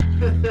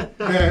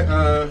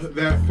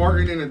that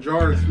farting in a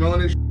jar and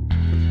smelling it.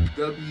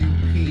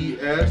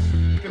 WPS.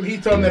 And he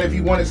told him that if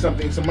he wanted some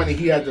money,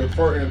 he had to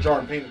fart in a jar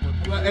and paint it.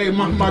 Hey,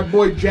 my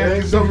boy Jack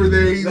is over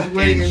there. He's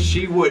waiting. And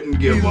she wouldn't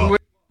give up.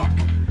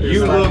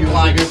 You look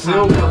like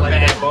silver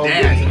bad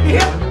daddy.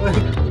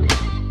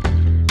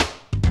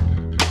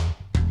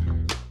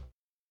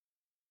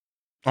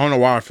 I don't know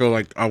why I feel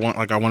like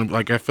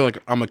I feel like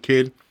I'm a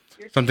kid.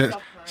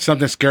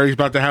 Something scary's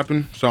about to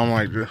happen. So I'm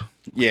like, ugh.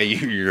 Yeah,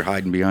 you're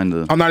hiding behind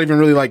the. I'm not even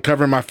really like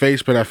covering my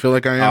face, but I feel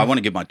like I am. I want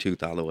to get my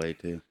tooth out of the way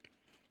too.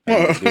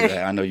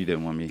 I know you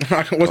didn't want me.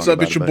 What's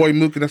up? It's your boy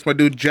Mook, and that's my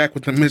dude Jack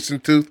with the missing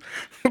tooth.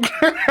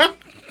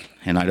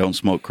 And I don't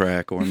smoke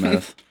crack or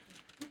meth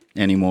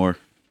anymore.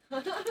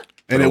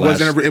 And it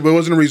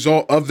wasn't a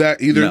result of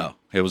that either. No,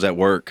 it was at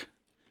work.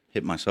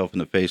 Hit myself in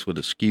the face with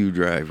a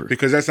screwdriver.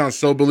 Because that sounds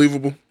so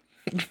believable.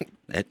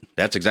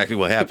 That's exactly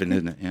what happened,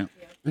 isn't it? Yeah.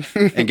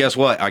 And guess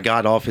what? I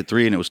got off at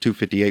 3 and it was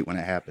 2:58 when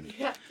it happened.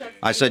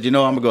 I said, I'm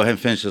gonna go ahead and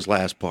finish this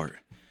last part.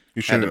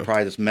 You had to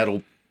pry this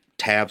metal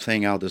tab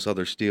thing out, this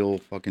other steel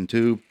fucking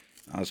tube.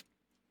 I was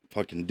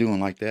fucking doing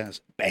like that.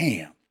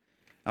 Bam!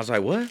 I was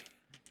like, what?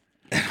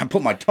 I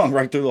put my tongue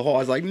right through the hole. I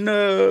was like,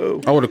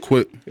 no. I would have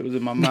quit. It was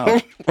in my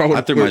mouth.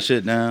 I threw my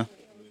shit down.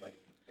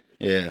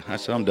 Yeah, I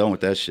said, I'm done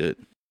with that shit.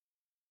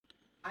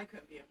 I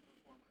couldn't be a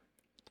performer.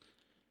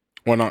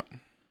 Why not?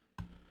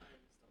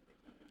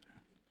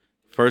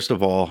 First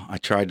of all, I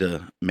tried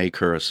to make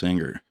her a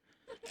singer.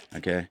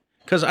 Okay?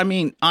 Because, I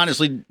mean,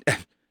 honestly,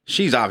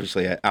 she's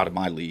obviously out of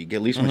my league.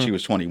 At least when she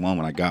was 21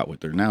 when I got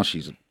with her. Now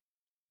she's,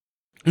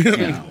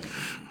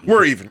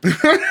 We're even.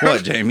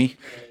 What, Jamie?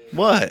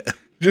 What?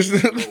 Just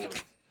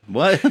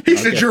what? He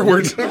said your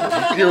words.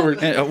 Your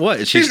words.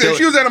 What? She said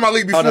she was out of my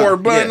league before,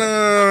 but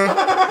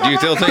Do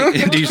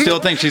you still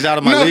think she's out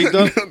of my league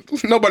though?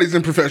 Nobody's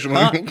in professional.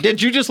 Huh?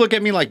 Did you just look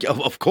at me like,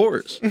 of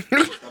course?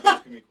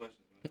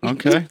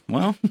 Okay,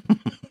 well.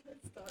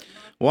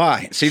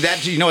 Why? See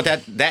that? You know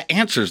what? That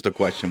answers the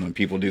question when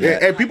people do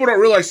that. And people don't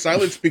realize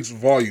silence speaks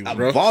volumes,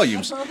 bro.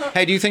 Volumes.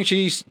 Hey, do you think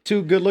she's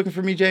too good looking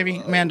for me,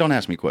 Jamie? Man, don't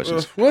ask me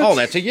questions. What? Oh,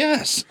 that's a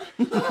yes.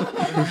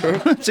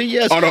 It's a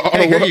yes. I don't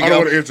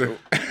want to answer.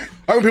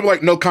 I want people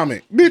like no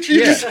comment, bitch.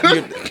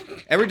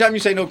 Every time you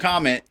say no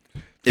comment,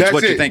 it's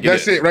what you think.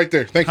 That's it right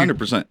there. Thank you.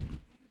 100%.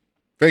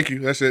 Thank you.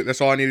 That's it.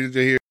 That's all I needed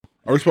to hear.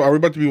 Are we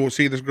about to be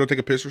seeing this girl take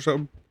a piss or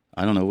something?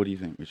 I don't know. What do you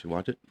think? We should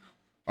watch it.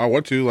 I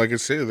want to. Like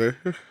it's sitting there.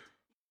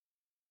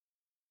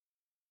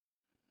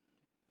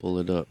 Pull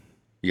it up.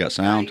 You got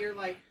sound? You're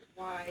like,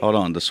 why? Hold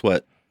on. The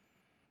sweat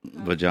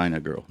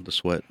vagina girl. The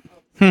sweat.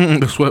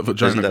 The sweat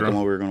vagina Isn't that girl. the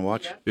one we were going to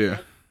watch? Yeah.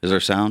 Is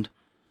there sound?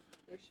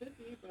 There should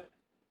be, but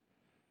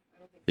I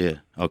don't think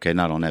Yeah. Okay,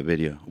 not on that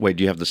video. Wait,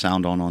 do you have the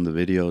sound on the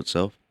video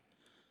itself?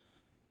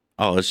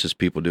 Oh, it's just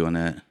people doing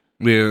that.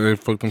 Yeah, they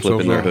fucked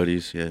themselves Flipping their up.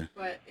 hoodies, yeah.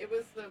 But it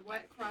was the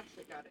wet crotch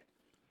that got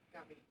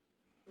me.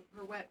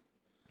 Her wet.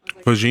 I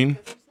was like, Vagine?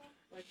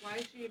 like, why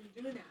is she even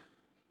doing that?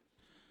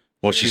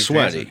 Well, she's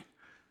sweaty.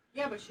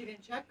 Yeah, but she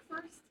didn't check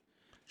first.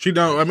 She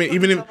don't. I mean,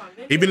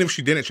 even if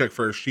she didn't check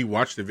first, she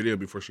watched the video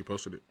before she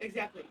posted it.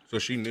 Exactly. So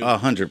she knew.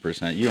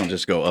 100%. You don't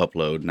just go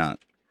upload, not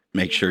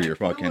make sure you're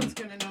fucking. No one's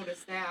gonna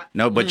notice that.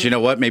 No, but you know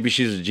what? Maybe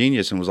she's a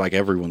genius and was like,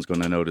 everyone's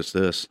going to notice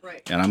this.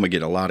 Right. And I'm going to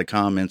get a lot of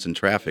comments and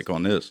traffic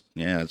on this.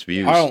 Yeah, it's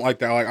views. I don't like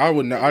that. Like I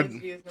would not.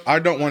 I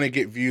don't want to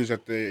get views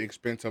at the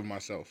expense of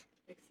myself.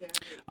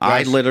 Exactly.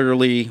 I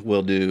literally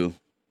will do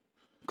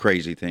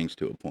crazy things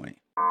to a point.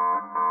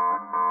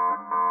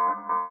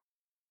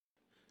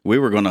 We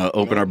were going to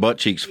open our butt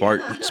cheeks,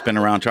 fart, spin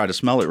around, try to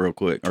smell it real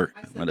quick, or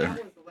whatever.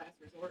 That was the last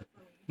resort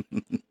for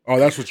me. Oh,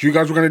 that's what you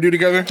guys were gonna do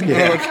together?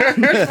 Yeah.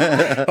 Okay.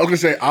 I was gonna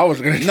say I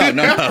was gonna.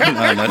 No.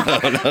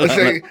 Let's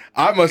say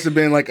I must have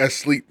been like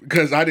asleep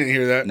because I didn't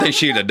hear that.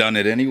 She'd have done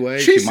it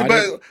anyway.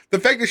 But the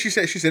fact that she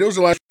said it was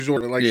the last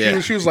resort. Like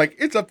she was like,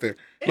 it's up there.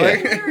 It's Like,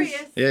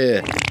 hilarious.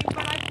 Yeah.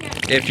 But I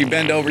can't. If you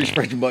bend over, you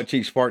spread your butt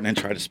cheeks, fart, and then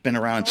try to spin I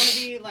around. want to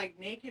be like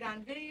naked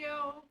on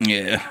video.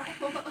 Yeah.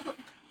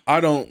 I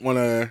don't want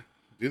to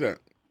do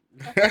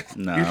that.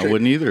 No, I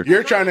wouldn't either.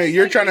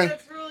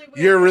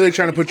 You're really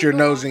trying to put your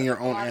nose in your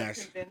own Lot of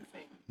ass. convincing.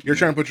 You're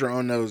trying to put your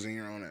own nose in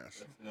your own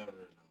ass.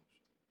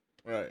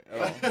 Right.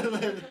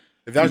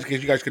 If that was the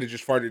case, you guys could have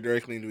just farted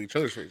directly into each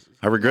other's faces.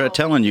 I regret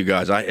telling you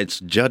guys. It's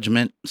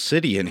Judgment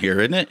City in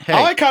here, isn't it? Hey.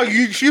 I like how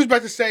she was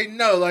about to say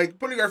no, like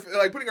putting our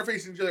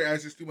face in each other's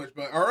ass is too much,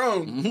 but our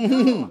own.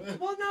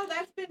 Well, no,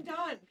 that's been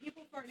done.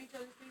 People fart in each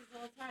other's faces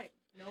all the time.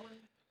 No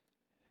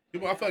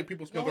one. I feel like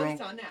people smell No their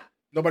one's own. done that.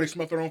 Nobody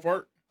smelled their own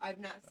fart. I've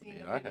not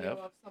seen I a video have.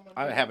 of someone.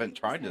 I haven't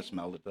tried to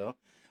smell it, though.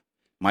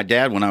 My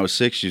dad, when I was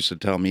 6, used to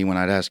tell me when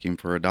I'd ask him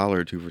for $1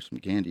 or 2 for some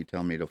candy,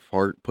 tell me to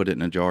fart, put it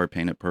in a jar,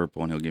 paint it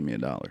purple, and he'll give me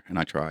 $1. And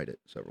I tried it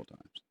several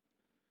times.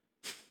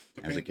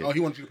 As a kid. Oh, he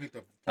wanted you to paint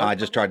the. I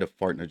just tried to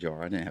fart in a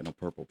jar. I didn't have no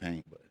purple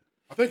paint, but.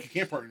 I think you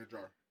can't fart in a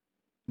jar.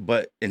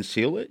 And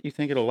seal it? You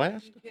think it'll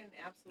last? You can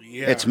absolutely.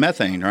 Yeah. It's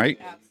methane, right?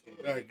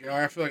 Absolutely.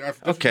 I feel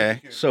like.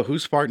 Okay, so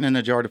who's farting in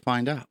a jar to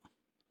find out?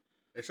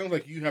 It sounds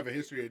like you have a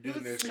history of doing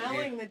Who's this.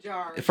 smelling the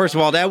jar? First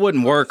of all, that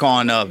wouldn't work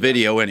on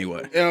video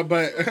anyway. Yeah,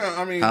 but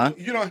I mean, Huh?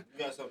 you know, You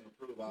got something to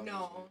prove, obviously.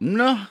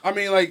 No. No. I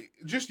mean, like,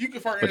 just you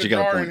could fart But in a you got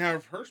a jar point. and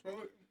have her smell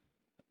it.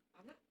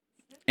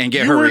 And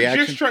get You her were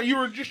reaction. you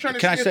were just trying to.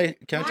 Can I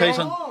skip- tell you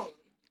something? No.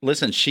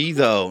 Listen, she's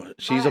a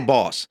What?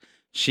 boss. If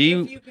She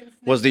you can sniff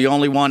was the it.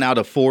 only one out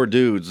of 4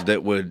 dudes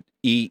that would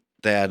eat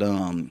that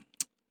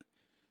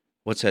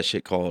what's that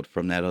shit called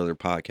from that other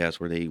podcast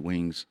where they eat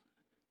wings?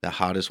 The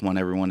hottest one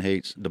everyone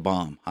hates, the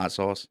bomb, hot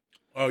sauce.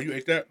 Oh, you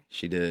ate that?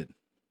 She did.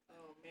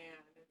 Oh man,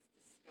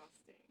 it's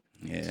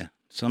disgusting. Yeah.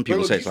 Some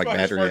people say it's like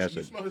battery You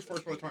acid. smell his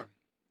farts all the time.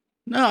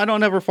 No, I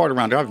don't ever fart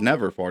around her. I've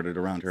never farted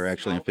around her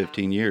actually in Smell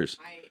 15 that. years.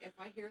 If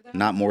I hear that,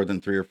 Not more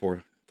than 3,000 or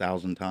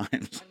 4,000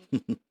 times.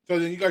 So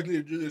then you guys need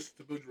to do this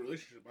to build your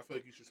relationship. I feel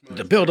like you should smell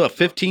To his build a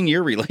farts.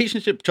 15-year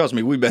relationship, trust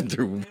me, we've been I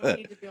through. don't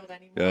need to build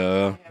any more. I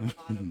have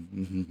a lot of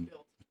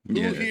built. Who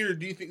Yeah. here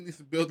do you think needs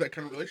to build that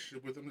kind of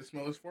relationship with him to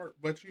smell his fart?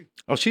 But you.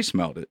 Oh, she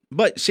smelled it.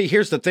 But see,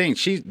 here's the thing.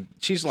 She's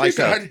like She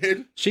said I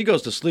did. she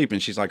goes to sleep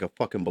and she's like a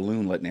fucking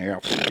balloon letting air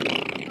out.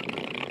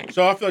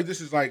 So I feel like this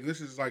is like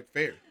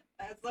fair.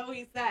 That's what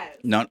he says.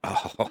 No,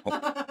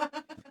 oh.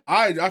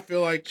 I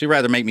feel like She'd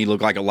rather make me look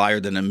like a liar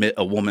than admit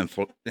a woman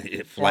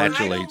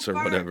flatulates or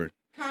fart. whatever.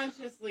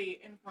 Consciously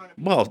in front of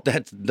me. Well,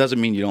 that doesn't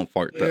mean you don't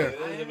fart though. Yeah. It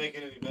doesn't make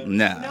it any better.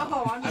 No.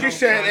 No, I'm not. she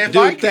said if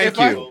Dude, I thank if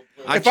I, you.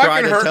 I if I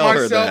tried can to hurt tell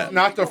her myself that.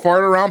 not to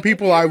fart around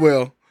people, I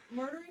will.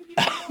 Murdering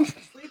people,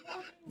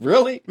 sleepwalking.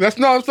 Really? That's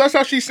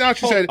how she sounds.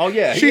 She said. oh,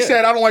 yeah, She yeah.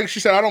 said I don't like. She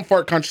said I don't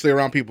fart consciously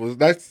around people.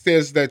 That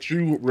says that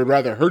you would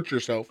rather hurt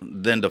yourself.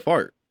 Than to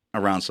fart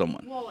around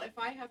someone. Well, if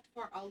I have to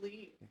fart, I'll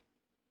leave.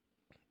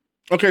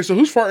 Okay, so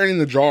who's farting in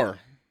the jar?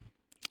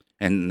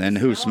 And then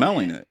who's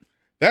smelling it?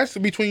 That's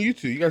between you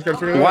two. You guys got to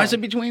figure that out. Why is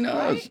it between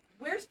us? Right?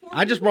 Where's 4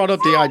 I just people? brought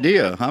up the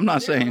idea. I'm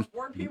not There are saying.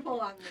 4 people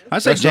on this. I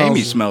say That Jamie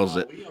sounds- smells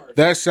it. We are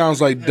That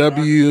sounds like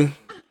WPS.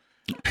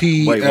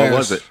 Wait, what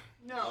was it?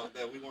 No.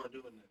 that we weren't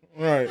doing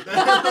that.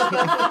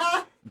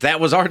 Right. That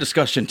was our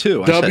discussion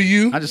too.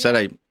 W- I just said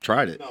I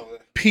tried it. No,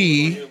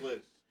 P. on your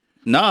list.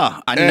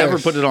 Nah, I S. never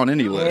put it on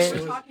any list.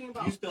 We're talking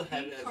about You still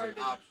had it as an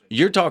option.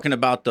 You're talking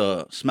about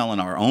the smelling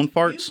our own You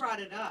farts? brought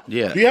it up.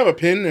 Yeah. Do you have a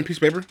pen and a piece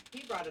of paper?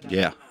 He brought it up.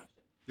 Yeah.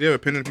 Do you have a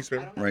pen and a piece of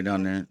I paper? don't have Right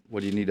down there. What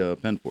do you need a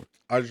pen for?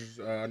 I just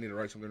I need to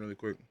write something really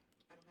quick.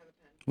 I don't have a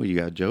pen. Well, you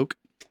got a joke?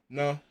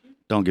 No,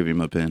 Don't give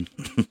him a pen.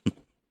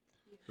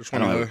 just I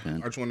don't want have a to.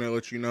 pen. I just want to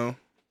let you know.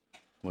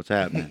 What's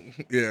happening?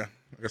 Yeah,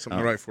 I got something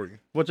to write for you.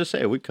 Well, just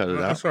say it. We cut it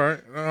out. That's all right.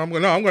 I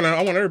want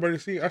everybody to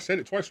see. I said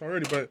it twice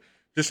already, but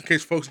just in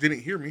case folks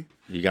didn't hear me.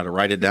 You got to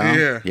write it down?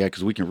 Yeah. Yeah,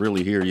 because we can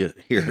really hear you,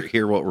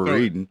 hear what we're Oh.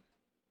 reading.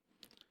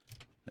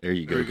 There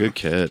you go. Good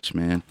catch,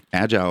 man.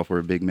 Agile for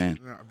a big man.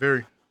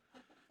 Very.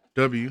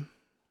 WPS.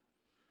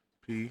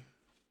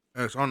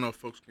 I don't know if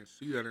folks can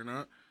see that or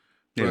not.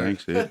 Yeah, Right.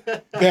 thanks, dude.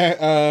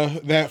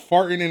 That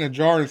farting in a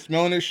jar and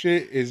smelling this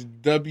shit is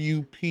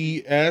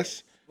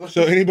WPS.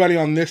 So anybody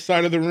on this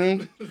side of the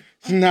room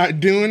is not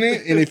doing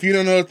it, and if you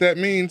don't know what that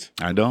means,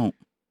 I don't.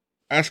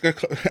 ask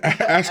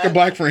a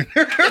black friend.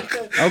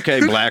 Okay,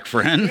 black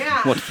friend.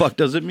 Yeah. What the fuck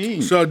does it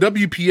mean? So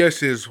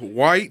WPS is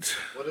white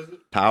What is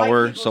it?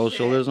 Power, White people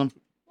socialism.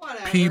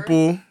 Whatever.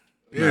 people.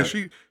 Yeah, No.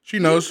 she You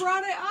knows.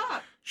 brought it up.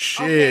 Okay,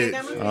 Shit.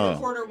 that must be Oh. the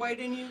quarter white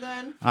in you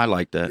then. I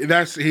like that.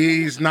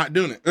 He's not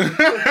doing it.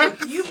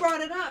 You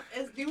brought it up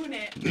as doing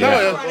it. Yeah.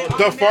 No, Brought it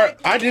the fart.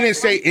 automatically I didn't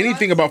as say white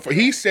anything blood. about.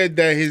 He said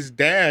that his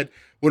dad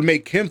would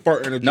make him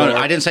fart in a jar. No,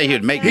 I didn't say he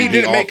would make me. He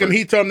didn't make him. offered.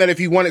 He told him that if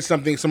he wanted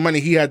some money,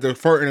 he had to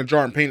fart in a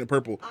jar and paint it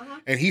purple. Uh-huh.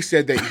 And he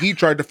said that he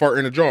tried to fart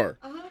in a jar.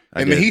 Uh-huh.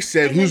 I And then did. he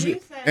said, And then "Who's?" you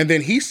said- And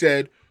then he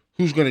said,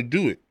 "Who's going to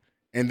do it?"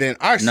 And then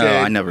I said, No,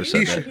 I never You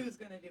said said that. who's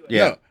gonna do it?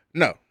 Yeah.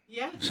 No.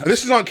 Yeah.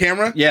 This is on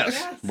camera. Yes,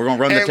 Yes. we're gonna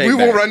run the And tape we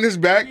will back. run this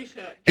back. You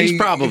should. He's He-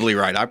 probably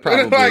right. I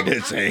probably Like,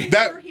 did say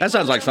that- That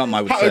sounds like something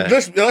I would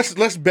say.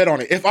 Let's bet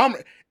on it. If I'm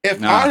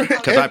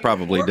Because I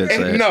probably did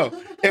say it. no,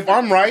 if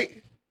I'm right,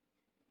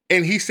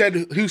 and he said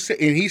who's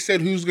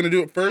going to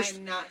do it first,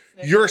 I'm not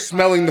sniffing you're the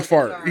smelling the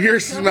fart. Sorry. You're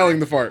smelling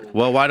the fart.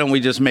 Well, why don't we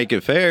just make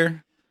it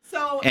fair?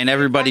 So And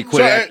everybody if I'm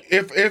quit So act-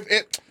 if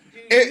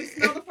Do you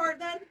smell the fart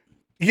then?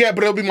 yeah,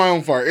 but it'll be my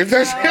own fart. If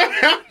that's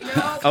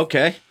No.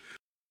 Okay.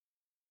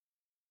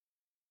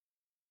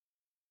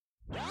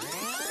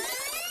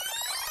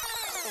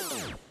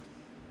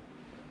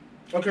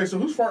 okay. So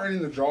who's farting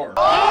in the jar?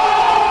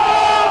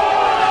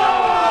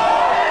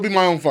 It'll be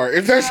my own fart.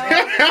 If that's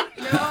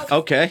No.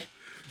 Okay.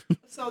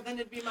 So then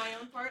it'd be my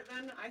own fart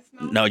then? I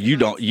smell No, you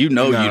don't. You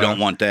know No. you don't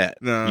want that.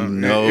 No. You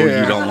know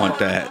Yeah. you don't want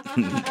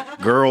that.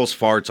 Girls'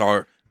 farts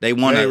are. They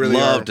want They to really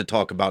love are. to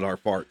talk about our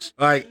farts.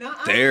 like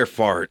Nuh-uh. Their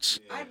farts.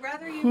 I'd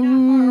rather you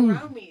not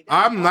fart around me.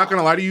 That's I'm not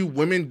gonna all. lie to you.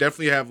 Women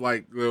definitely have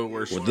like the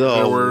worst.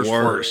 The worst.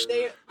 worst.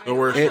 They- I The know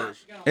worst where farts.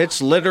 it's going.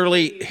 It's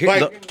literally here,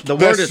 Like the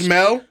word is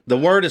smell. the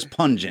word is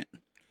pungent,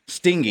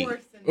 stingy. Worse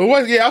than Well,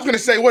 what? Yeah, I was gonna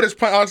say what is.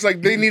 I was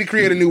like, they need to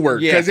create a new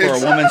word. Yeah, 'cause for a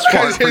it's- woman's 'cause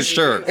fart, for it's-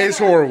 sure. It's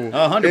horrible.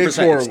 100%. It's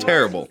horrible. It's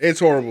terrible. It's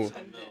horrible.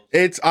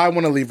 It's. I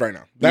want to leave right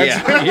now. That's,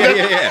 Yeah.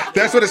 Yeah.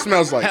 That's what it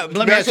smells like. Let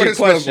me That's ask what you a it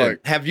smells question.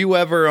 like. Have you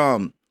ever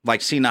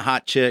like seen a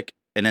hot chick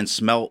and then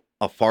smelt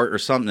a fart or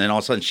something, and all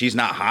of a sudden she's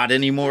not hot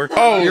anymore?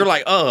 Oh, you're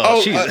like,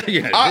 she's.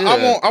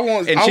 I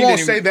won't And she say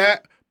didn't even-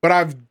 that, but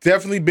I've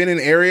definitely been in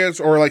areas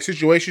or like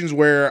situations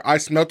where I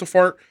smelt a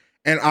fart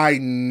and I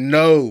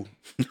know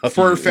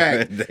for a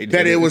fact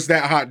that it was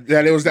that hot,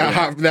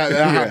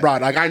 hot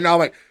broad. Like I know,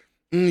 like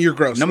you're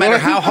gross. No matter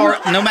how hard,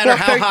 no matter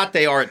how hot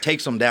they are, it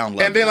takes them down.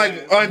 And then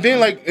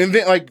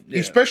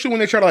especially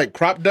when they try to like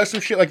crop dust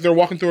and shit, like they're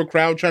walking through a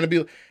crowd trying to be,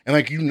 and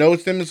like you know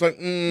it's them. It's like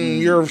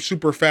you're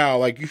super foul.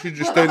 Like you should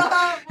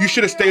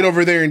have stayed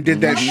over there and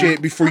did that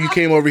shit before you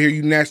came over here.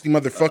 You nasty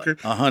motherfucker.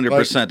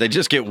 100%. They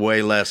just get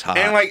way less hot.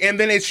 And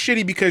then it's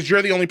shitty because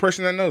you're the only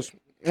person that knows.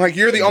 Like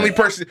you're the only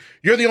person.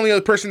 You're the only other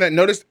person that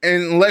noticed.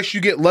 And unless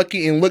you get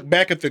lucky and look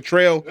back at the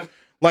trail.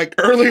 Like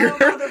earlier,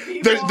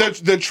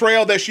 the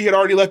trail that she had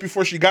already left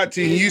before she got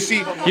to you see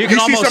you can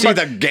almost see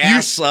the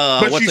gas.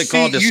 What's it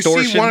called?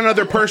 Distortion. You see one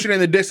other person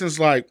in the distance,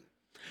 like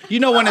you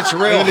know when it's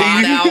real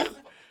hot out.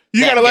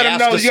 You gotta let them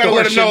know. Distortion. You gotta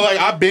let them know. Like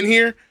I've been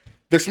here.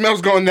 The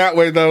smell's going that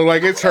way though.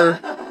 Like it's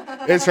her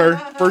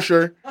for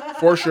sure.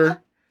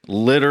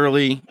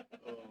 Literally,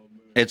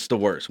 it's the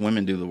worst.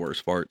 Women do the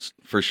worst farts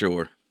for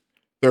sure.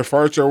 Their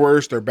farts are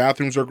worse. Their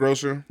bathrooms are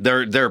grosser.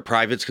 Their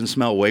privates can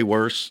smell way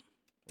worse.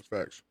 That's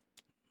facts.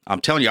 I'm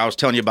telling you, I was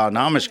telling you about an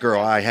Amish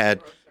girl I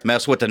had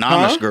mess with an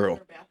Amish girl.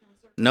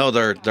 No,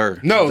 their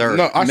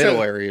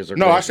middle areas are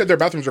grosser. I said their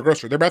bathrooms are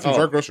grosser. Their bathrooms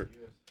are grosser.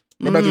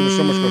 Their bathrooms are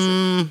so much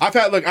grosser.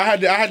 I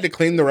had to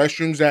clean the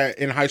restrooms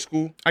in high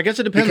school. I guess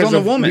it depends on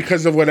the woman.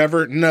 Because of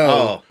whatever.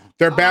 No.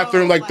 Their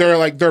bathroom,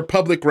 they're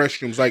public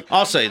restrooms. Like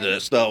I'll say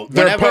this though.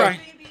 I've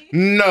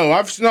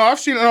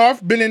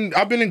been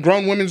in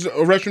grown women's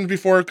restrooms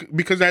before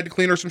because I had to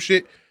clean her some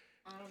shit.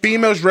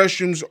 Females'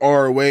 restrooms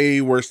are way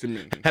worse than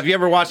men. Have you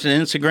ever watched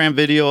an Instagram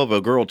video of a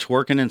girl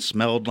twerking and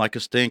smelled like a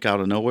stink out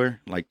of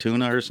nowhere, like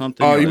tuna or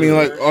something? Oh, you mean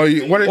like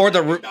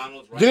the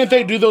didn't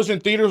they do those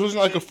in theaters? Wasn't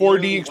it like a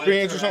 4D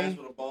experience or something?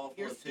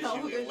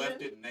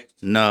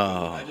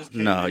 No,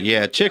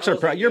 yeah, chicks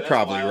are. You're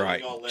probably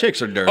right.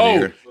 Chicks are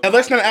dirtier. Oh, and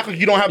let's not act like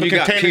you don't have a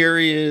container. Got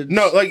periods.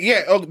 No, like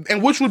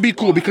and which would be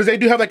cool because they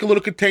do have like a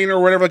little container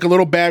or whatever, like a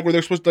little bag where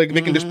they're supposed to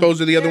they can dispose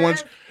of the other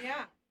ones.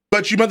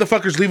 But you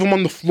motherfuckers leave them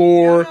on the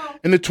floor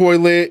in the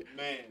toilet.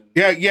 Man.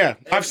 Yeah.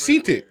 I've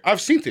seen it.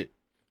 I've seen it.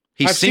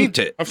 I've seen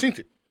it.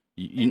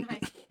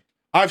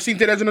 I've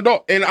seen it as an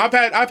adult, and I've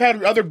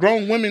had other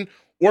grown women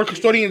or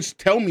custodians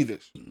tell me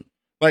this.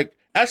 Like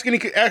ask any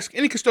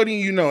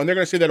custodian you know, and they're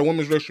gonna say that a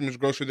woman's restroom is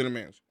grosser than a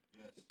man's.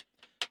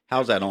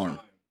 How's that arm?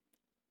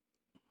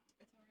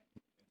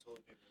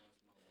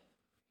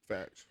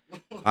 Facts.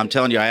 I'm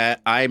telling you,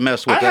 I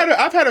mess with.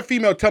 I've had a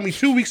female tell me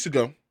 2 weeks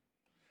ago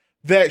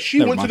that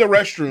she went to the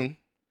restroom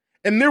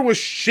and there was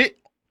shit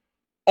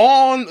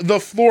on the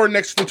floor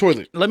next to the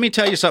toilet. Let me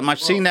tell you something. I've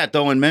seen that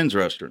though in men's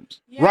restrooms.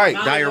 Yeah, right.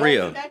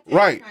 Diarrhea.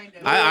 Right.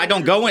 I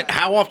don't go in.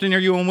 How often are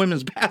you in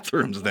women's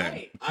bathrooms then?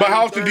 Right. But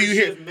how often do you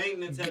hear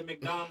maintenance at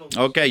McDonald's?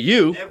 Okay,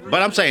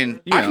 but I'm saying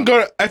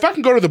if I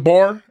can go to the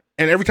bar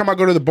and every time I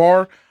go to the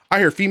bar, I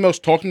hear females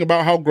talking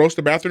about how gross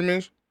the bathroom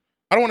is.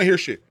 I don't want to hear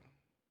shit.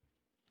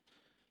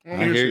 I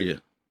hear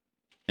you.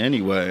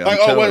 Anyway,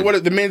 like,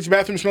 what the men's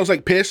bathroom smells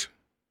like piss?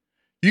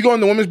 You go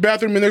in the women's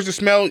bathroom and there's a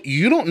smell,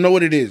 you don't know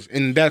what it is,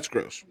 and that's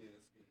gross.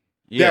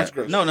 Yeah. That's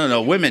gross.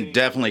 No. Women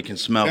definitely can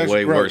smell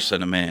way worse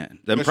than a man.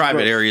 Them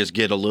private areas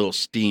get a little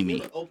steamy.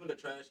 You open the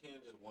trash can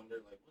and just wonder,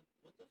 like,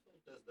 what the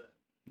fuck does that?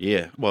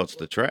 Yeah, well, it's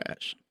the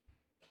trash.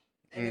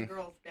 And a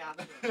girl's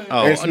bathroom.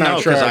 Oh, it's not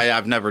because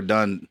I've never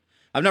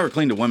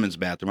cleaned a women's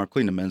bathroom. I've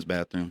cleaned a men's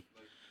bathroom.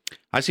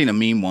 I seen a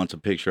meme once, a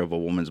picture of a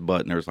woman's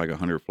butt, and there was like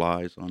 100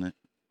 flies on it.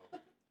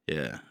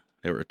 Yeah,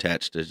 they were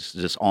attached to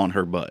just on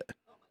her butt.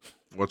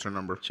 What's her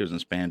number? She was in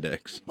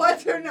spandex.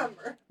 What's her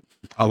number?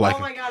 I like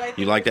my God,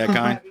 you like that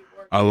kind?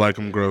 I like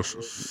them gross.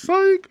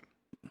 Psych.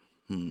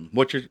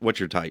 What's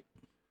your type?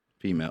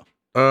 Female.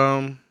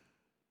 Female.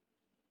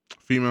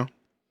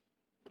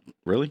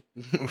 Really?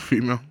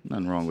 Female.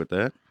 Nothing wrong with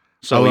that.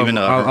 So even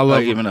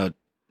a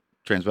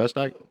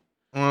transvestite?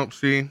 Well,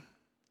 see,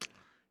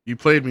 you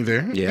played me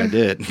there. Yeah, I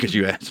did because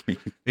you asked me.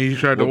 And you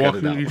tried to walk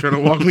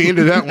me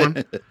into that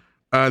one.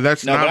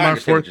 That's not my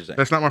forte.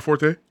 That's not my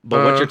forte.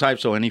 But what's your type?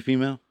 So any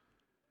female?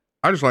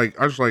 I like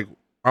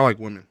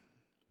women.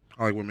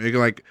 I like women.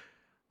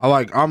 I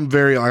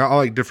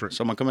like different.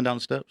 Someone coming down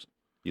the steps?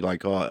 You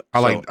like I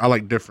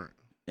like different.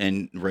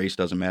 And race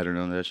doesn't matter,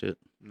 none of that shit?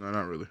 No,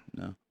 not really.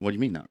 No. What do you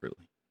mean not really?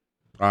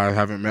 I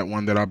haven't met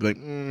one that I'll be like,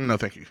 no,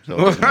 thank you. So it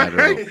doesn't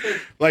matter.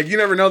 Like, you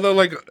never know, though.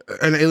 Like,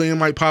 an alien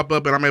might pop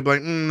up and I might be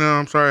like, no,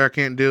 I'm sorry, I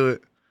can't do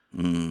it.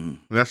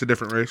 That's a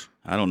different race.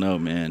 I don't know,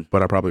 man.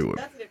 But I probably would.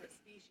 That's a different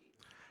species.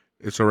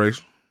 It's a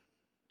race.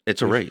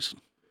 It's a race.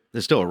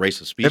 It's still a race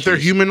of species. If they're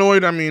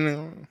humanoid, I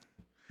mean...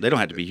 They don't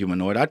have to be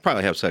humanoid. I'd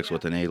probably have sex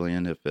with an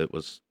alien if it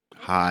was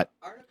hot.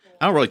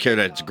 I don't really care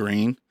that it's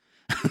green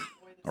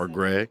or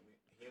gray.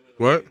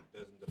 What?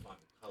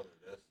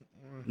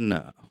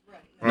 No.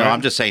 Right. No,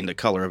 I'm just saying the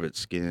color of its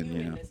skin,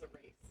 you know.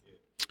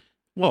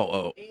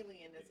 Whoa.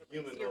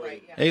 You're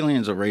right. Yeah.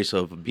 Aliens a race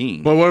of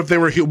beings. But what if they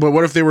were? But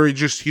what if they were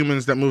just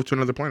humans that moved to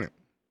another planet?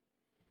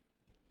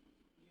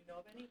 You know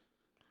of any?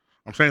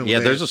 I'm saying. Yeah,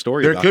 there's a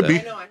story There about could that. be.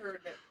 I know. I heard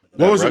that.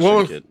 What was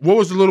Russian kid. what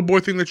was the little boy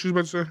thing that you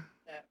was about to say?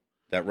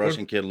 That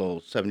Russian kid, little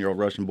 7-year-old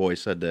Russian boy,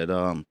 said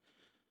that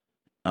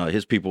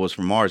his people was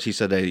from Mars. He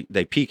said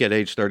they peak at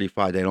age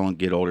 35. They don't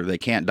get older. They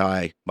can't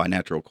die by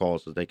natural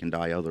causes. They can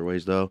die other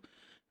ways though.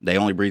 They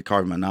only breathe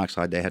carbon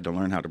monoxide. They had to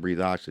learn how to breathe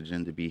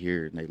oxygen to be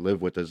here, and they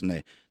live with us.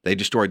 And they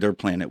destroyed their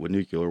planet with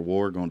nuclear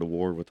war, going to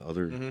war with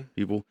other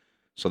people.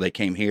 So they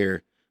came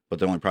here, but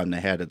the only problem they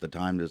had at the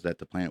time is that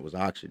the planet was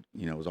oxygen.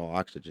 It was all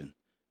oxygen,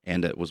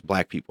 and it was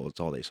black people.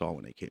 That's all they saw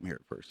when they came here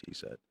at first. He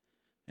said,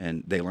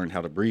 and they learned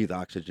how to breathe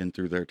oxygen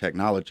through their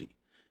technology.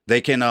 They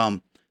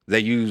can they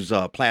use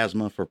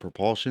plasma for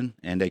propulsion,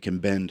 and they can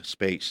bend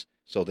space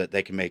so that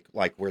they can make,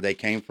 like, where they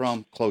came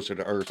from closer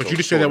to Earth. But so you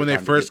just said that when they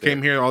shorter time to first get there.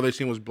 came here, all they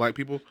seen was black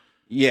people.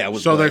 Yeah, it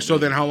was So black.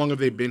 then how long have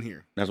they been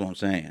here? That's what I'm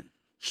saying.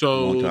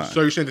 So Long time.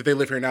 you're saying that they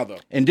live here now though,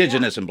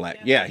 Indigenous and black.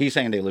 Yeah, he's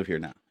saying they live here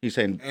now. He's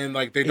saying and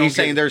like they don't. he's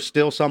saying there's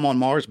still some on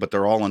Mars, but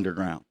they're all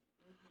underground.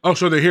 Oh,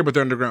 so they're here, but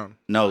they're underground.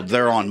 No,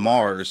 they're on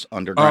Mars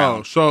underground.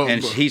 Oh, so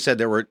and he said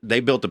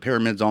they built the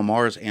pyramids on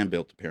Mars and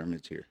built the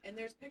pyramids here. And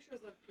there's pictures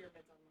of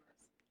pyramids on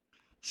Mars.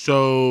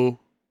 so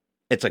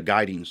It's a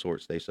guiding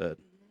source, they said.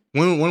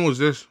 when was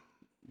this?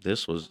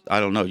 This was, I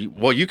don't know.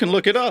 You can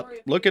look it up.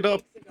 Look it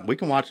up. We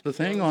can watch the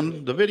thing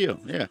on the video.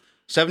 Yeah.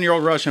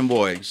 7-year-old Russian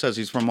boy says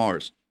he's from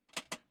Mars.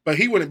 But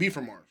he wouldn't be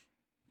from Mars.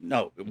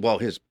 No, well,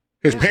 his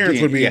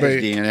parents would be. yeah, but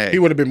his DNA. He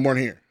would have been born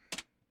here.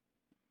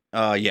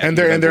 Yeah. And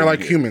they're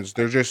like humans.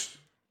 They're just.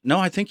 No,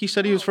 I think he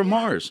said he was from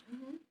Mars.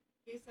 Mm-hmm.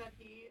 He said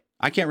he.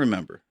 I can't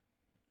remember.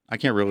 I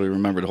can't really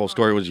remember. The whole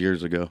story was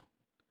years ago.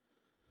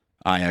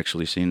 I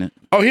actually seen it.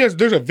 Oh,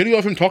 there's a video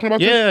of him talking about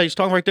this? Yeah, he's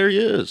talking right there. He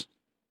is.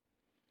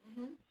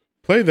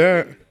 Play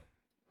that.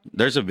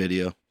 There's a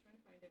video.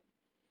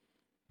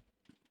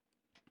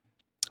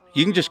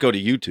 You can just go to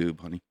YouTube,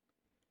 honey.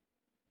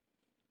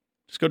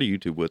 Just go to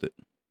YouTube with it.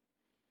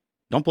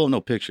 Don't pull up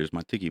no pictures.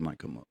 My tiki might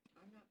come up.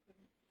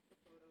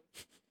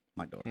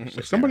 My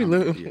daughter. Somebody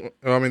live.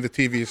 Oh, I mean, the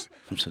TV's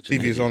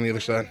on the other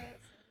side.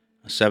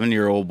 A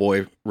 7-year-old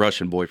boy,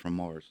 Russian boy from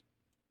Mars.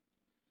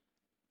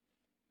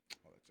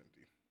 Oh, that's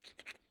empty.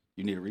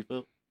 You need a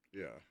refill?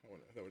 Yeah,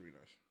 that would be nice.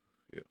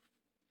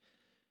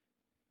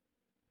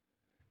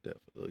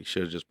 Definitely.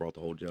 Should have just brought the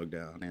whole jug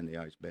down and the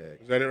ice bag.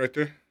 Is that it right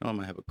there? Oh, I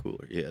might have a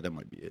cooler. Yeah, that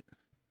might be it.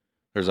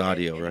 There's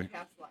audio, right?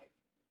 Past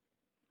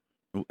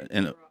life.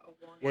 And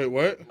Wait,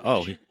 what? oh,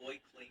 Russian boy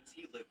claims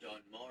he lived on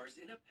Mars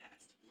in a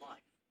past life,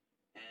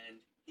 and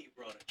he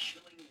brought a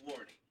chilling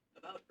warning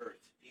about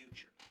Earth's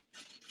future.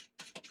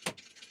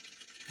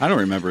 I don't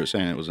remember it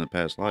saying it was in a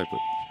past life,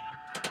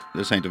 but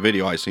this ain't the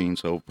video I seen,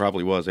 so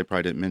probably was. They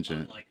probably didn't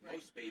mention it. Unlike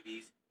most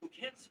babies who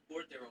can't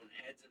support their own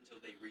heads until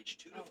they reach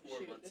 2 to 4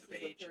 months This of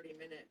is age, a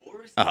 30-minute.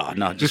 Boris Oh,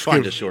 no, just Just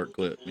find give- a short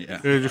clip.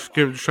 Yeah. Yeah, just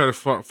try to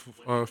just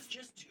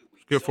 2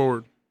 weeks skip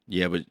forward.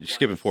 Yeah, but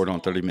skipping forward on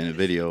a 30-minute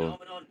video,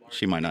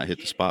 she might not hit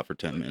the spot for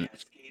 10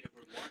 minutes.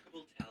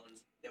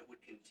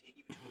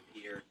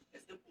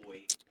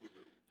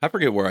 I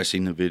forget where I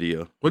seen the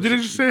video. What did it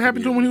just say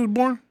happened to him when he was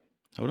born?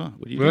 Hold on.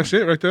 What are you Well, that's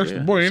doing? it right there. That's Yeah,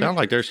 the boy, ain't sound it?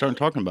 like they're starting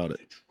talking about it.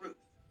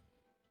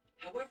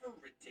 However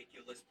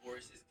ridiculous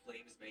Boris's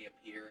claims may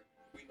appear,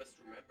 we must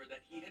remember that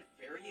he had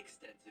very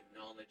extensive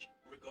knowledge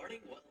regarding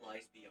what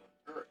lies beyond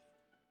Earth.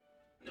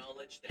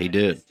 Knowledge that He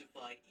did.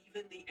 mystified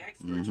even the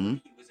experts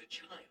when he was a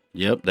child.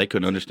 Yep, they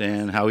couldn't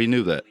understand how he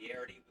knew that.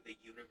 Familiarity with the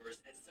universe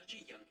at such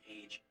a young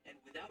age and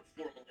without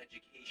formal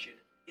education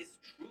is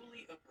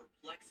truly a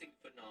perplexing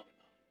phenomenon.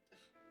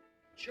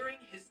 During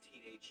his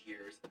teenage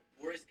years,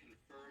 Boris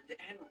confirmed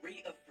and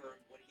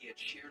reaffirmed what he had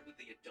shared with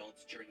the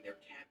adults during their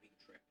camping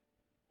trip.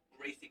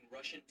 Gracing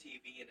Russian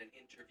TV in an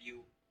interview,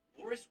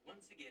 Boris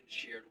once again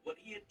shared what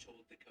he had told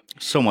the company.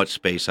 So much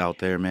space out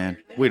there, man.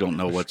 We don't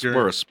know what's.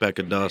 We're a speck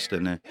of dust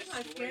in there. That's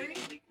not scary.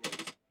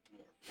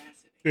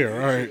 Yeah, all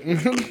right.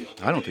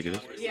 I don't think it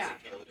is. Yeah.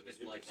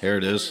 Here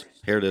it is.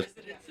 Here it is.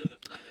 Residents of the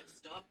planet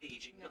stop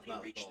aging when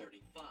they reach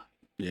 35.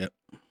 Yep.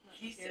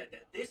 He said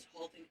that this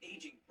halt in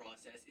aging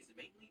process is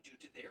mainly due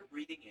to their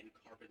breathing in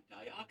carbon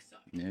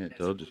dioxide, Yeah, as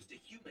told you. opposed to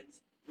humans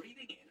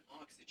breathing in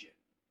oxygen.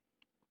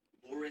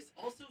 Boris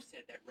also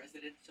said that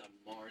residents on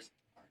Mars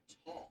are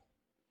tall.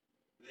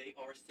 They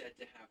are said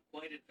to have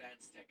quite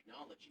advanced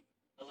technology,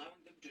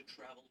 allowing them to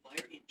travel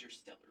via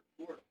interstellar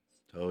portals.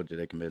 Told you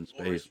they can be in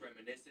Boris space.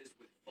 reminisces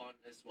with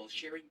fondness while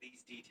sharing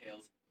these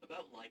details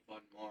about life on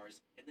Mars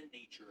and the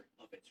nature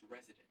of its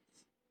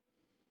residents.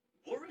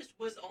 Boris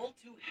was all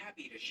too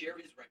happy to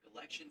share his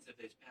recollections of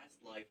his past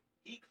life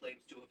he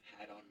claims to have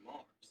had on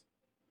Mars.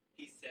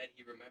 He said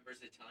he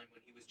remembers a time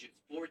when he was just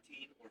 14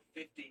 or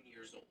 15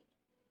 years old,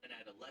 an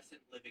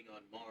adolescent living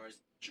on Mars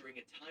during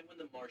a time when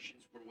the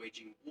Martians were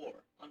waging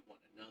war on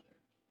one another.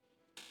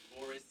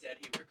 Boris said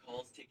he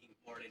recalls taking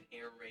part in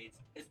air raids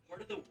as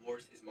part of the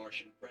wars his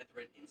Martian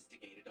brethren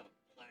instigated on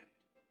the planet.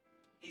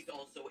 He's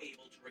also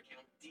able to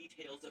recount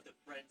details of the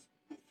friends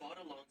who fought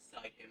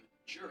alongside him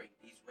during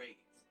these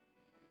raids.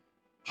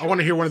 I want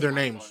to hear one of their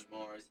names.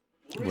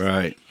 Boris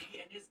Right. believed he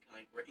and his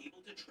kind were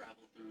able to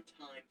travel through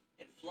time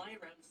and fly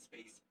around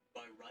space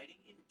by riding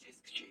in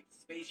disc-shaped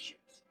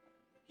spaceships.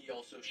 He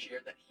also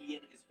shared that he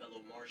and his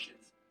fellow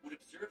Martians would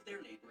observe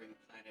their neighboring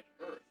planet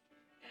Earth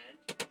and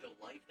the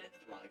life that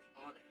thrived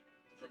on it,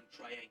 from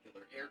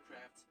triangular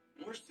aircrafts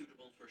more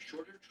suitable for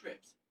shorter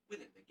trips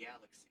within the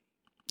galaxy.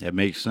 That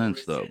makes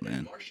sense, Boris though, said that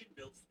man.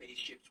 Martian-built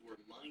spaceships were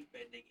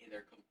mind-bending in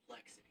their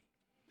complexity.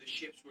 The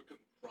ships were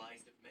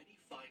comprised of many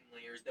fine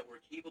layers that were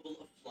capable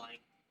of flying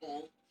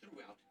all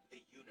throughout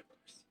the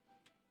universe.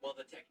 While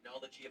the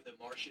technology of the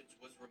Martians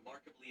was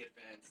remarkably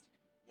advanced,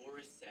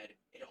 Boris said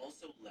it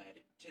also led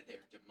to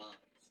their demise.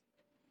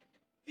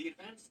 The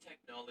advanced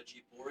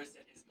technology Boris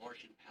and his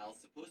Martian pals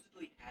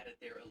supposedly had at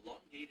their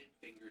elongated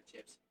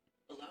fingertips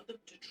allowed them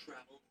to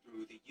travel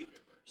through the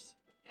universe,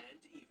 and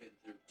even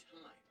through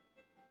time.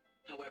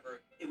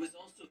 However, it was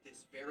also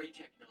this very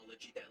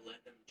technology that led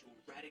them to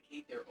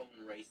eradicate their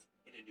own race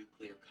in a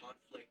nuclear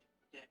conflict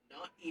that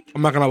not even...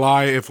 I'm not gonna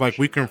lie. If like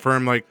we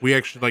confirm like we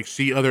actually like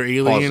see other Pause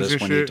aliens this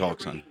and when you shit.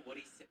 talk, son.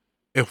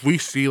 If we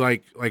see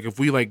like if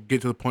we like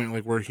get to the point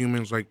like where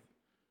humans like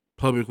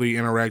publicly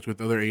interact with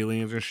other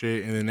aliens and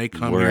shit, and then they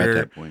come We're at here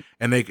that point.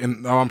 and they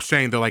can. Oh, I'm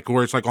saying they're like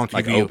where it's like on TV,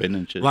 Like open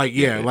and shit. like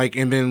yeah, like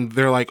and then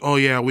they're like, oh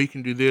yeah, we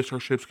can do this. Our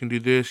ships can do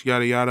this.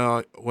 Yada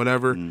yada,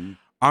 whatever. Mhm.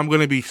 I'm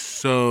gonna be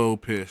so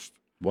pissed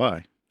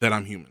Why? that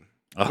I'm human.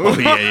 Oh,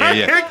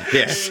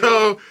 yeah.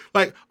 So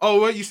like,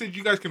 oh, what you said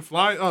you guys can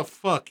fly? Oh,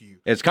 fuck you.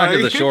 It's kind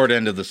of Like, the short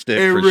end of the stick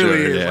it for really sure.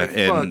 is.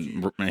 Yeah.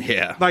 Like, fuck And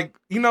yeah. Like,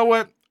 you know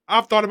what?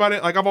 I've thought about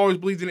it. Like, I've always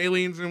believed in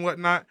aliens and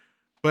whatnot,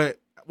 but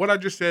what I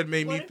just said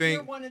made What me if think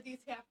you're one of these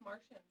half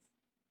Martians?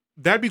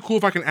 that'd be cool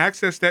if I can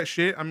access that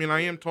shit. I mean,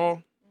 I am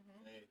tall.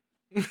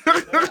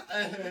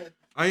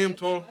 I am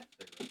tall.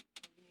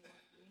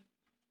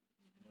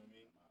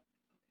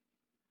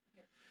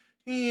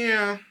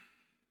 Yeah.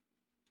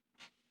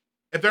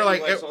 If they're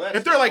like, Anyway, so that's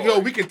if they're like, yo,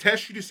 story. we can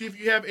test you to see if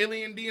you have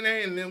alien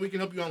DNA, and then we can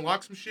help you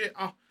unlock some shit.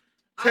 Oh,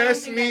 I don't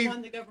test think me. I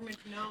want the government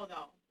to know, though.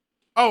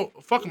 Oh,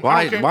 fuck 'em. I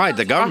Why? don't care. Why?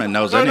 The government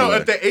knows No, anyway. no.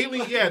 If the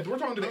alien, yeah, we're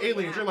talking to the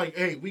aliens. You're like,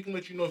 hey, we can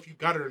let you know if you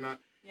got it or not.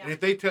 Yeah. And if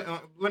they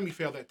let me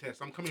fail that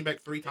test. I'm coming back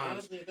 3 times,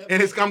 Honestly, if that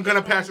and was I'm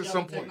gonna pass at technology,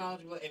 some point.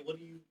 technology, like, hey, what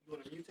do you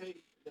want to mutate?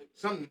 Like,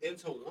 Something.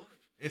 into what?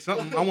 It's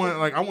something. I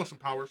want some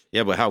powers.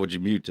 Yeah, but how would you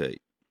mutate?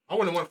 I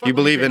wouldn't want. Fuck You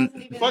believe in-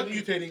 mutating. Fuck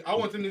mutating. I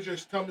want them to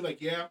just tell me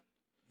like, yeah,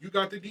 you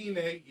got the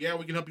DNA. Yeah,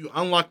 we can help you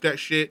unlock that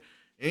shit.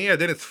 And yeah,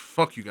 then it's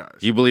fuck you guys.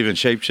 You believe in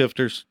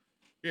shapeshifters?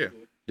 Yeah.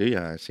 Do you?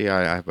 I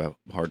have a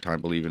hard time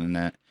believing in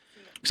that.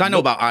 Because I know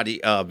about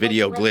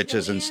video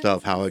glitches and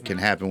stuff, how it can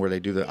happen where they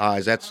do the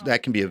eyes.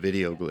 That can be a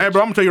video glitch. Hey,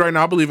 bro, I'm gonna tell you right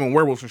now. I believe in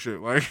werewolves and shit.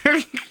 Like,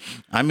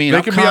 I mean, they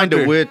I'm could be out kind of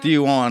there. with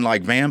you on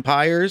like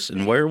vampires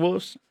and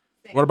werewolves.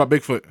 what about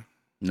Bigfoot?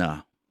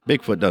 No,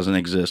 Bigfoot doesn't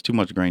exist. Too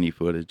much grainy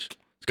footage.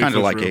 It's kind of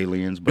Bigfoot's like real.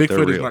 aliens, but they're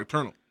Bigfoot is real.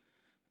 nocturnal.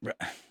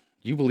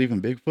 You believe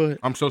in Bigfoot?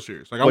 I'm so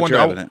serious. Like, What's your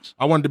evidence?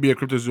 I wanted to be a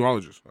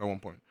cryptozoologist at one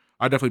point.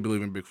 I definitely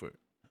believe in Bigfoot.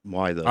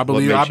 Why though? I What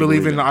believe makes you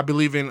in it? I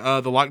believe in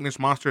the Loch Ness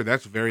monster.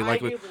 That's very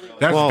likely. I do believe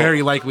That's Well,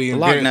 very likely. The in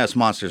Loch very- Ness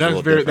monster's a That's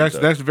little very.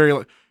 different. That's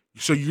very.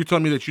 So you're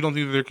telling me that you don't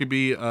think that there could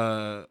be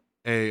a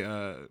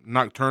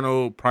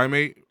nocturnal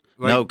primate?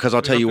 Like, no, because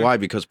I'll tell you out there? why.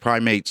 Because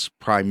primates'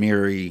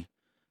 primary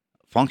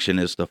function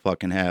is to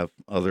fucking have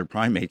other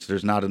primates.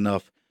 There's not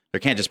enough. There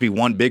can't just be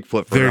one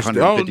Bigfoot for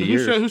 150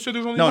 years. Who said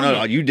there's only No, one?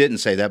 no, you didn't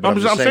say that. But I'm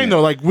just saying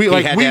though, like we he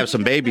like had we to have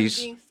some babies.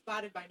 Being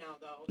spotted by now,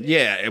 though.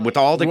 Yeah, with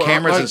all the Well,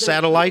 cameras like- and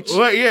satellites.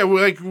 Well, yeah,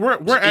 we're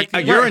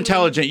acting. You're we're-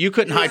 intelligent. You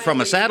couldn't hide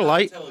from a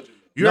satellite.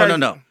 you're No, act-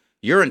 no.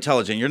 You're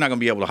intelligent. You're not going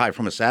to be able to hide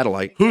from a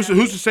satellite. Who's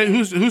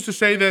to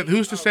say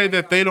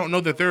that they don't know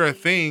that they're a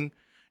thing,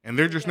 and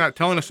they're just not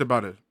telling us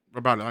about it.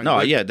 Like, No,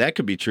 like, yeah, that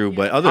could be true.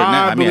 But other than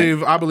that,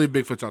 I believe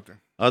Bigfoot's out there.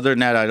 other than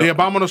that, I The don't.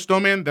 abominable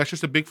snowman, that's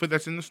just a Bigfoot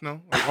that's in the snow.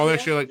 Like, all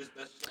that shit, like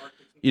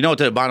You know what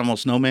the abominable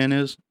snowman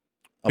is?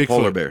 A Bigfoot.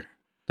 polar bear.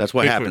 That's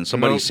what Bigfoot. happened.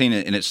 Somebody Nope. seen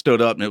it and it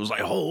stood up and it was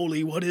like,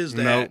 holy, what is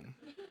no that?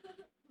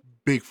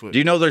 Bigfoot. Do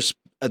you know there's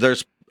a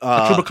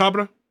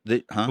chupacabra?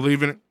 huh?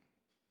 Believe in it?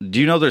 Do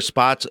you know there's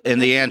spots in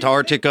the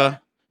Antarctica?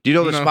 Do you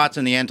know there's No. spots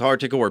in the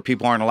Antarctica where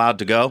people aren't allowed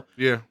to go?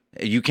 Yeah.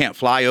 You can't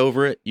fly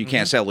over it. You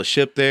can't sail a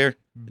ship there.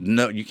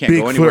 No, you can't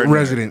go anywhere. Bigfoot near it.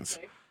 residents.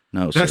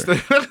 No, That's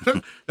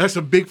sir. that's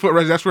a Bigfoot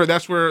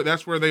residence.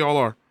 That's where they all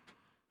are.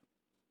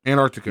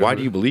 Antarctica. Why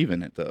do you believe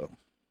in it though?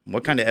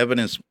 What kind of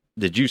evidence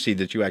did you see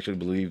that you actually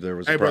believe there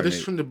was? Hey, a bro, this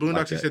is from primate the Boondocks.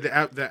 like He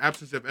that? said the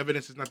absence of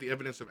evidence is not the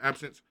evidence of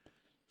absence.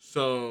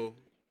 So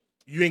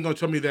you ain't gonna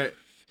tell me that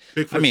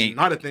Bigfoot's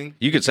not a thing.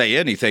 You could say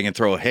anything and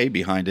throw a hay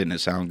behind it and it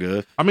sound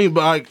good. I mean,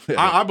 but like,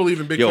 I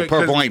believe in Bigfoot. Yo,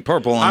 purple 'cause ain't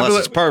purple I unless bel-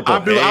 it's purple. I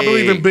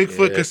believe in Hey, Bigfoot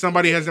because yeah.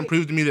 somebody hasn't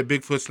proved to me that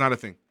Bigfoot's not a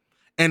thing,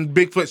 and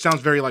Bigfoot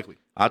sounds very likely.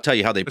 I'll tell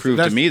you how they proved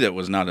to that's- me that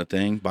was not a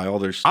thing by all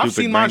their I've stupid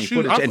seen my grainy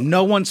shoot- footage, and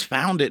no one's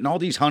found it. And all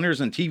these hunters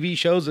and TV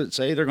shows that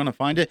say they're going to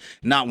find it,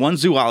 not one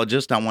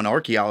zoologist, not one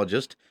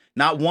archaeologist,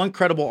 not one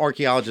credible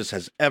archaeologist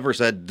has ever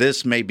said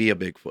this may be a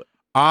Bigfoot.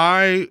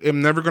 I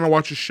am never gonna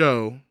watch a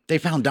show They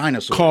found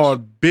dinosaurs.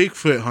 called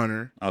Bigfoot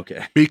Hunter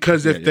Okay.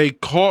 because if Yeah. they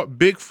caught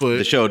Bigfoot,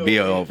 The show would be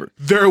over.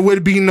 there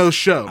would be no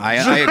show. I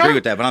agree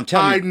with that, but I'm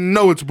telling I you.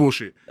 know it's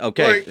bullshit.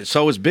 Okay, Like,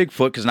 so is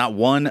Bigfoot because not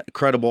one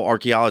credible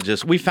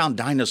archaeologist. We found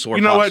dinosaur.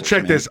 you know what? fossils,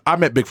 Check man. this. I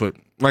met Bigfoot.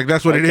 Like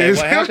that's what it Okay, is.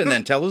 what happened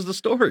then? Tell us the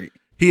story.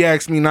 He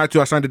asked me not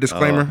to. I signed a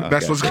disclaimer. Oh,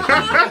 That's okay.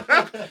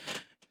 what's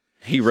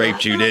He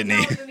raped you, didn't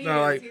he?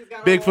 no, like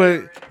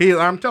Bigfoot.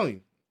 I'm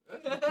telling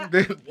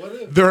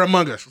you, they're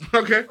among us.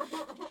 Okay,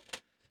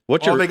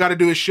 What's all your? they got to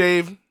do is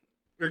shave.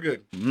 They're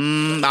good.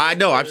 I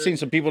know. I've seen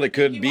some people that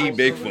could be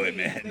Bigfoot,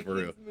 man. For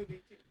real.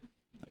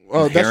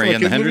 Oh, that's Harry from a and the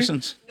kid's movie?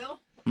 Hendersons.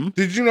 No.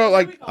 Did you know?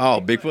 Like, Oh,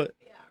 Bigfoot.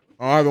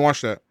 oh, I haven't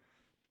watched that,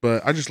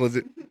 but I just lived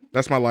it.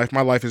 That's my life.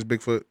 My life is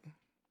Bigfoot.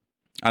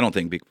 I don't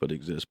think Bigfoot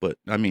exists, but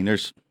I mean,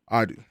 there's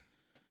I do.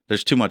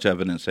 too much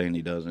evidence saying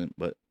he doesn't.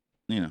 But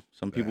you know,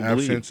 some people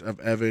believe. Absence of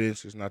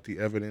evidence is not the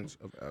evidence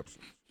of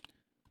absence.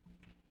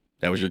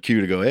 That was your cue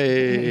to go,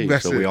 hey.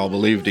 That's So it. we all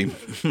believed him.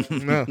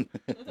 No,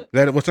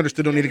 that what's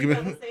understood don't need to give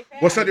it.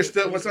 What's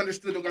understood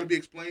don't got to be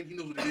explained. He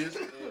knows what it is.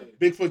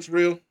 Bigfoot's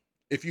real.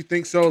 If you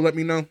think so, let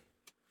me know,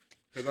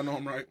 because I know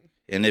I'm right.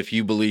 And if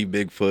you believe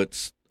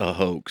Bigfoot's a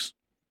hoax,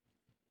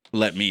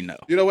 let me know.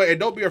 You know what? And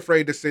don't be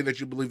afraid to say that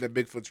you believe that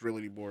Bigfoot's real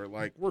anymore.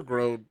 Like, we're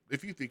grown.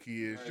 If you think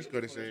he is, just go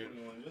ahead and say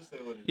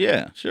it.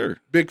 Yeah, sure.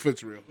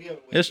 Bigfoot's real.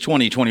 It's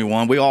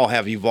 2021. We all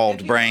have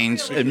evolved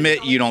brains.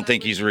 Admit you don't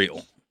think he's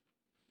real.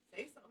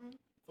 Say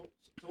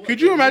something.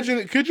 Could you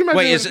imagine?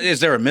 Wait, is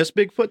there a Miss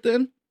Bigfoot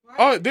then?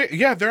 Oh,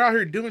 they're out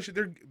here doing shit.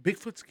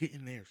 Bigfoot's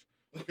getting theirs.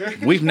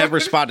 Okay? We've never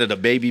spotted a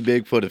baby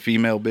Bigfoot, a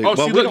female Bigfoot. Oh, Well,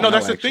 see, we look, don't no, know,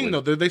 that's the actually. thing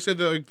though. They said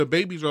that like, the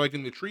babies are like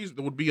in the trees.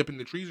 That would be up in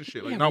the trees and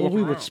shit. Like Yeah, not well, walking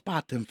we around. would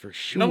spot them for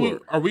sure. No,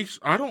 are we?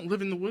 I don't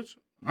live in the woods.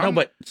 No,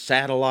 but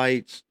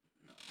satellites,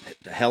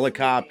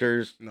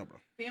 helicopters, no,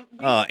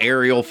 bro.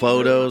 aerial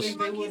photos.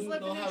 Monkeys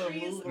live in the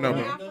trees No, in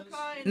no. Africa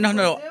and No,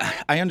 Brazil.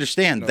 I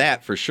understand No.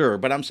 that for sure.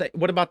 But I'm saying,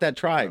 what about that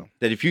tribe? No.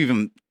 That if you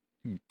even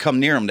come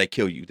near them, they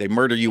kill you. They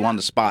murder you on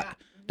the spot. Yeah.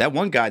 That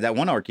one guy, that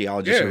one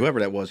archaeologist, Yeah. or whoever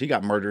that was, he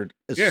got murdered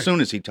as Yeah.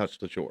 soon as he touched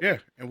the shore. Yeah,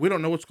 and we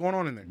don't know what's going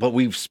on in there. But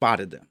we've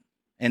spotted them,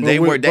 and But they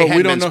we- were but they we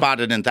hadn't don't been know.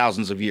 spotted in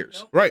thousands of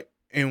years. Right,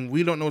 and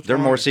we don't know what's They're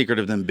going more on.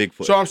 secretive than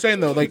Bigfoot. So I'm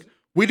saying though, like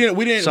we didn't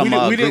Some,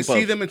 we didn't group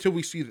see of them until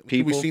we see them. Until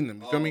we people? seen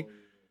them. You feel me?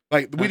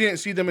 Like we didn't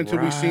see them until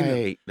we seen them.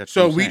 Right, that's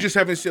So what I'm we saying. just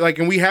haven't seen like,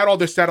 and we had all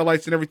the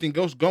satellites and everything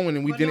goes going,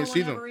 and we But didn't no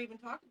see one them. ever even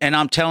talked And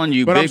I'm telling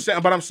you, But Big,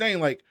 I'm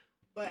saying like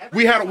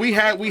about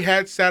it. we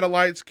had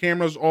satellites,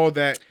 cameras, all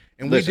that,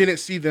 and Listen. we didn't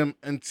see them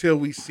until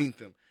we seen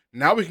them.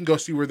 Now we can go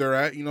see where they're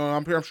at. You know,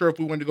 I'm sure if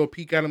we wanted to go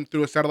peek at them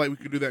through a satellite, we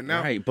could do that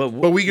now. right? But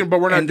But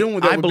we're not and doing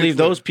with that. I with believe Bigfoot.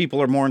 those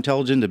people are more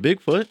intelligent than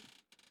Bigfoot.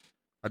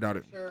 I doubt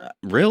it. Sure.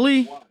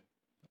 Really?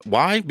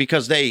 Why?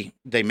 Because they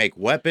make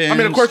weapons. I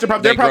mean, of course, they're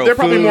probably grow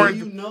more.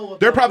 food.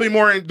 They're probably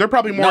more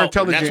No,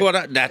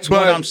 intelligent. That's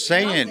But- what I'm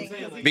saying.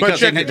 Because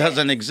check it it.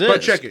 doesn't exist.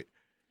 But check it.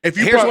 If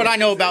you Here's prob- what I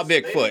know about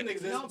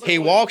Bigfoot. He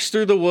walks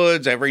through the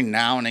woods every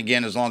now and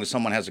again, as long as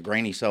someone has a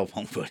grainy cell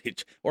phone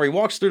footage, or he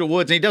walks through the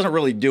woods and he doesn't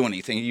really do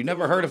anything.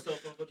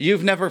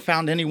 You've never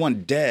found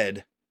anyone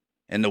dead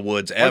in the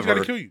woods Why's he gotta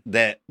ever kill you?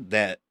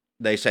 that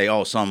they say,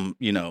 oh, some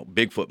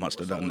Bigfoot must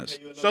have done this.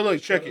 So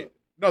look, check it.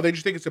 No, they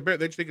just think it's a bear.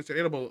 They just think it's an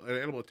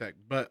animal attack.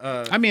 But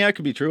I mean, that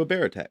could be true, a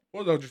bear attack,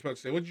 what was I just about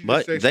to say? What did you but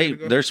just say? a second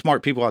ago? there's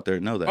smart people out there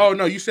that know that. Oh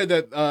no, you said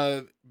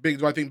that big.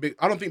 Do I think big?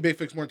 I don't think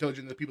Bigfoot's more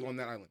intelligent than the people on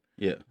that island.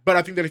 Yeah, But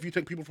I think that if you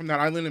took people from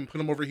that island and put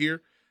them over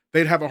here,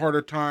 they'd have a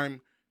harder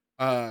time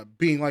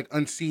being like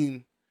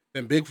unseen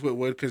than Bigfoot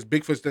would, because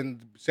Bigfoot's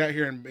then sat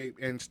here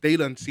and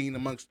stayed unseen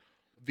amongst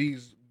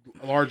these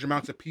large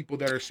amounts of people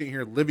that are sitting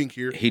here living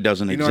here. he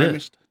doesn't You know what I mean?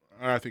 exist.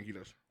 I think he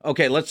does.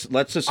 Okay, let's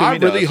assume I he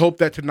really does. hope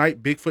that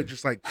tonight Bigfoot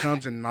just like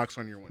comes and knocks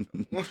on your window.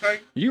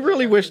 Like, You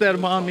really wish that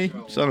upon me,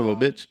 son of a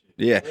bitch.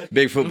 Yeah,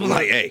 Bigfoot was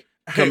like, hey,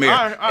 come here.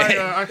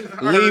 I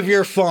Leave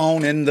your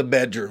phone in the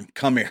bedroom.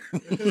 Come here.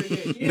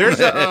 There's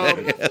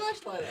a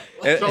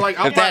So, like,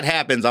 out if by- that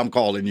happens, I'm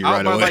calling you out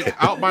right by away.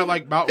 like out by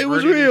like Mount It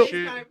was Vernon real. and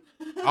shit.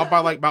 Out by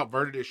like Mount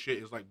Vernon and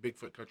shit is like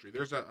Bigfoot country.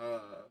 There's a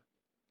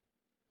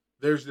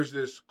there's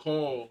this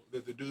call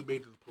that the dude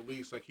made to the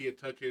police. Like he had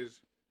took his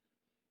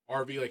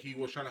RV, like he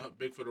was trying to hunt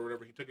Bigfoot or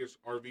whatever. He took his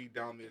RV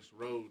down this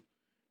road,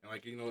 and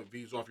like it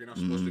veers off. You're not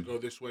supposed to go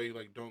this way.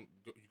 Like don't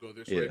go, you go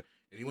this way. Yeah.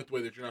 And he went the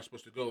way that you're not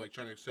supposed to go. Like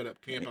trying to set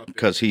up camp out there.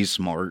 Because he's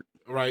smart.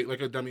 Right,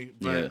 like a dummy.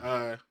 But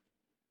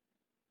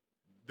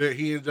that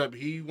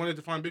he wanted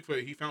to find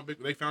Bigfoot. He found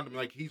Bigfoot. They found him.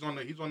 Like he's on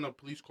the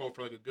police call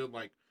for like a good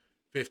like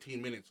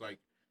 15 minutes. Like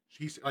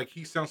he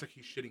sounds like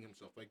he's shitting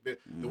himself. Like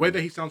the way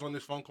that he sounds on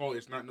this phone call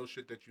is not no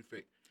shit that you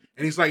fake.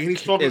 And he's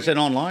talking. Is it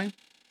online?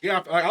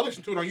 Yeah, I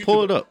listened to it on YouTube.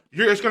 Pull it up.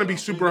 It's gonna be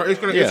super. It's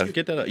gonna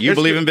Get that up. You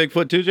believe in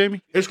Bigfoot too,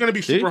 Jamie? It's gonna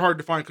be See? super hard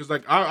to find because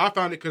like I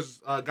found it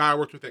because a guy I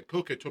worked with at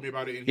Coke had told me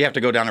about it. And You have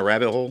to go down a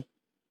rabbit hole.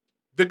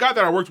 the guy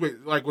that I worked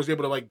with like was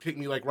able to like take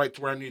me like right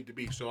to where I needed to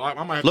be. So I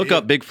might have Look to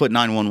up Bigfoot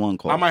 911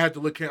 call. I might have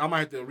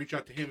to reach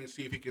out to him and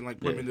see if he can like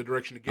put him in the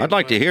direction again. I'd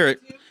like to hear it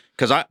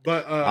because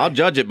But I'll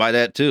judge it by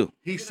that too.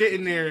 he's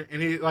sitting there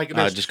and he like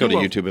there's Just go to two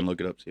of YouTube and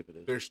look it up. See if it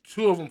is. There's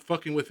two of them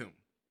fucking with him.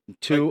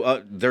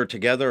 Two, they're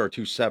together or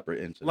two separate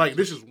incidents? Like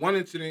this is one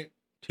incident.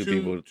 Two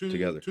people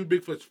together. Two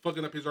Bigfoots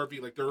fucking up his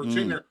RV. Like they're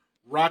sitting there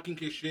rocking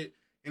his shit,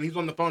 and he's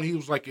on the phone. He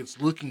was like, "It's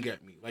looking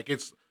at me. Like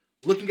it's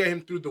looking at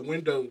him through the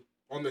window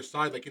on the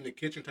side, like in the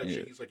kitchen type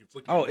shit." He's like, "It's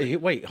looking." Oh,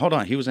 wait, hold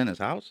on. He was in his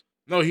house?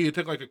 No, he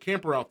took like a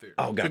camper out there.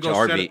 Oh, gotcha. To go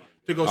RV.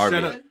 to go RV.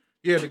 set up.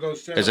 Yeah, to go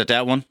set up. Is it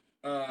that one?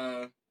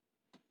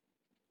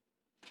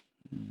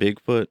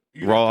 Bigfoot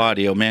raw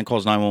audio. Man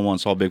calls 911.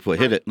 Saw Bigfoot.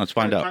 Hit it. Let's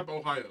find out. Type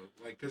Ohio,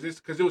 like because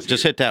it was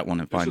Just hit that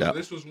one and find out.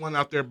 This was one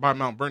out there by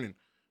Mount Vernon,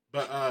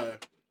 but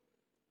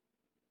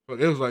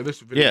it was like this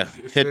video. Yeah,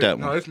 hit that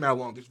one. No, it's not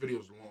long. This video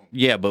is long.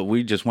 Yeah, but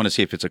we just want to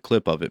see if it's a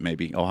clip of it.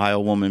 Maybe Ohio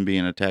woman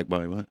being attacked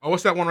by what? Oh,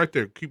 what's that one right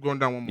there? Keep going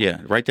down one more.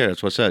 Yeah, right there.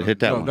 That's what I said. Hit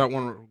that one. That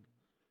one.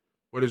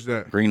 What is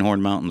that?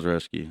 Greenhorn Mountains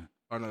Rescue.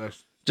 Oh no,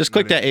 that's just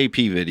click that AP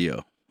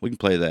video. We can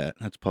play that.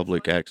 That's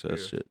public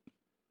access shit.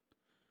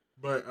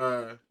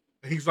 But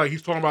he's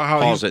talking about how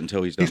pause it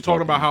until he's done. He's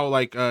talking about how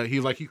because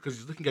he's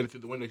looking at it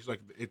through the window. He's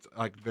like, it's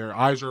like their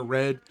eyes are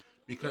red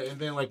because, and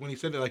then like when he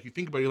said that, like you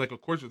think about it, you're like,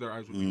 of course their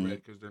eyes would be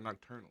red because they're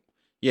nocturnal.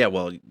 Yeah,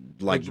 well,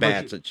 like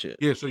bats and shit.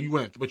 Yeah, so you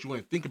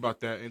wouldn't think about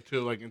that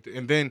until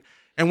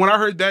and when I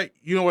heard that,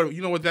 you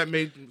know what that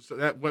made.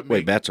 So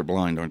wait, bats are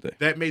blind, aren't they?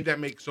 That made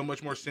make so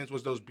much more sense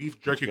was those beef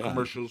jerky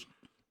commercials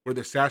where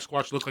the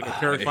Sasquatch looked like a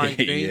terrifying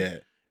thing. Yeah.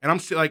 And I'm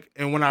like,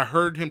 and when I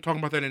heard him talking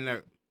about that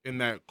in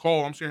that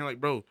call, I'm sitting here like,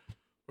 bro,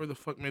 where the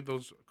fuck made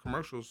those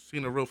commercials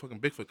seeing a real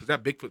fucking Bigfoot? Because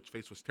that Bigfoot's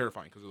face was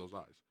terrifying because of those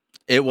eyes.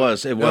 It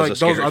was like, a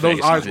scary face.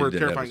 Those eyes were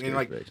terrifying, and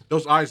like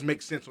those eyes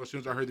make sense. So as soon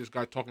as I heard this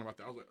guy talking about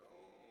that, I was like,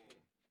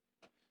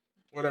 oh,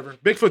 whatever.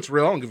 Bigfoot's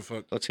real. I don't give a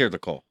fuck. Let's hear the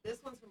call.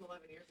 This one's from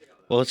 11 years ago.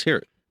 Well, let's hear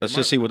it. Let's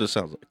just see what it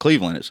sounds like.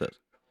 Cleveland, it says.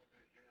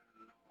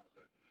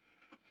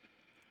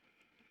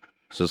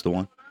 Is this the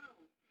one?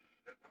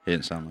 It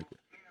didn't sound like it.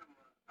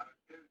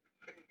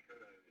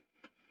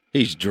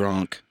 He's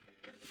drunk.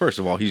 First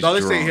of all, he's drunk.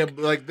 No, this ain't him.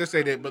 Like this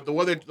ain't it. But the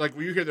weather, like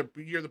when you hear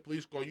the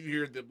police call, you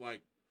hear them like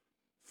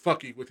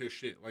fucking with his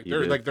shit. Like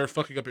they're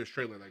fucking up his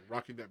trailer, like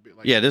rocking that bit.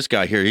 Like, yeah, this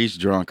guy here, he's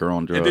drunk or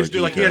on drugs. And this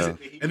dude,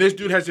 this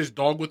dude has his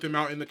dog with him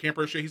out in the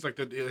camper and shit. He's like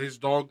his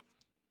dog.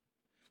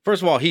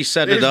 First of all, he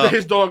set it up.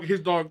 His dog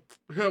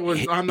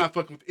was. I'm not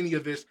fucking with any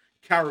of this.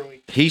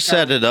 Cowardly. He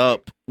set it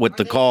up with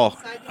the call.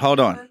 Hold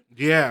on.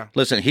 Yeah.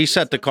 Listen, he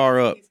set the car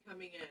up.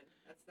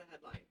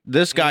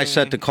 This guy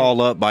set the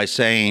call up by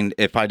saying,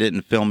 "If I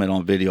didn't film it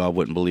on video, I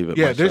wouldn't believe it."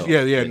 Yeah, myself.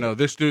 No,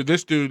 this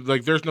dude,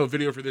 like, there's no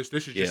video for this.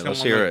 This is just. Yeah,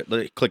 let's hear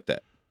it. Click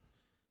that.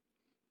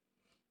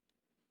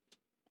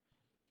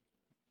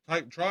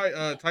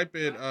 Type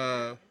in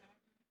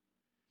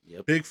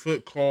Yep.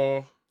 Bigfoot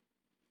call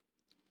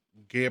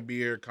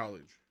Gambier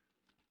College.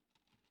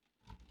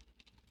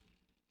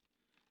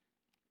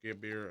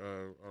 Gambier,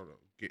 I don't know,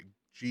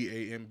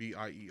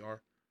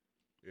 Gambier.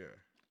 Yeah.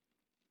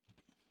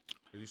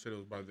 You said it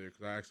was by there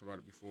because I asked about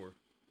it before.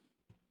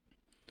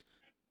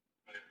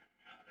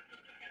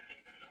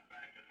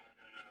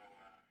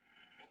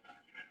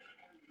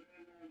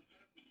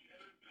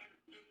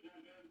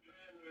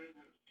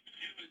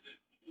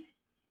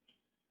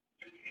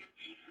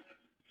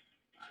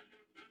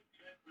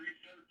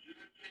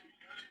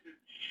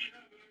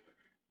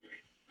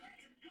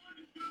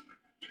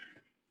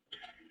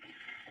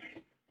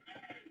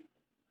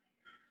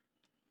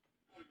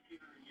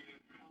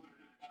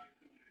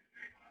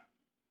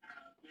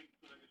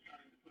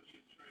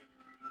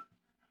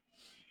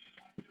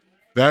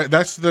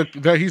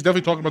 He's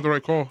definitely talking about the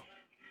right call.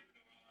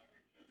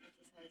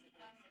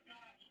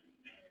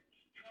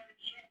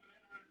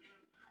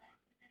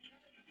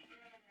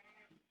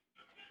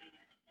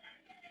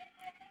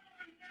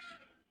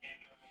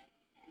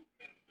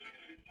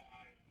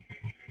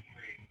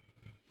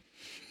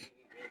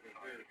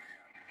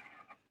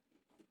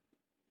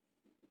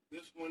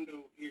 This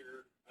window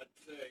here, I'd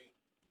say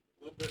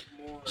a little bit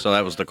more. So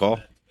that was the call?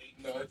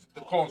 No,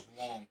 the call's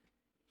long.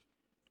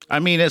 I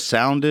mean, it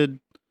sounded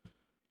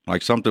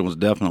like something was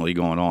definitely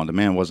going on. The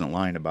man wasn't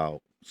lying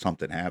about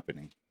something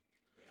happening.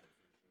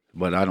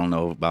 But I don't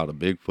know about a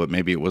Bigfoot.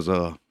 Maybe it was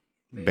a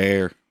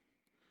bear.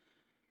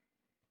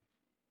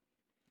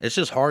 It's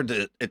just hard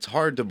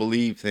to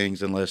believe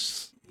things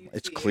unless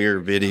it's clear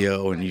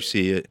video and you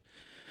see it.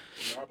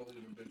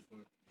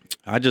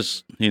 I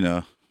just,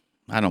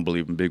 I don't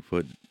believe in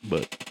Bigfoot,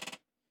 but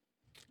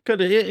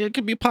it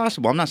could be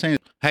possible. I'm not saying.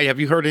 Hey, have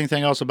you heard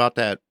anything else about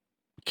that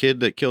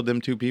kid that killed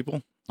them two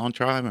people on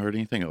trial? I haven't heard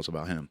anything else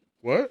about him.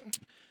 What?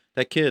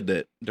 That kid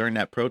that during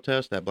that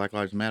protest, that Black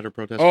Lives Matter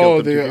protest.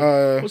 Oh,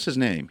 what's his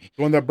name?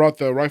 The one that brought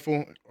the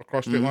rifle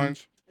across state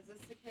lines. Is this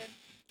the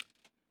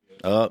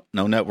kid?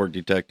 No network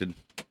detected.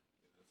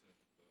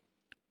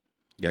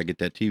 Gotta get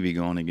that TV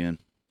going again.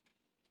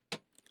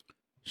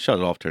 Shut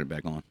it off, turn it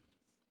back on.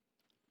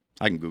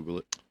 I can Google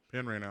it.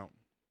 Pen ran out.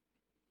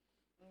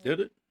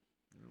 Did it?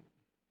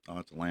 Oh,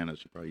 it's Atlanta.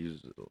 She probably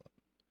uses it a lot.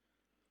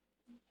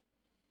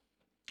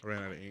 I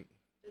ran out of ink.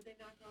 Did they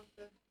knock off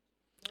the?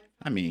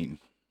 I mean,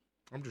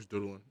 I'm just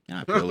doodling.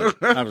 I feel it.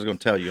 I was gonna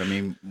tell you. I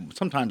mean,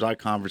 sometimes I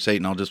conversate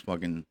and I'll just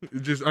fucking I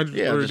just ordered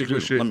just ridiculous doodle.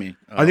 shit. Let me.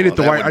 I needed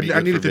the that white. wouldn't be I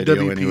good needed for the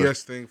video WPS anyway.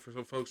 thing for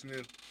some folks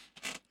knew.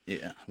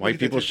 Yeah, white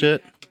people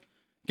shit.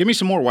 Give me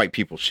some more white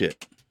people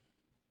shit.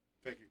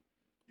 Thank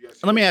you.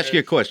 Let me ask you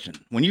a question.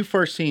 When you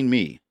first seen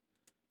me,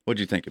 what'd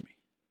you think of me?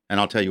 And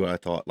I'll tell you what I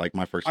thought. Like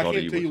my first I thought of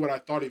can't you tell was. you what I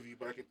thought of you,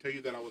 but I can tell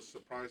you that I was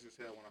surprised as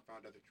hell when I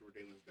found out that you were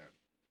dating his dad.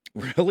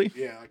 Really?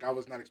 Yeah, like I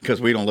was not expecting.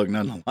 Because we don't look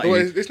nothing alike. Well,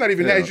 it's not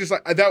even that. Yeah. It's just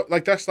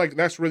like that.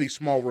 That's really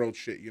small world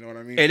shit. You know what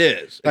I mean? It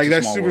is. Like It's a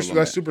that's small super. world on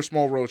That's that. super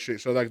small world shit.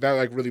 So like that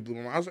like really blew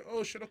my mind. I was like,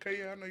 oh shit, okay,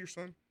 yeah, I know your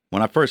son.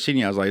 When I first seen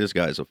you, I was like, this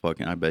guy's a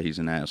fucking, I bet he's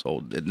an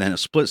asshole. And then a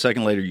split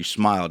second later, you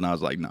smiled, and I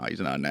was like, nah,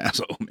 he's not an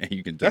asshole, man.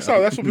 You can tell.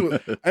 That's what people.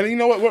 And you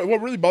know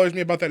what really bothers me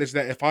about that is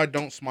that if I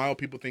don't smile,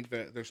 people think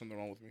that there's something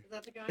wrong with me. Is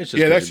that the guy? It's just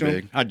Yeah, 'cause that's you're him.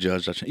 big. I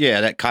judge.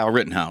 Yeah, that Kyle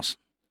Rittenhouse.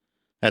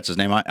 That's his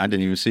name. I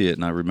didn't even see it,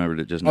 and I remembered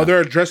it just now. Oh,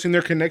 they're addressing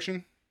their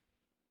connection.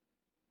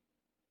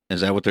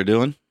 Is that what they're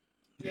doing?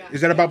 Yeah.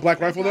 Is that about Black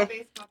Rifle, though?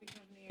 Utah-based coffee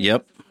company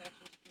Yep. announces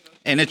connections to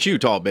promotion. And it's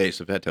Utah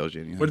based, if that tells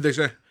you anything. What did they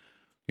say?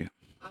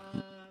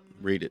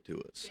 Read it to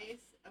us.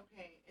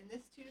 Okay, in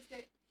this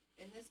Tuesday,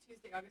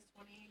 August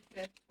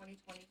 25th,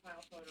 2020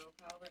 file photo,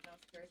 Kyle Rittenhouse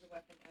carries a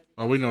weapon as he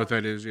Oh, we know what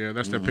that is. Yeah,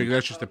 that's the pic.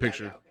 That's just a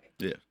picture.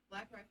 Yeah.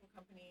 Black Rifle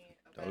Company,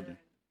 a Told you.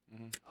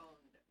 veteran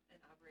owned and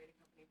operated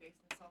company based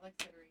in Salt Lake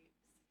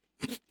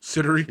City.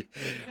 Cittery.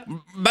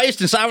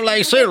 Based in Salt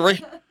Lake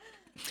City.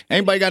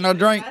 Anybody got no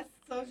drink? Last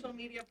social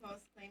media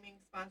post claiming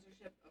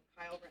sponsorship of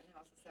Kyle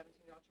Rittenhouse, a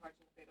 17-year-old charged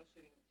in the fatal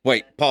shooting.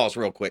 Wait, pause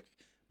real quick.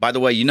 By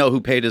the way, you know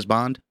who paid his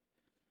bond?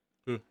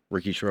 Who?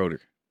 Ricky Schroeder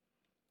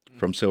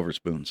from Silver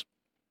Spoons.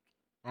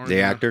 Orange The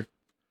man. actor.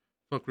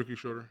 Fuck Ricky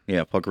Schroeder.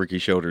 Yeah, fuck Ricky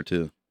Schroeder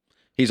too.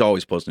 He's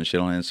always posting shit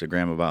on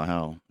Instagram about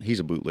how he's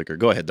a bootlicker.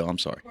 Go ahead, though. I'm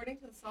sorry. According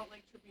to the Salt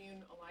Lake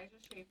Tribune, Elijah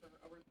Schaefer,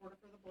 a reporter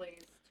for The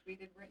Blaze,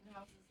 tweeted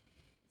Rittenhouse's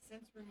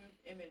since removed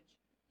image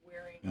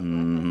wearing a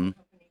Black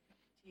Rifle Company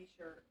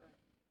t-shirt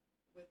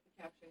with the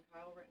caption,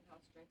 Kyle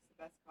Rittenhouse drinks the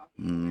best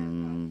coffee in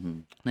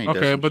America. He does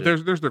Okay, some but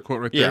shit. there's the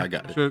quote right Yeah, there. I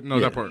got it. So, no,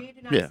 Yeah. that part. We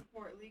do not Yeah.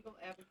 support legal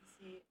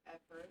advocacy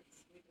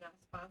efforts. We do not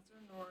sponsor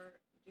nor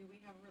do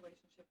we have a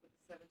relationship with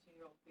the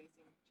 17-year-old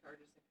facing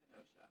charges in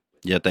Kenosha.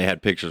 Yet they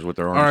had pictures with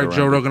their arms All right, around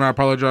Joe him. Rogan, I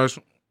apologize.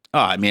 Oh,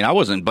 I mean, I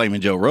wasn't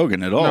blaming Joe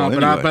Rogan at all. No,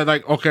 but anyway. but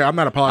like, okay, I'm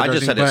not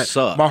apologizing. said it but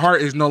sucked. my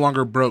heart is no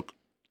longer broke.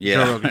 yeah,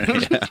 Joe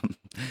Rogan. yeah,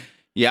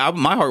 yeah.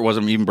 My heart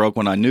wasn't even broke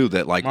when I knew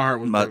that. Like My heart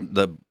was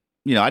broke.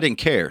 I didn't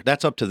care.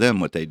 That's up to them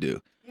what they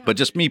do. Yeah. But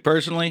just me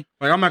personally,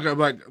 Like I'm not gonna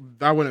like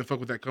I wouldn't fuck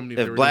with that company.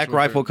 they if were Black doing something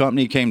like Rifle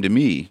Company came to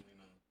me,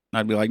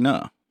 I'd be like,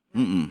 no,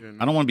 Yeah, no.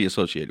 I don't want to be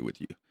associated with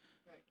you.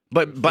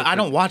 But I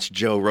don't watch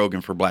Joe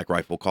Rogan for Black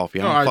Rifle coffee.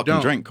 I No, don't I fucking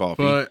don't, drink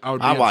coffee. but I would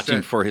be I watch him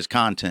upset. for his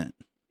content.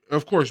 that.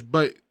 Of course,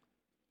 but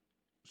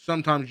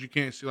sometimes you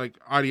can't see like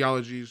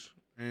ideologies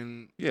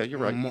and Yeah, you're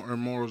right. and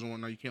morals and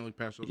whatnot. You can't look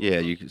past those.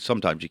 Yeah,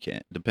 sometimes you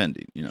can't,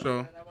 depending.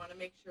 So But I want to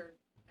make sure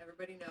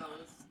everybody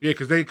knows. yeah,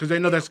 because they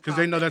know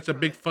that's a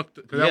big fuck.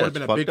 Because that Yeah, would have it's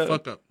been a fucked big up.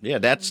 fuck up. Yeah,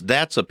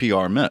 that's a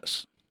PR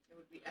mess. It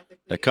would be ethically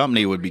The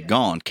company would be appropriate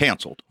gone,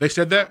 canceled. They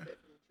said that. to profit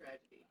from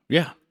tragedy.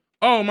 Yeah.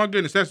 Oh my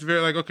goodness, that's very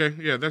like okay,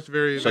 yeah, that's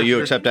very. So that's you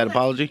very- accept that That's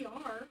apology? PR.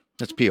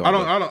 That's PR. I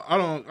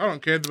bro.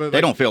 don't care. But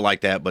They don't feel like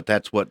that, but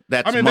that's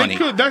I mean, money.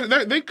 they could.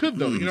 They could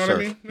though. You know what I sir.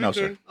 mean? They No, could.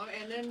 sir. Oh,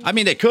 and then I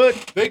mean, they could.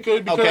 They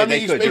could. Because, Okay, I mean,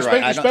 they could. You're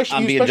right.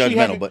 I'm being especially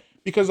judgmental, but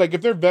because like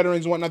if they're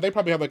veterans and whatnot, they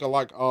probably have like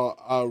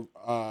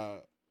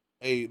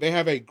they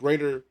have a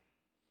greater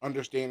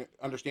understanding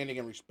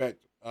and respect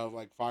of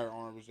like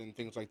firearms and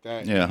things like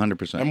that. yeah, And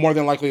 100%. more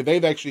than likely,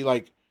 they've actually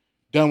like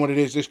done what it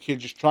is this kid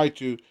just tried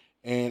to,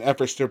 and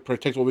efforts to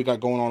protect what we got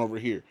going on over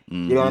here. You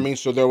know what I mean?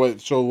 So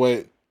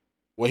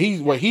what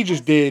he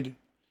just did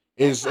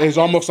is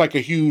almost like a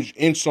huge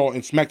insult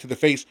and smack to the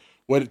face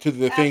to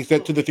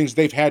the things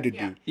they've had to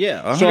do.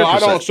 Yeah, 100%. So I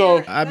don't.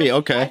 So I'd be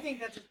okay. I think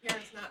that's his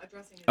parents not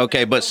addressing his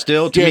Okay, but feelings.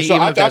 still, to yeah. me, So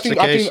even if that's the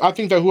case, I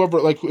think that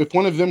whoever like if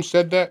one of them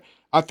said that,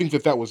 I think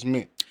that was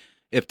meant.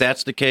 if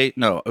that's the case,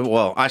 no.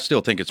 Well, I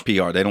still think it's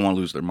PR. They don't want to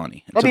lose their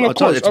money. I mean, of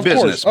course, it's of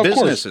business. course, of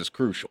Business course. is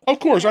crucial. Of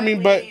course, I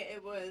mean, but Apparently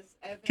it was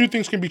Evan two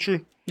things can be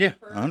true. Yeah,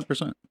 Hafer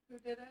 100%. who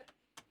did it.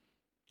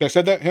 That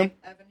said that him.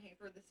 Evan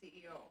Hafer, the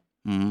CEO.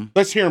 hmm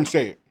Let's hear him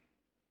say it.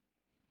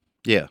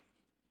 Yeah.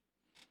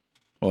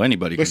 Well,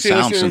 anybody can Let's see.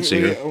 sound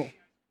sincere. Oh.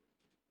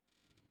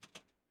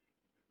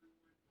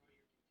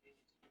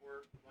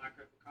 Black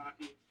Rifle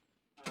Coffee.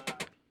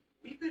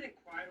 We've been in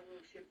quite a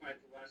little shit fight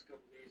the last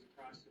couple of days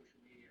across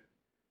social media.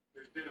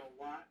 There's been a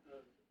lot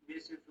of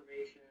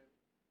misinformation,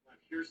 a lot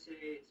of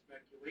hearsay and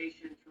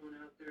speculation thrown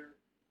out there.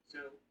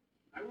 So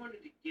I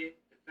wanted to get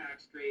the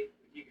facts straight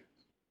with you guys.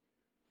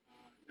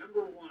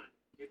 Number one,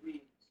 did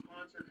we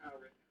sponsor Kyle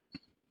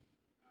Rittenhouse?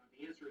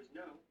 The answer is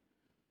no.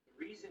 The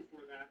reason for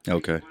that,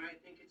 Okay. why I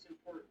think it's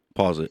important,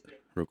 Pause is it that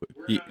real quick.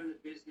 we're not in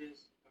the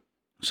business of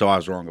So I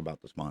was wrong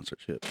about the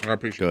sponsorship. I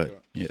appreciate Go ahead.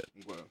 Yeah.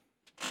 that. Well,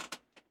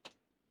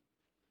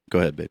 Go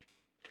ahead, baby.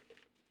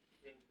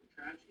 thing from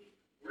tragedy.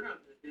 We're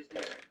not in the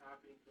business of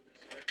profiting from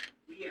this.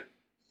 We have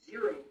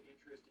zero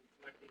interest in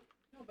collecting.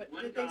 No, but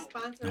did they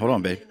sponsor? Hold on,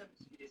 him babe. in the-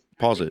 It is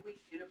Pause it ethically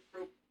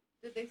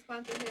did they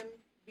sponsor him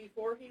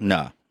before he?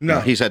 No.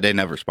 No. He said they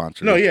never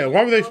sponsored No, it. yeah.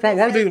 Why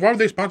would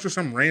they sponsor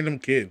some random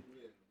kid?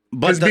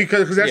 Because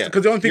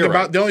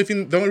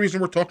the only reason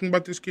we're talking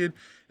about this kid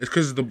is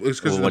because of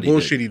the what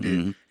bullshit he he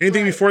did. did.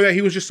 Anything before that,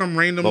 he was just some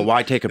random. But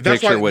why take a That's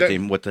picture why- with that-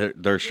 him with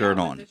their shirt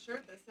Yeah, on? with the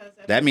shirt that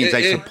says That means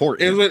they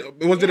support him.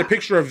 Was it a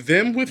picture of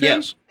them with him?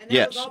 Yes. And that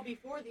Yes. was all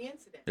before the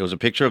incident. It was a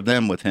picture of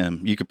them with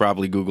him. You could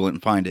probably Google it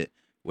and find it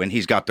when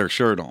he's got their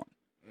shirt on.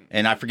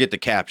 And I forget the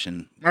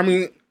caption. I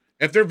mean,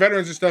 if they're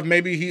veterans and stuff,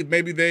 maybe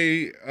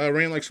they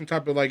ran like some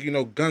type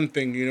of gun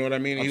thing. You know what I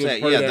mean? I'm He was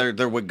saying, part of yeah, that.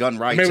 they're with gun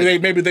rights.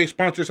 Maybe they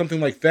sponsor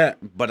something like that.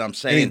 But I'm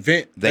saying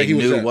event they that he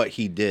was knew at. what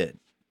he did.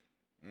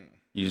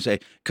 You say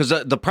because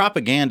the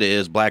propaganda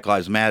is Black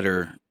Lives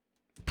Matter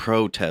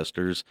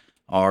protesters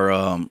are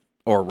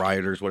or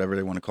rioters, whatever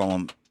they want to call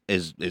them,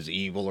 is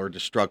evil or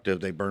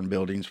destructive. They burn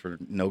buildings for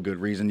no good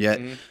reason. Yet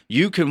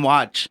you can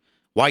watch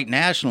white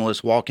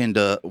nationalists walk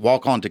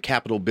onto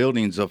Capitol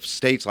buildings of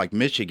states like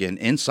Michigan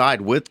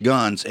inside with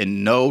guns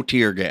and no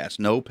tear gas,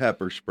 no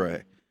pepper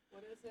spray,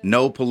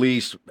 no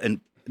police, and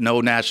no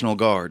National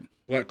Guard.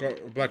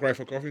 Black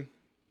Rifle Coffee.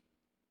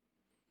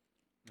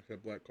 I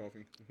said black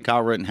coffee.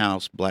 Kyle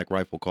Rittenhouse, Black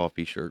Rifle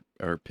Coffee shirt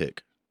or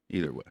pick,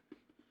 either way.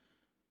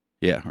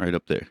 Yeah, right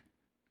up there.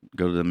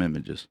 Go to them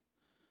images.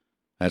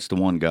 That's the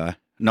one guy.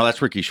 No,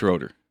 that's Ricky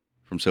Schroeder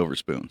from Silver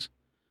Spoons.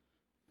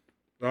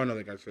 Oh, I know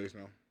that guy's face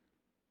now.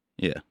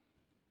 Yeah.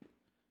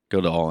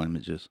 Go to all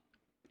images.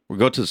 We'll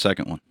go to the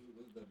second one.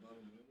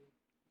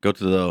 Go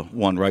to the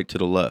one right to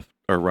the left.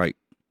 Or right.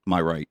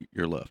 My right,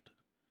 your left.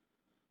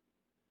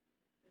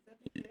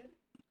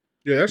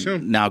 Yeah, that's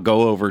him. Now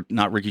go over,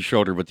 not Ricky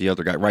Schroeder, but the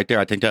other guy. Right there.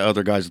 I think that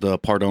other guy's the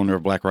part owner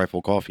of Black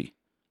Rifle Coffee.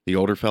 The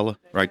older fella.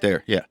 Right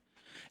there. Yeah.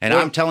 And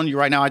I'm telling you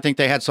right now, I think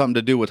they had something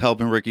to do with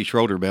helping Ricky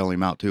Schroeder bail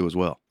him out too as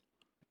well.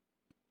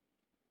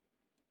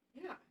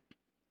 Yeah.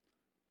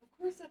 Of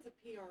course that's a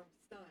PR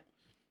stunt.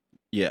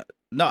 Yeah.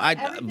 No,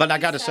 but I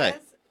got to say.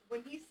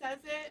 When he says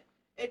it,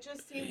 it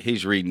just seems...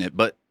 He's reading it.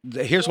 But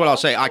here's what I'll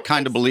say. I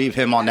kind of believe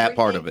him on that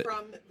part of it.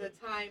 From the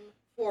time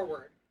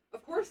forward.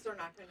 Of course they're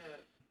not going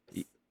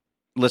to...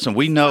 Listen,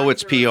 we know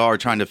it's PR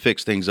trying to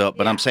fix things up,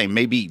 but I'm saying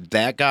maybe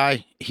that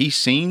guy, he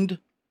seemed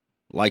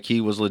like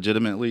he was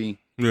legitimately,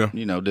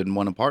 didn't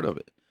want a part of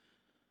it.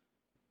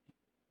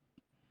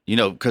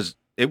 Because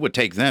it would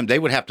take them, they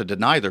would have to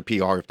deny their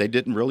PR if they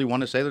didn't really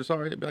want to say they're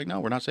sorry. They'd be like, no,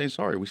 we're not saying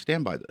sorry. We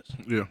stand by this.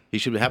 Yeah. He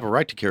should have a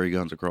right to carry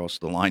guns across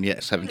the line. Yeah,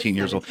 17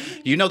 years old.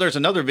 There's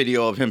another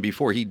video of him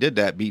before he did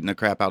that beating the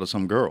crap out of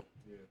some girl.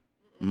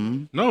 Yeah.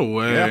 Mm-hmm. No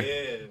way.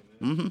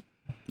 Yeah. Mm-hmm.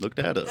 Look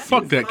that up.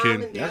 Fuck that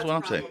kid. That's what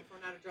I'm saying.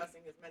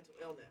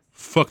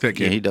 Fuck that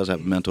kid. Yeah, he does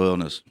have mental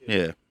illness.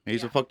 Yeah,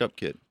 he's a fucked up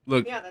kid.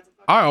 Look,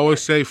 I always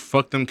say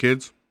fuck them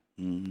kids.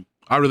 Mm-hmm.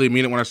 I really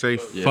mean it when I say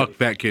fuck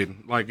that kid.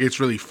 Like, it's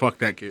really fuck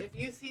that kid.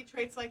 If you see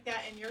traits like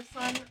that in your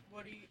son,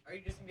 are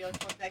you just going to be like,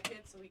 fuck that kid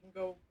so we can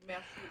go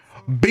mass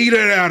shoot some? Beat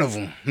it out of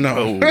him.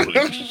 No.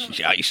 Oh,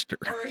 shyster.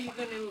 Or are you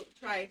going to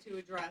try to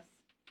address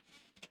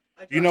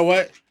You know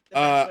what?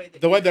 the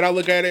The way that I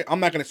look at it, I'm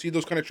not going to see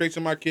those kind of traits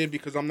in my kid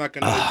because I'm not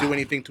going to do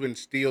anything to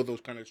instill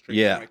those kind of traits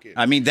in my kid.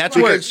 I mean that's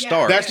where it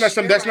starts. That's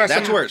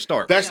not where it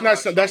starts.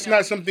 That's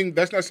not something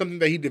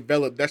that he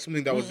developed. That's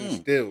something that was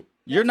instilled.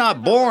 You're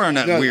not born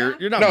weird.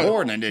 You're not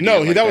born in it.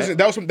 No,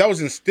 that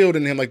was instilled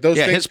in him. Like those.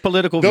 Yeah, things, his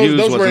political views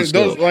was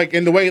instilled. Like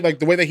in the way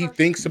that he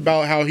thinks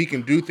about how he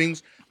can do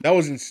things. That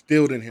was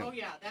instilled in him. Oh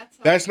yeah,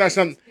 that's not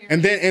something.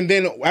 And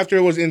then after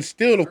it was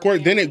instilled, of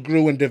course, then it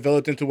grew and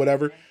developed into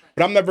whatever.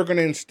 But I'm never going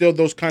to instill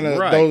those kind of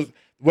those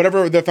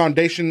whatever the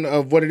foundation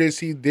of what it is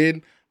he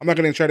did. I'm not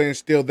going to try to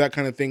instill that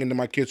kind of thing into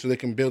my kids so they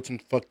can build some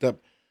fucked up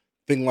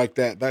thing like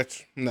that.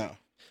 That's no.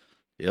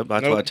 Yep,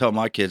 that's what I tell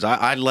my kids.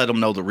 I let them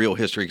know the real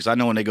history because I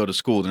know when they go to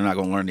school, they're not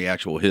going to learn the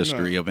actual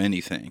history of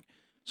anything.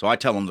 So I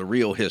tell them the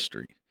real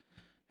history.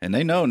 And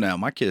they know now.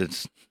 My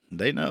kids,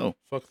 they know.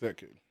 Fuck that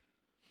kid.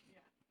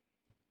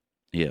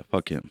 Yeah,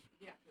 fuck him.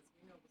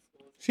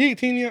 Is he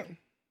 18 yet?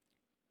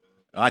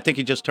 I think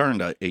he just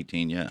turned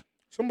 18, yeah.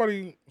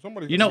 Somebody.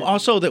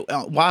 Also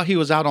that while he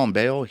was out on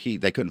bail,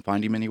 they couldn't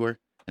find him anywhere,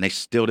 and they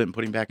still didn't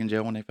put him back in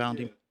jail when they found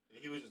him.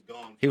 He was just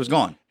gone. He was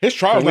gone. His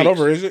trial's not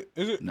over, is it?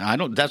 No, I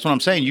don't. That's what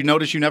I'm saying. You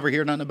notice you never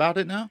hear nothing about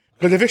it now?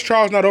 Because if his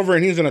trial's not over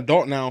and he's an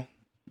adult now,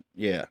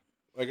 yeah,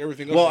 like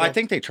everything else. Well, I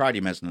think they tried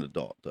him as an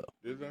adult though.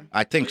 Did they?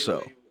 I think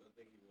so.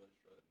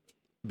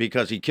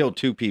 Because he killed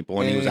 2 people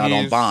and he was out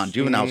on bond.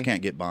 Juveniles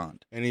can't get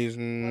bond. And he's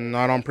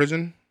not on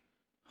prison?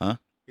 Huh?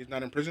 He's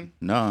not in prison?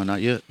 No,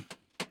 not yet.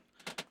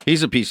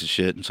 He's a piece of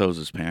shit, and so is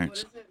his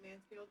parents. What is it,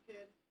 Mansfield kid?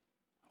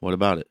 What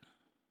about it?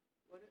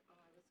 I was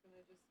going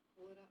to just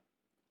pull it up.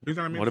 He's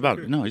not a Mansfield What about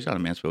kid. it? No, he's not a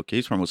Mansfield kid.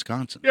 He's from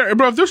Wisconsin. Yeah,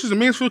 bro, if this was a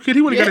Mansfield kid,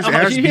 he would have got his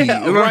ass beat.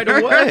 Right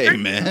away,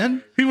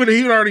 man. He would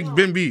already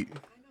been beat. I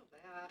know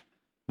that.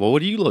 Well,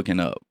 what are you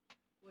looking up?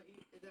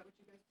 Is that what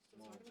you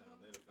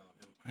guys were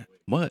talking about?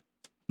 What?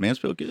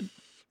 Mansfield kid?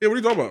 Yeah, what are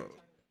you talking about?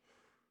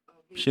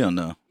 She don't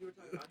know. You were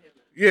talking about him.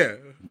 Yeah.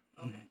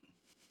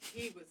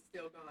 He was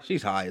still gone.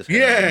 She's high as hell.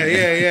 Yeah. I thought you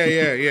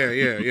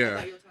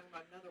were talking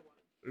about another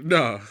one.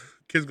 No,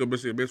 kids go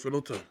missing a Mansfield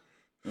all the time.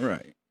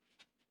 Right.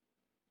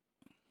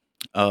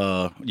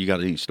 You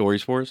got any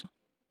stories for us?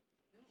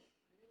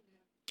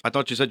 I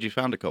thought you said you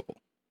found a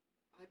couple.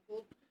 I'm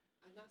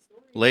not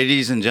story.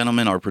 Ladies and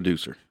gentlemen, our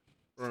producer.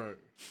 Right.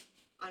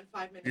 On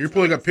 5 minutes. You're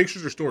pulling up notice.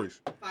 pictures or stories?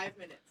 5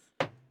 minutes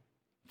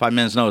 5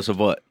 minutes notice of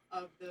what?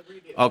 of the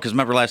redo. Oh, because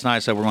remember last night I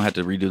said we're gonna have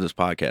to redo this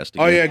podcast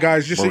again. Oh yeah,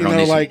 guys, just so We're you gonna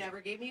know, need some- like, You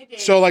never gave me a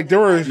date, so, like, there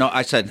and were- then No,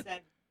 I said-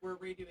 we're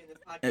redoing this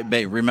podcast.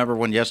 Babe, remember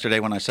when yesterday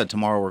when I said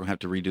tomorrow we're gonna have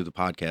to redo the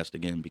podcast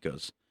again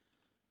because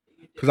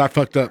because I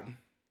fucked up.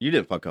 you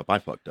didn't fuck up. I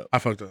fucked up. I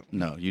fucked up.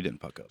 No, you didn't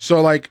fuck up.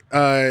 So like,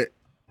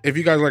 if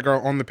you guys like are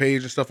on the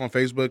page and stuff on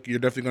Facebook, you're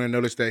definitely going to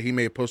notice that he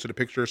may have posted a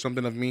picture or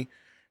something of me,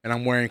 and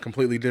I'm wearing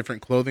completely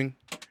different clothing,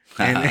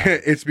 and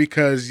it's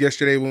because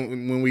yesterday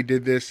when we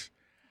did this,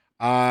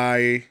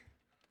 I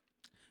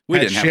We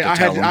had didn't shit. have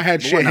to tell I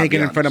had them, but shit why not hanging be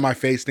in front of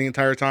honest? my face the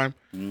entire time,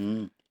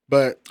 Mm.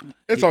 but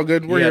it's all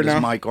good. We're he here had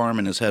his now. mic arm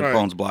and his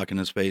headphones blocking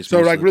his face. So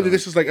most like, of the really, time.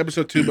 this is like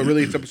episode 2, but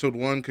really it's episode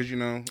 1 because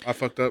I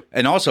fucked up.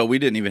 And also, we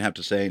didn't even have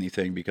to say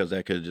anything because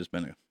that could have just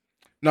been a.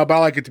 No, but I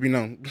like it to be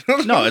known.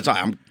 No, it's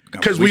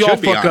because we all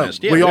should be fuck up.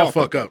 honest. Yeah, we all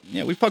fuck up.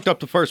 Yeah, we fucked up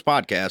the first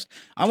podcast.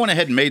 I went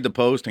ahead and made the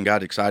post and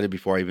got excited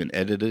before I even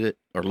edited it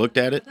or looked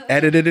at it.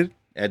 Edited it.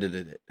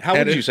 Edited it. How would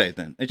Edit. you say it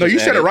then? It's No, just you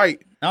said it edit.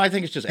 right. No, I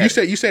think it's just You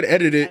edit. said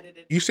edited.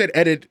 Edited. You said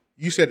edit.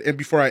 You said and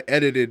before I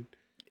edited.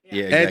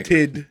 Yeah, exactly.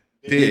 Edited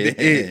did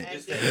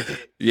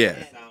it.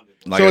 Yeah.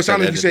 Like So I it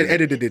sounded like you said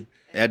edited edited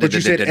it, but you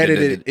said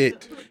edited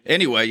it.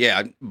 Anyway,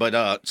 yeah,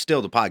 but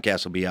still the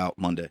podcast will be out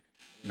Monday,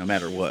 no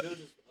matter what.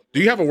 Do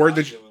you have a word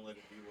that?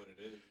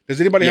 Does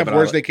anybody Yeah, have but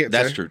words they can't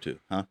That's say? true too,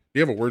 huh? Do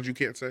you have a word you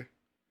can't say?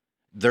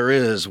 There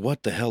is.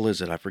 What the hell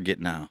is it? I forget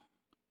now.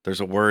 There's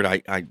a word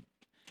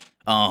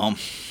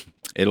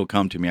it'll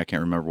come to me. I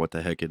can't remember what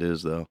the heck it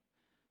is though.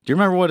 Do you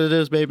remember what it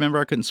is, babe? Remember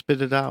I couldn't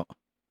spit it out?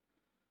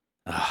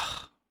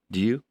 Do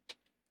you?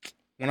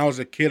 When I was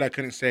a kid, I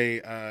couldn't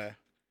say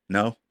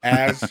No.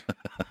 as.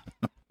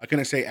 I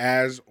couldn't say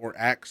as or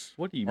ax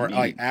What do you or mean?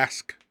 like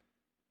ask.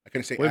 I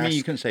couldn't say What do you ask. mean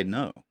you couldn't say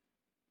no?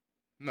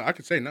 No, I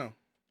could say no.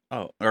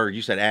 Oh, or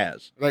you said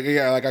as. Like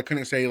yeah, like I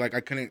couldn't say like I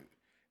couldn't.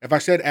 If I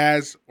said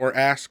as or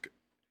ask,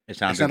 It it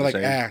sounded, sounded the like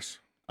same. ass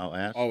Oh,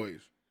 ass.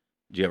 always.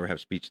 Did you ever have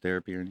speech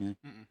therapy or anything?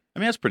 Mm-mm. I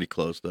mean, that's pretty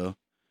close though.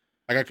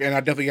 Like I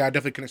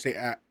definitely couldn't say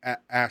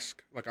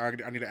ask. Like I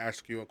need to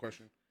ask you a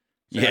question.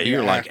 So I Yeah, need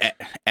you're to like ask.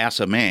 ass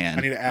a man.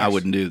 I need to I ask.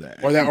 wouldn't do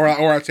that. or that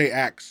or I'd say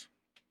ax.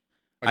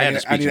 I had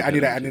a speech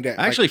impediment. I need that.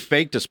 I actually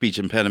faked a speech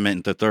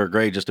impediment in the 3rd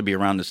grade just to be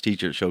around this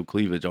teacher that showed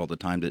cleavage all the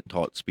time that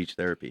taught speech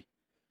therapy.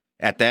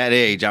 At that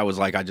age, I was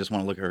like, I just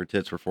want to look at her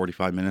tits for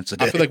 45 minutes a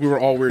day. I feel like we were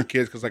all weird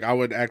kids because like I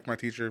would ask my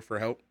teacher for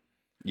help.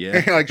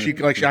 yeah. like she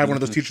had one of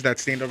those teachers that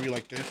stand over you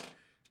like this.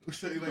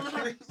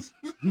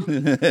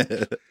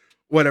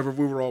 Whatever.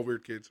 We were all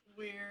weird kids.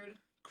 Weird.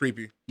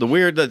 Creepy. The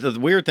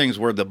weird things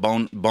were the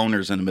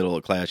boners in the middle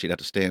of class. You'd have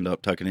to stand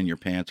up, tuck it in your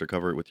pants, or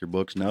cover it with your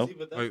books. No,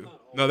 Like,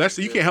 no, that's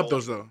you can't help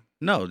those though.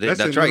 no, That's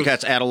that's in right. middle-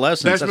 That's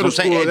adolescence. that's That's what I'm middle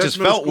saying. school- It that's just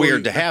middle felt school.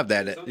 weird to have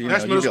that. You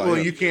That's know, middle you'd be school.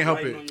 like, You can't help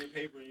it. On your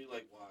paper, and you're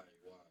like, why?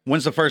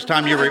 When's the first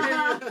time you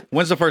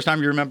When's the first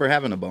time you remember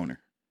having a boner?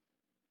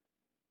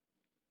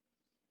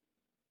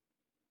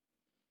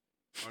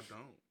 I don't.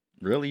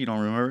 Really, you don't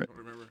remember it? I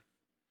don't remember.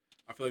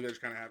 I feel like that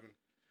just kind of happened.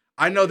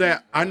 I know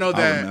that. I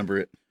remember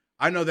it.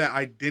 I know that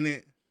I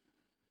didn't.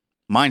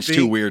 Mine's See,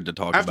 too weird to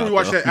talk After about. we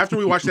watched though. that, after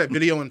we watched that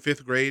video in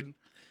 5th grade,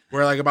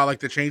 where like about like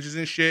the changes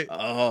and shit.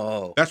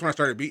 Oh. That's when I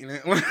started beating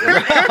it.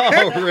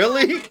 Oh,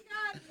 really? God,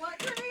 what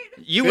grade?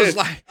 You was Fifth.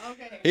 like,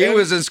 Okay. he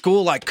was in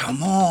school like,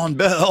 come on,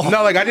 Bill.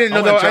 No, like I didn't know.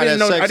 I wanna I try didn't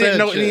that know. I sex didn't ed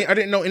know any. shit. I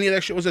didn't know any of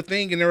that shit was a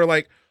thing, and they were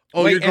like,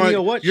 "Oh, Wait, you're any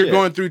of what you're shit?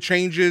 going through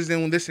changes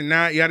and this and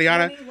that, yada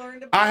yada." When he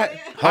learned I about had, it.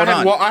 Hold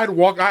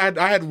on.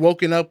 I had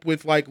woken up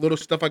with like little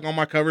stuff like on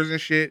my covers and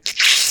shit.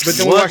 But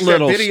then we What watched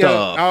little that video.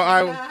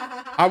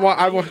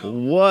 stuff?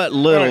 What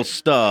little Right.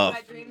 stuff?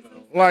 My dreams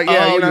and- Like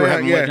yeah, Oh, you know, were yeah,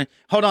 having yeah.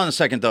 Hold on a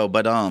second though,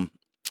 but And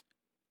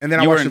then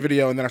I You were watched the in-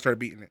 video and then I started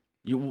beating it.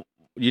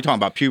 you talking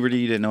about puberty?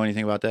 You didn't know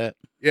anything about that?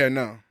 Yeah,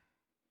 no.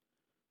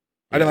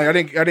 I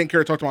didn't care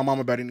to talk to my mom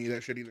about any of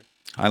that shit either.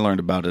 I learned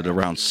about it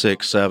around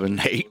 6, 7,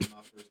 8.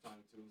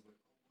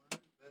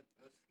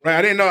 Right,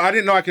 I didn't know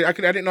I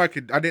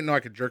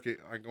could jerk it.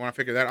 Like when I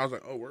figured that, I was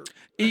like, oh, word.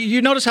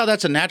 You notice how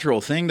that's a natural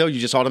thing though? You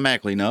just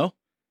automatically know.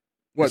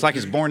 What? It's like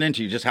it's born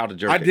into you just how to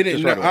jerk. I it, didn't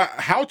just know right away.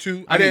 how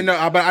to. I I didn't mean-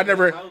 know, but I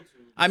never.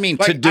 I mean,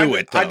 Like, to do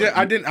it. Though.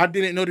 I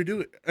didn't know to do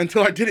it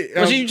until I did it.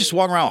 Well, you just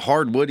walk around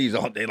hard woodies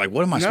all day. Like,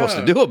 what am I supposed to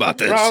Nah. do about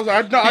this? Bro,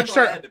 I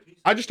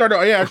just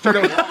started. Yeah, I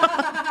started.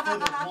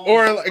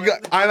 Or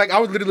like I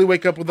would literally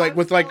wake up with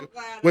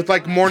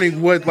like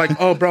morning wood. Like,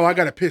 oh, bro, I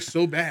gotta piss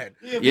so bad.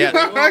 Yeah,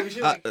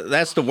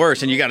 that's the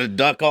worst, and you got to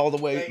duck all the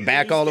way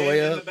back, all the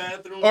way up.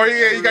 Or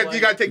yeah, you got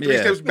to take 3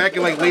 Yeah. steps back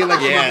and like lean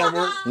like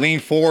Yeah, lean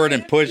forward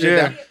and push it Yeah.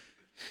 down.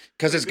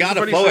 Because it's got to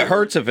funny flow. shit. It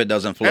hurts if it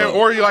doesn't flow.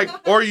 And,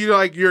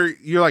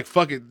 you're like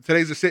fuck it.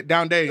 Today's a sit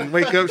down day. You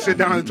wake up, sit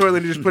down on the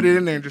toilet, and just put it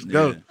in there and just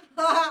go.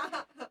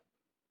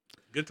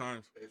 Good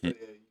times. Yeah, you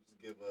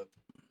just give up.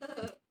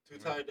 Too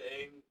tired to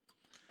aim.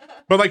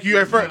 But like you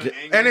at first,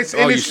 and it's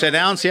Oh, you sit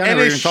down? See, I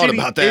never even thought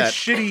about that. It's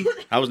shitty.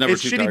 I was never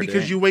It's too shitty tired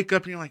because to you wake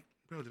up and you're like,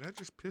 bro, did I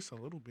just piss a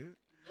little bit?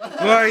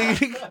 Like,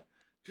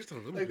 just a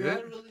little Like, bit. did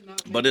I really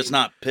not But it's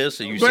not piss.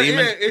 Are you But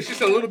semen? yeah, it's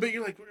just a little bit.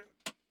 You're like,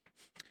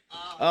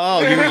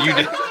 Oh, you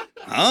did.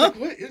 Huh?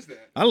 what is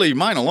that? I leave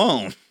mine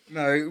alone.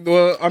 No,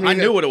 well, I mean, I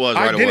knew what it was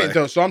I right didn't away.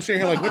 though, so I'm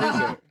sitting here like, what is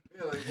that?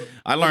 Yeah, like, what?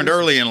 I learned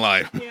early in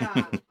life.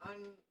 Yeah.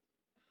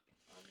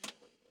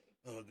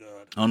 Oh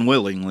god.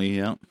 Unwillingly,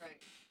 yeah. Right.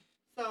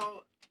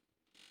 So,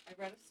 I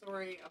read a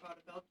story about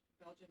a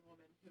Belgian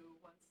woman who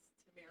wants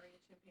to marry a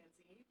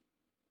chimpanzee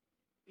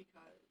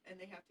and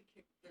they have to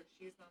kick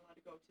she's not allowed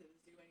to go to the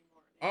zoo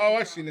anymore. Oh,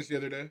 I seen this the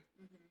other day.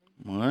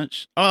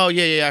 What? Oh,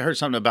 yeah. I heard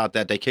something about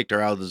that. They kicked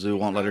her out of the zoo,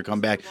 won't let her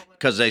come back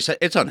because they said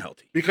it's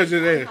unhealthy. Because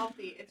it is.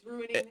 It's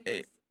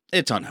ruining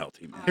It's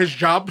unhealthy, man. His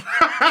job.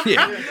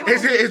 Yeah.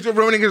 Is it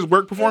ruining his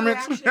work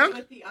performance? interactions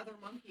with the other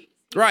monkeys.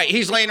 Right,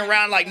 he's laying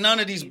around like none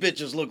of these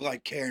bitches look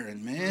like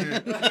Karen,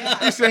 man.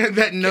 He said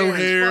that no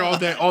hair,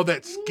 all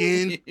that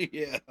skin.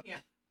 Yeah.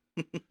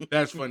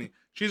 That's funny.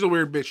 She's a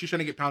weird bitch. She's trying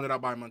to get pounded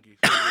out by a monkey.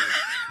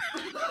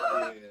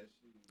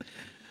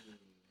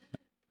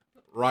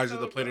 Rise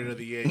of the Planet of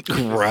the Apes.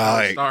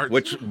 Right. Starts.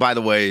 Which, by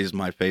the way, is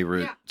my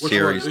favorite Which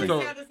series. one?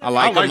 thing. It's I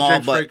like them all,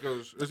 Jake but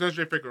Franco's. Is that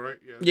Jake Franco, right?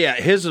 yeah,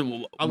 his is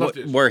I love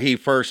this. where he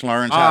first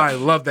learns. I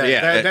love that. Yeah,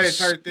 that it's-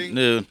 entire thing.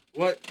 Dude,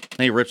 What?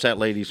 he rips that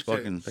lady's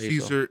fucking face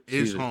Caesar off.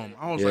 is home.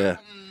 I was Yeah. like,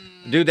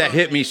 Dude, that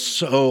hit me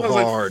so I was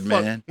like, hard,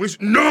 fuck. man.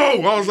 No,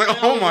 I was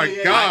like, oh my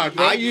god.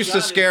 bro. I used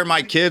to scare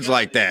my kids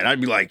like that. I'd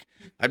be like,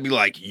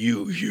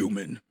 you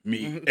human,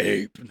 me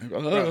ape.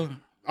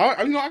 I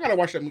gotta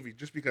watch that movie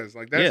just because,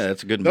 like, that's Yeah,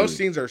 it's a good Those movie.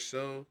 scenes are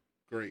so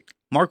great.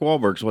 Mark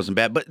Wahlberg's wasn't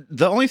bad, but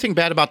the only thing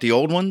bad about the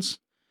old ones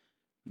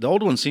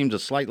seemed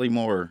just slightly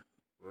more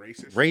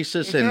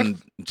racist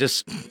and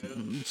just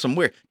some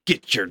weird.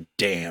 Get your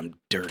damn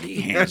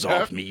dirty hands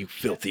off me, you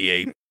filthy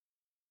ape.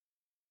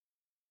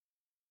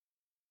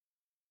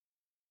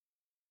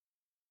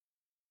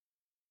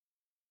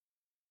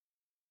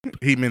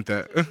 He meant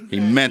that. He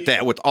meant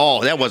that with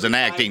all. That wasn't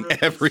acting.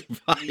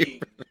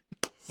 Everybody.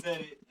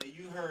 Said it.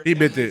 You heard He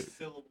meant every it.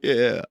 syllable.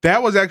 Yeah.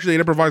 That was actually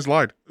an improvised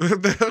line.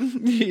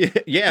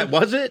 Yeah.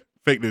 Was it?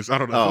 Fake news. I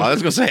don't know. Oh, I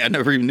was gonna say I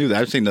never even knew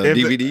that. I've seen the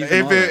DVDs.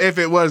 and all that. If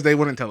it was, they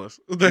wouldn't tell us.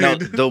 No,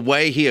 the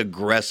way he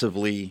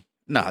aggressively.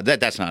 No,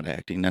 that's not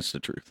acting. That's the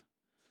truth.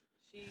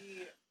 She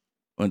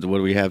What do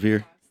we have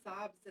here?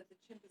 sobs that the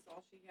chimp is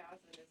all she has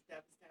and is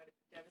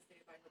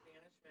devastated by her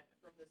banishment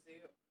from the zoo.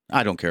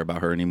 I don't care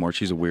about her anymore.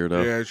 She's a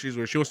weirdo. Yeah, she's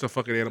weird. She wants to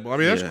fuck an animal. I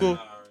mean, that's Yeah. cool.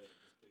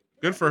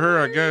 Good for her,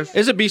 I guess.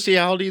 Is it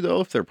bestiality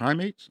though if they're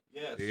primates?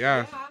 Yes.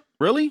 Yeah.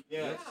 Really?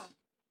 Yes.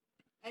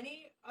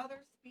 Any other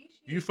species?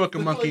 You fuck a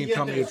monkey and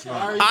tell me it's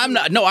not. I'm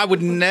not. No, I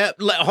would never.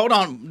 Hold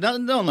on.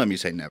 Don't let me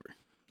say never.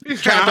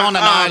 Trapped on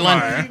an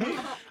island.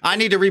 I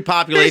need to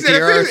repopulate the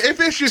earth. If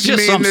it's just Just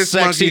me some and this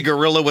sexy monkey,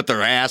 gorilla with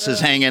their asses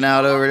hanging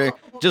out over there.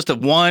 Just a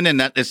one, and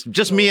that it's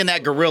just me and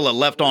that gorilla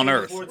left on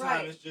Earth, Before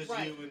time, it's just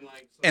Right. you and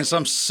like. and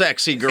some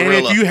sexy and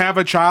gorilla. if you have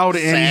a child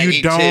and saggy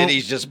you don't,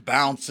 titties just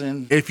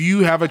bouncing. if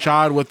you have a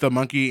child with a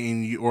monkey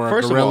and you, or a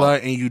First of gorilla all-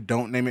 and you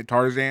don't name it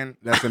Tarzan,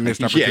 that's a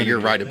missed opportunity. Yeah, you're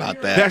right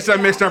about that. That's a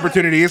missed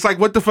opportunity. It's like,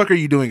 what the fuck are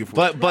you doing it for?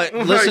 But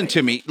listen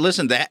to me.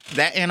 Listen, that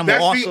animal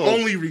that's also the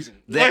only reason.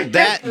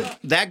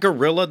 that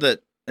gorilla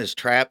that is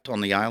trapped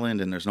on the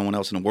island and there's no one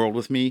else in the world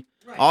with me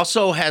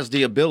also has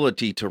the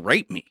ability to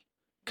rape me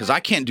because I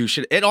can't do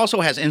shit. It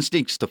also has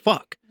instincts to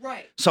fuck.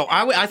 Right. So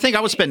I think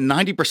I would spend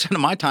 90% of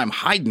my time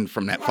hiding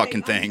from that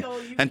fucking thing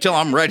until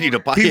I'm ready to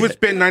buy He it. would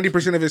spend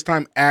 90% of his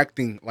time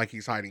acting like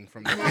he's hiding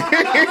from them.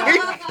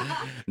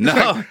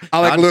 No, I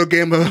like a little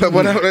game of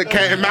whatever,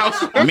 cat and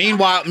mouse.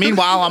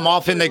 Meanwhile, I'm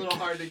off in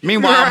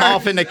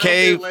the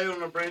cave, Lay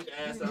on a branch,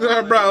 ass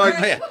out. Bro,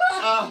 like,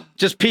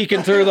 just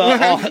peeking through the You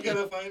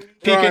gotta find me.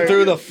 peeking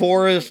through the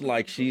forest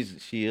like she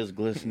is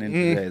glistening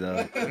today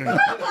though.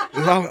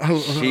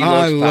 She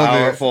I looks love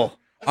powerful.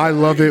 it. I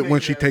love it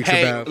when she takes a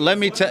Hey, bath. let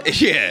me tell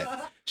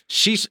yeah.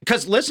 She's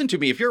because listen to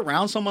me. If you're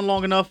around someone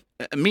long enough,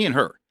 me and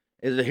her,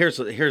 here's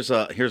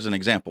an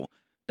example.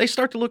 They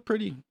start to look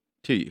pretty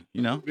to you.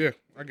 You know. Yeah,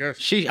 I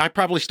guess. I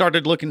probably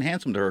started looking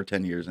handsome to her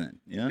 10 years in.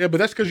 Yeah. Yeah, but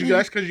that's because you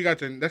got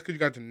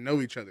to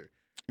know each other.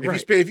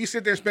 If you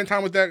sit there and spend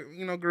time with that,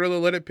 gorilla,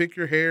 let it pick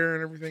your hair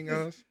and everything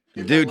else.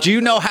 Dude, do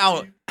you know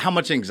how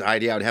much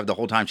anxiety I would have the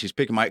whole time she's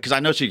picking because I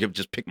know she could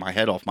just pick my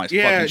head off my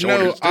Yeah, fucking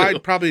shoulders. no, too.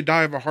 I'd probably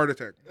die of a heart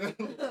attack.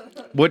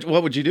 What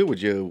would you do?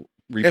 Would you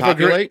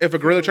repopulate? If a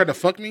gorilla tried to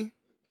fuck me,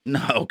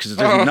 No, because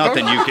there's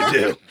nothing you could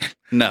do.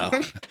 No.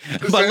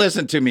 But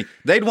listen to me.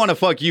 They'd want to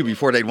fuck you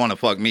before they'd want to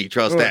fuck me.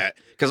 Trust that.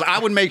 Because I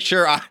would make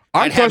sure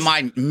I'd have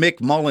my Mick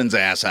Mullins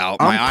ass out,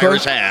 my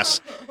Irish ass.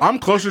 I'm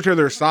closer to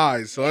their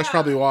size, so that's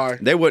probably why.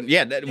 They wouldn't.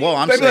 Yeah. I'm They'd be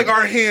saying. like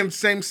our hands,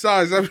 same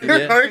size. I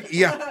mean,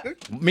 yeah.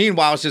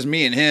 Meanwhile, it's just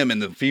me and him,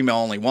 and the female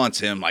only wants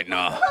him. Like,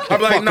 nah,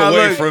 I'm like, fuck nah,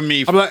 away look. from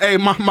me. I'm like, hey,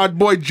 my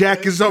boy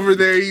Jack is over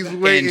there. He's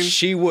waiting. And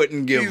she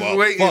wouldn't give He's a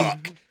waiting.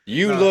 fuck.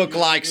 You look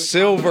like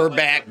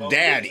Silverback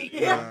Daddy.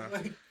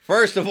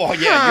 First of all,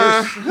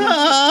 yeah,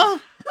 you're.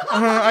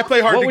 I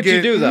play hard What to would get.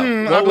 you do,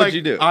 though? What would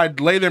you do? I'd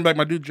lay there and be like,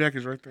 my dude Jack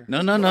is right there.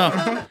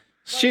 No.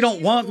 She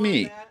don't want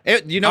me.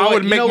 You know I what?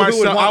 would You make know who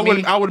would myself. want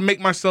me? I would make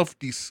myself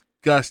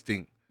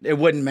disgusting. It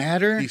wouldn't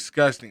matter.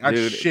 Disgusting. I'd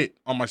Dude, shit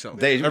on myself.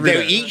 They every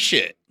day. eat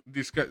shit.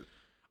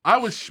 I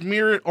would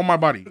smear it on my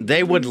body.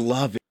 They would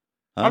love it.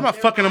 Huh? I'm not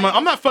fucking them.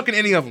 I'm not fucking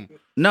any of them.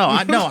 No,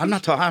 I'm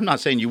not. I'm not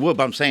saying you would,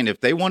 but I'm saying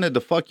if they wanted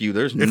to fuck you,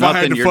 there's If I had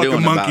nothing to you're fuck doing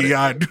a monkey,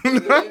 about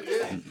it.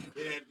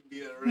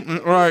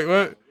 I'd. Right.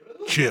 What?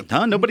 Chimp.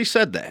 Huh? Nobody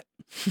said that.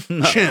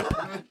 No. Chimp.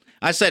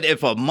 I said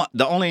if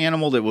the only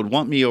animal that would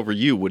want me over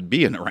you would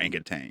be an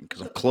orangutan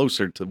because I'm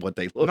closer to what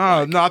they look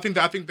like. No. I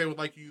think they would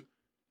like you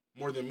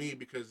more than me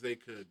because they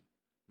could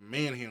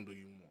manhandle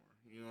you more.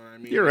 You know what I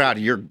mean? You're out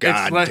of your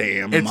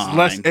goddamn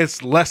mind.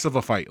 It's less of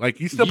a fight. Like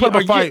you still put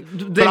up a fight.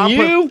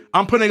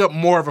 I'm putting up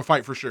more of a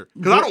fight for sure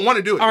because I don't want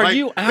to do it. Are like,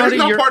 you out there's of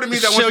no your? part of me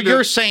that So wants to do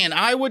you're it. saying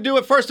I would do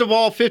it? First of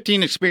all,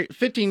 15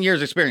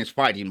 years experience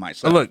fighting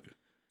myself. Look,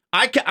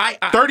 I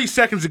 30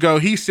 seconds ago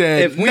he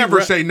said If we never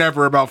re- say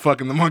never about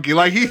fucking the monkey.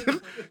 Like he.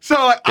 So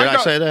like, Did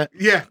I say that?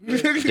 Yeah.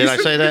 Did I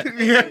say that?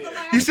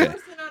 Yeah. He said.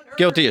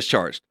 Guilty as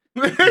charged.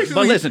 But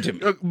listen to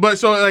me. But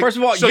so like, First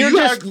of all, so you're you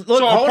just had, look.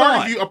 so Hold a part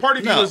on. of you, a part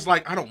of you No. is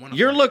like, I don't want to.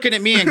 You're looking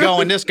at me and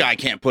going, "This guy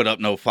can't put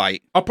up no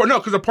fight." No,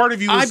 because a part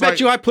of you. I Is bet like,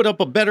 you I put up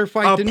a better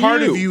fight than a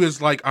part you. of you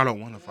is like, I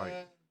don't want to fight.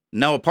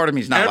 No, a part of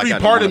me is not Every like I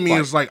don't part of wanna me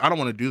fight. is like, I don't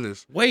want to do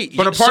this. Wait,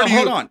 but a part of you.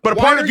 hold on. But a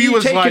Why part are of you you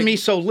is taking like, me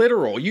so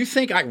literal? You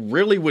think I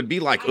really would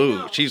be like,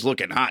 "Ooh, she's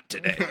looking hot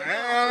today"? I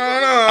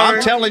don't know.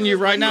 I'm telling you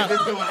right now, It's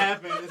gonna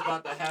happen. It's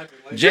about to happen.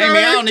 Like, Jamie.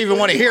 I don't even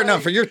want to hear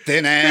nothing for your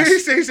thin ass. He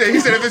said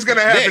if it's gonna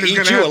They happen, it's eat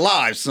gonna you happen.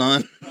 alive,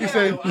 son. He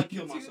said, I'd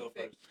kill myself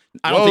first.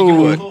 I don't think you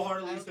Whoa. would.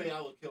 Wholeheartedly say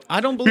I would kill myself.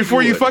 I don't believe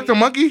before you would. fucked a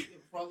monkey.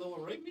 Before I let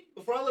one rape me?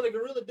 Before I let a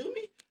gorilla do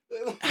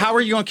me? How are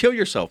you gonna kill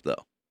yourself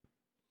though?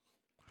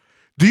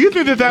 Do you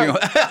think that? You know-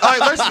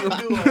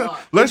 All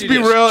right, let's You be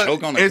just real.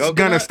 choke on a It's coconut?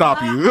 gonna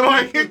stop you.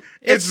 Like,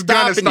 it's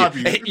gonna stopping stop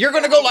you. you. Hey, you're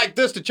gonna go like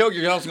this to choke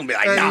your girl's gonna be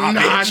like, nah,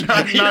 Nah, bitch.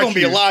 not You're gonna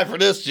be you. alive for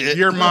this shit.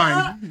 You're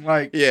mine.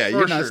 Like, yeah, for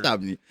you're not sure.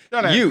 stopping you.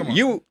 Don't act, come on.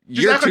 Just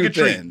You're act too like a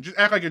tree. thin. Just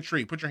act like a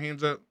tree. Put your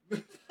hands up.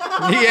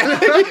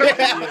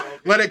 Yeah.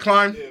 Let it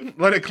climb.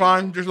 Let it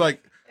climb. Just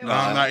like, no,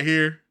 I'm not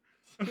here.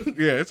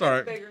 Yeah, it's all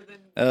right. Bigger than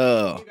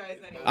Oh, you guys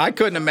anyway. I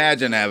couldn't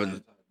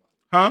imagine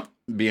Huh?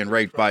 being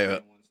raped by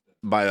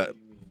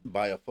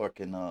a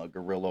fucking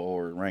gorilla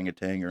or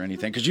orangutan or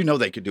anything because you know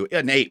they could do it.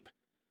 An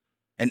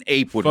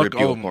ape would Fuck rip all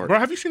you of them. apart. Bro,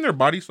 have you seen their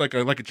bodies? Like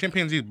a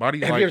chimpanzee's body?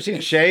 Have like, you ever seen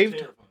it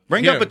shaved?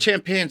 Bring Yeah. up a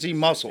chimpanzee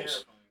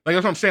muscles. Like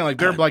that's what I'm saying. Like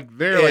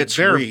they're It's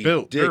they're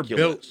built. They're ridiculous.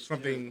 built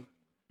something.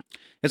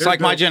 It's They're like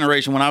my built-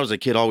 generation when I was a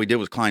kid. All we did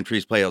was climb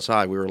trees, play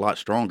outside. We were a lot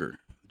stronger,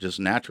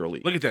 just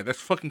naturally. Look at that. That's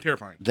fucking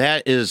terrifying.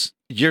 That is,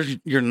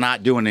 you're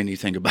not doing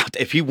anything about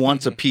that. If he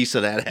wants a piece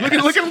of that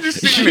ass, Look at him just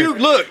sitting there.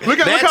 look, Look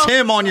that's how-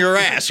 him on your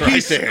ass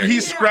right there.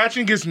 He's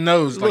scratching his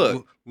nose. Look.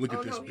 Like, look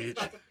at this Oh, no, he's bitch.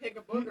 about to pick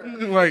a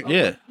booger. Like,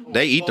 Yeah,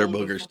 they eat their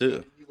boogers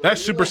too.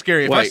 that's super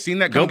scary. If I Wait, seen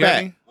that go come at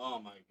back. me, Oh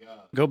my god.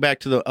 Go back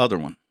to the other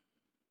one.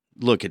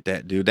 Look at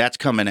that, dude. That's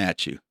coming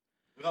at you.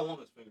 Look how long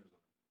his fingers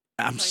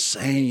I'm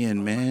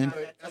saying, man.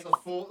 are. That's a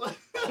full.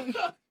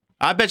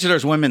 I bet you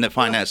there's women that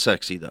find that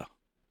sexy though.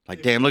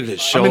 Like, damn, look at his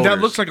I shoulders. mean, that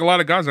looks like a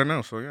lot of guys I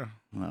know. So yeah.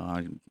 Well,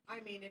 I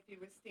mean, if he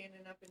was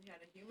standing up and had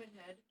a human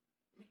head.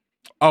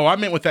 Oh, I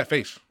meant with that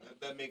face.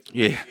 That makes him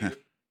Yeah. weird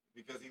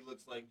because he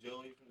looks like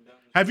Joey from down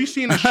the Have you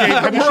seen a shaved?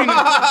 Have you seen?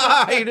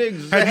 right,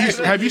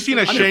 exactly. Have you seen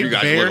a I know you shaved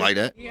guys bear? look like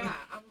that. Yeah,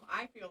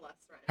 I feel less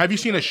threatened. Have you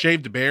seen a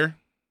shaved bear?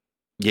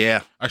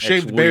 Yeah, A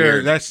shaved bear.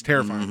 weird. That's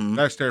terrifying. Mhm.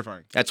 That's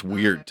terrifying. That's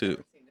weird too.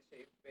 I've seen a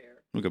shaved bear.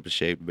 Look up a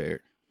shaved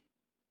bear.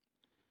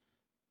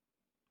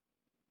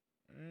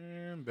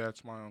 And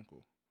that's my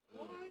uncle.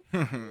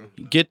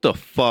 Get the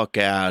fuck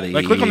out of here.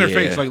 Like, click on their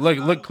face. Like,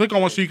 look, click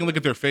on one so you can look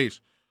at their face.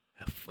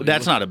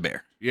 That's not a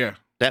bear. Yeah.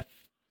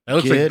 That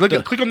looks Get like.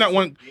 the- Click on that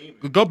one.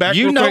 Go back.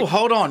 you real know. quick.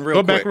 Hold on, real Go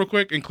quick. back real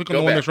quick and click on Go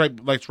the one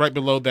back. that's right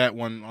below that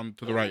one on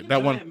to the right.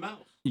 That one. Mouse.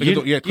 Click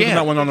on the- click on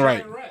that one on the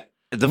right.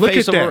 The Look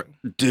face at of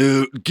a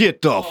dude.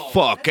 Get the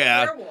fuck That's a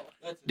out. werewolf.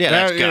 Yeah,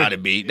 that's That- yeah. gotta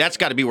be. That's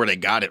gotta be where they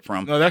got it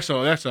from. No, that's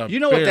a. You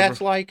know what bear, that's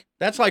bro. like?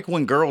 That's like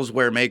when girls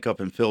wear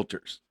makeup and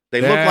filters. They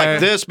look That- like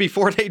this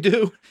before they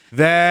do.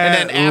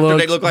 That And then after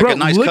they look like a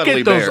nice look cuddly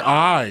at those bear.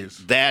 eyes.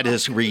 That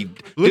is Look Dude, at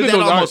that those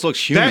almost eyes.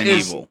 looks human That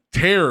is evil.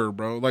 terror,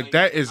 bro. Like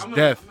that is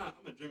death. I'm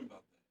gonna dream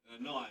about that.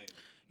 And I know I am.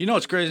 You know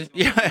what's crazy?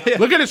 Yeah,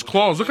 Look at his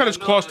claws. Look at his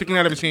claws sticking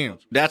out of his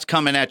hands. that's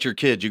coming at your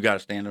kid. You got to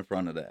stand in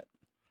front of that.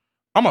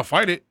 I'm gonna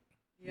fight it.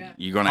 Yeah.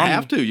 You're gonna I'm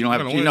have to. You don't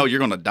have. gonna You win. know you're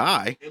gonna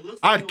die. It looks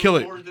I'd like kill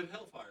was it. forged in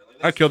hellfire. Like,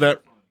 I'd that's kill that.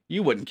 terrifying.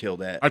 You wouldn't kill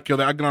that. I'd kill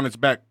that. I'd get on its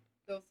back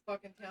Those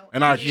fucking talents.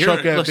 and I'd You're-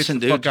 choke that listen, bitch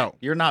the dude. fuck out.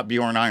 You're not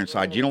Bjorn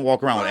Ironside. You don't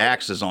walk around with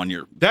axes on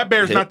your. That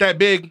bear's hip. not that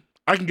big.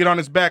 I can get on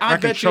its back. I I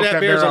can bet you choke that that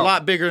bear's bear a out.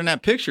 lot bigger than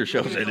that picture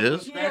shows. It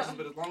is. Scratches,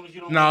 but as long as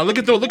you don't Nah, look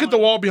at the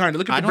wall behind it.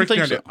 Look at I the don't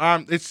bricks think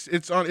behind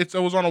it. It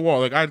was on a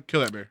wall. Like I'd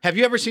kill that bear. Have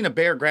you ever seen a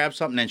bear grab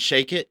something and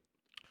shake it?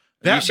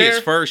 That you see its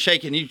bear- fur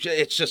shaking.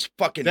 It's just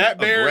fucking That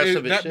bear is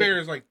aggressive as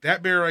shit. like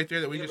that bear right there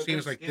that we just seen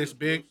is like this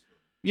big.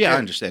 Yeah, I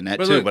understand that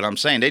But too. look, But I'm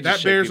saying they just that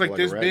shake bear's people like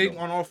this a rag big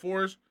doll. on all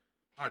fours.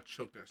 I'd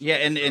choke that. Yeah,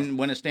 and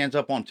when it stands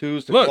up on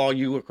twos to Look, claw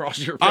you across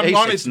your face, I'm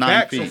on it's its 9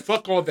 back, feet. so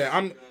fuck all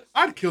that.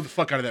 I'd kill the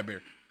fuck out of that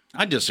bear.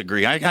 I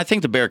disagree. I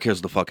think the bear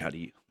kills the fuck out of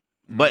you.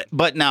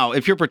 But now,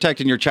 if you're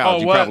protecting your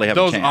child, you probably have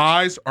Those a chance.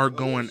 eyes are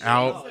going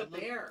out. It's a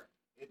bear.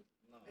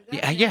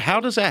 Yeah. How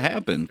does that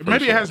happen?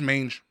 Maybe it first has off?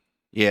 mange.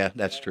 Yeah,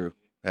 that's true.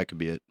 That could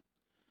be it.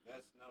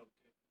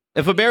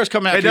 If a bear's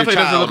coming It after your definitely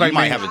doesn't child, look like you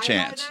might mange. have a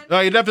chance. No,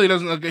 it definitely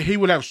doesn't look. He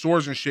would have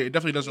swords and shit. It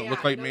definitely doesn't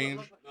look like it doesn't mange.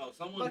 look like- No,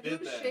 someone But did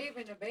who's that.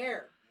 shaving a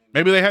bear?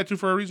 Maybe they had to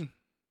for a reason.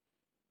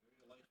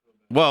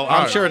 Well, I'm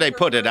Alright. sure they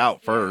put it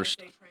out first.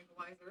 They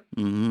tranquilizer.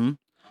 Mm-hmm.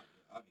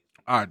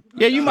 I'd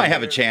Yeah, you might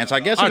have a chance.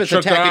 I guess if I'd it's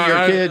chuck the attacking your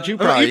eye- kids, you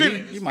probably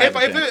even you might have a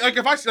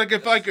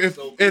chance.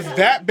 if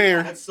that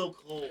bear, That's so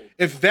cold.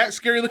 if that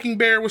scary looking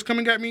bear was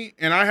coming at me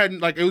and I hadn't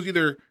like it was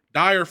either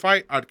die or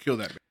fight, I'd kill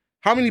that bear.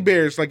 How many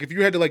bears? Like if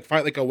you had to like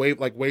fight like a wave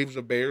like waves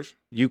of bears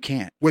You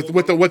can't. with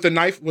the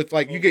knife with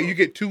like you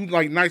get two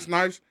like nice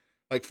knives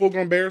like full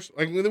grown bears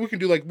like we can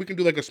do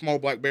like a small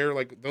black bear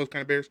like those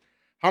kind of bears.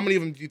 How many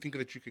of them do you think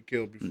that you could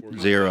kill before?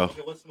 Zero.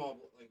 Okay, what's small,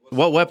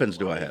 What weapons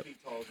do I have?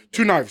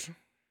 Two knives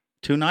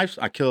 2 knives?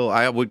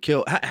 I would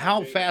kill.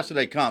 How fast do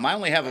they come? I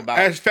only have about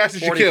as fast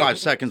as you 45 kill.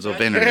 seconds of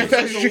As energy. fast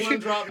as you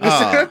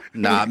kill.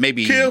 Nah,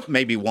 Kill.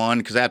 maybe one.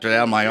 Because after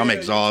that, I'm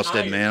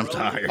exhausted, man. I'm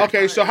tired.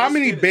 Okay, so how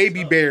many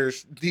baby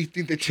bears do you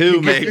think that you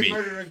Two, could get?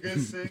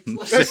 maybe.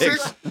 That's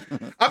six.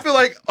 I feel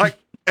like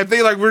if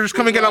they like were just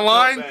coming in a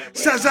line,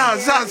 za za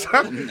za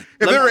za.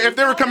 If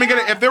they were coming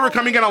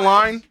in a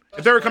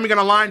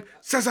line,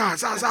 za za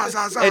za za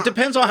za za. It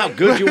depends on how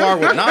good you are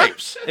with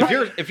knives. If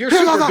you're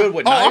super good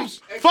with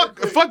knives. Fuck.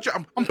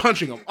 I'm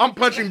punching them. I'm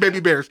punching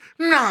baby bears.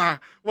 Nah.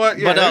 What?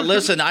 Yeah. But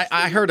listen,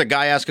 I heard a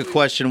guy ask a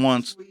question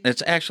once.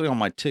 It's actually on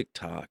my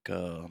TikTok.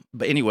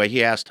 But anyway,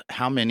 he asked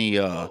how many.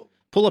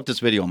 Pull up this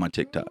video on my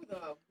TikTok. Who the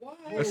what?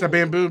 That's that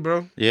bamboo,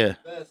 bro. Yeah,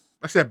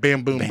 That's that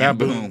bamboo.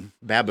 Baboon.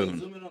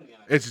 baboon.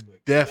 It's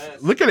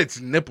deaf. Look at its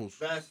nipples.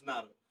 That's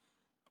not.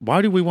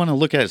 Why do we want to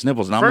look at his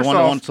nipples? And I'm the one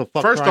that wants to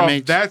fuck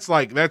primates.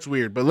 that's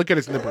weird. But look at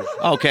its nipples.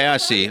 Okay, I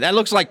see. That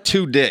looks like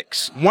 2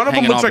 dicks. One of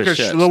them hanging looks off like his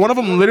chest. one of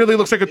them literally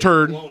looks like a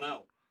turd. Blown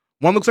out.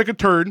 One looks like a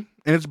turd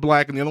and it's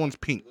black, and the other one's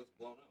pink. It's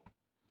blown out.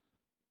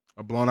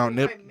 A blown out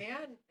nip. My man,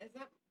 is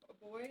that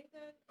a boy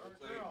then or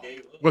a girl? Gave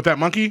up. With that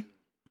monkey?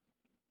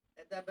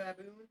 That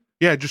baboon?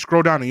 Yeah, just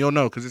scroll down and you'll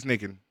know because it's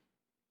naked.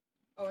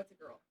 Oh, it's a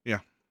girl. Yeah.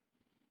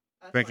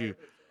 That's Thank why you. it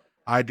looks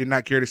I did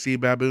not care to see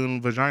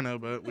baboon vagina,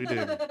 but we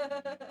did.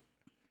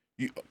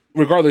 like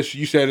Regardless,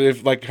 you said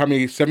if like how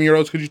many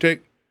 7-year-olds could you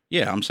take?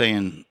 Yeah, I'm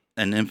saying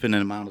an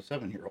infinite amount of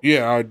 7-year-olds.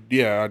 Yeah, I'd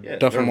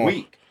duff they're them all.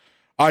 weak.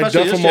 I'd Especially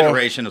duff this them all.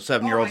 generation of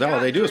 7-year-olds. Oh my All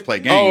they God, do is play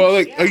they're- games. Oh,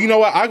 like you know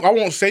what? I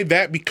won't say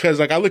that because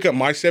like I look at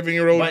my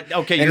 7-year-old But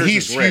okay, and yours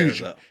he's is rare,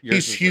 huge. though. Yours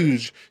He's is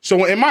huge.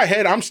 So in my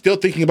head, I'm still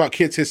thinking about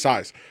kids his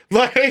size.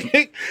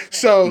 Like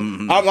so,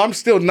 I'm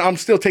still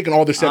taking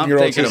all the rare. I'm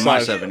 7-year-olds taking his my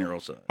size.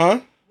 7-year-old son. Huh?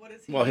 what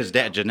is he? Well, his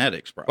dad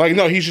genetics, probably. Like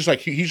no, he's just like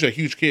he's a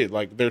huge kid.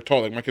 Like they're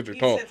tall. Like my kids are He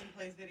tall. sits and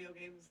plays video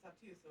games and stuff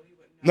too, so he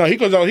wouldn't know.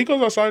 No, he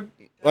goes outside.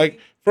 Like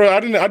for I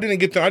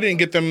didn't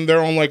get them their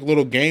own like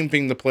little game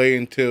thing to play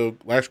until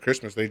last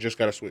Christmas. They just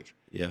got a Switch.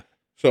 Yeah.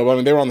 So I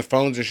mean they were on the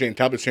phones and shit and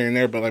tablets here and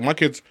there, but like my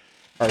kids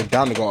are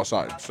down to go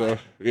outside. So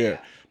yeah.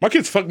 My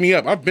kids fuck me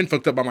up. I've been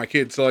fucked up by my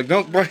kids. So like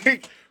don't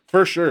like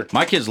for sure.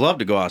 My kids love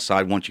to go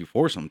outside once you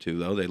force them to,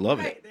 though. They love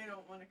it. Right, they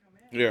don't want to come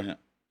in. Yeah. Yeah.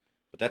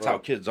 But that's how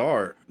kids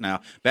are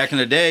now. Back in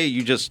the day,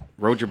 you just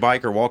rode your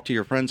bike or walked to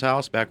your friend's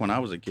house. Back when I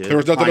was a kid, There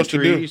was nothing Pine else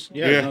to do. trees.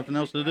 Yeah, Yeah. there's nothing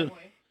else to do.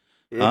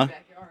 Driveway, Huh?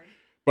 backyard.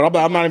 But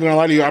I'm not even gonna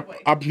lie to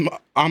you.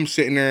 I'm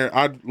sitting there.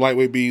 I'd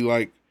lightweight be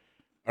like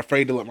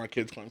afraid to let my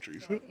kids climb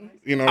trees.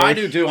 You know, what I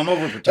mean? do too. I'm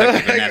overprotective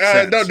in that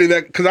sense. Don't do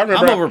that because I I'm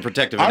remember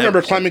overprotective. I in remember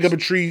every climbing sense. up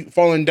a tree,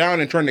 falling down,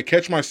 and trying to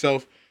catch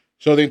myself.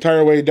 So the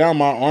entire way down,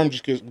 my arm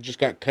just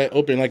got cut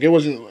open. Like it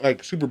wasn't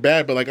like super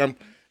bad, but like I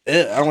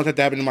don't want that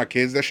to happen to my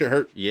kids. That shit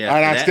hurt. Yeah,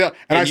 and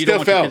I you don't still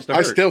want your fell. kids to I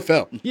hurt. still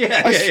fell.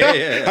 Yeah,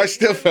 yeah. I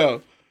still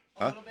fell.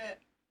 A little bit.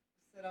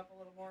 Sit up a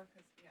little more,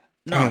 cause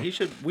No, he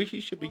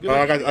should be good.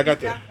 I got you the. got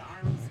the arms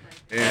right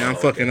there. Yeah, I'm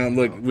fucking up.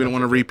 Look, we don't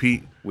want to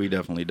repeat. We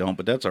definitely don't,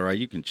 but that's all right.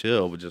 You can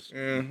chill, but just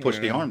push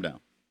the arm down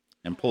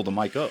and pull the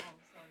mic up.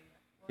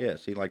 Yeah,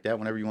 see, like that.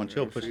 Whenever you want to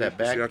chill, push that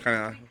back. See, I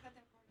kind of.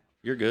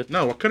 You're good.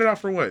 No, I cut it out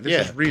for what? This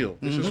Yeah. is real.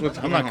 This is what's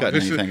I'm going not on. cutting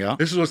This anything is, out.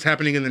 This is what's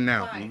happening in the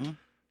now. Mhm.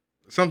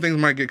 Some things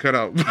might get cut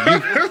out.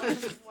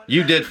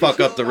 You did fuck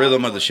up the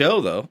rhythm of the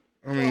show, though.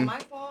 I Well, mean, my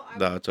fault.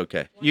 No, it's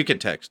okay. You can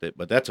text it,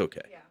 but that's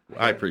okay. Yeah.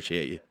 I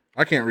appreciate you.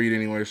 I can't read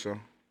anyway, so.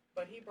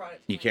 But he brought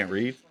it. You can't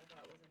read? So I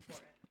thought it was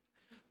important.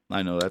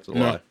 I know that's a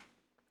No. lie.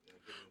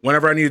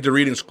 Whenever I needed to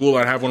read in school,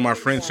 I'd have one of my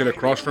friends sit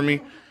across from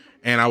me,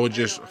 and I would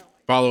just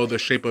follow the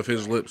shape of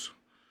his lips.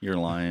 You're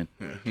lying.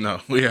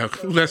 No, yeah,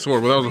 that's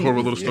horrible. That was a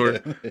horrible little story.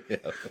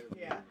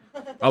 Yeah.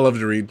 I love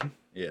to read.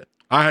 Yeah.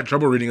 I had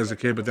trouble reading as a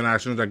kid, but then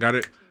as soon as I got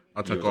it,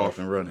 I took was off off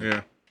and running.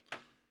 Yeah.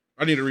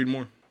 I need to read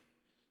more.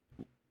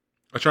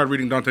 I tried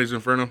reading Dante's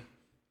Inferno.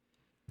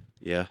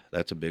 Yeah,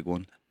 that's a big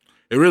one.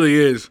 It really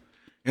is.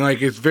 and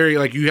like it's very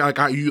like you like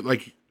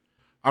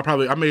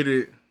I made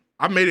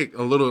it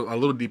a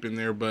little deep in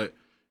there, but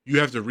you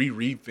have to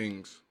reread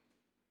things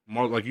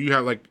more. Like you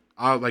have like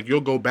you'll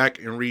go back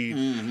and read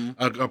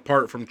a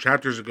part from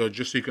chapters ago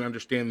just so you can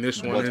understand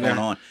this one. What's and going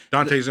on?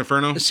 Dante's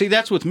Inferno. See,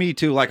 that's with me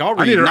too. Like I'll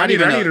read. I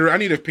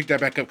need to pick that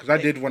back up because I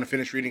did want to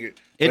finish reading it.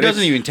 It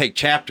doesn't even take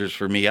chapters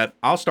for me.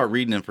 I'll start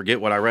reading and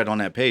forget what I read on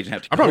that page and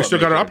have to. I probably still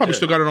got it. I probably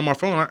still got it on my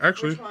phone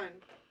actually. Which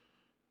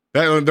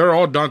one? They're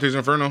all Dante's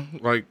Inferno.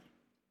 Like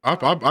I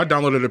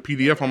downloaded a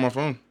PDF on my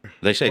phone.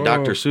 They say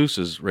Dr. Seuss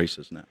is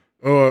racist now.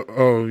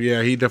 Oh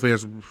yeah, he definitely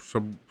has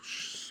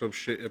some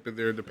shit up in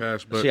there in the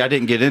past. But see, I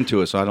didn't get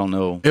into it, so I don't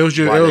know. it was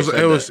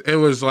just it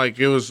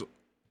was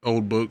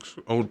old books,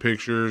 old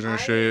pictures and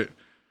shit.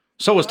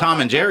 So was Tom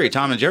and Jerry.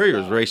 Tom and Jerry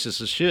was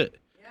racist as shit.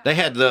 They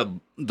had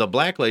the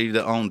black lady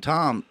that owned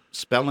Tom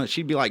spelling it.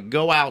 She'd be like,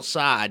 "Go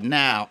outside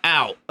now,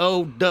 out,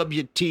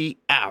 OWT,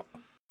 out."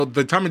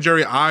 The Tom and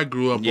Jerry I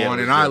grew up on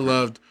and I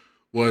loved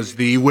was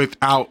the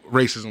without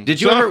racism.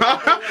 Did you ever?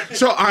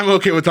 So I'm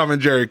okay with Tom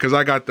and Jerry because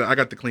I got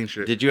the clean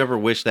shit. Did you ever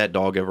wish that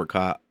dog ever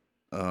caught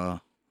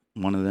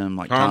one of them,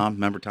 like Tom?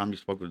 Remember Tom? You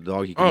spoke with the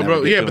dog. He could never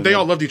bro, get yeah, to but him they again?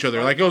 all loved each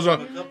other. Like it was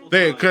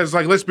because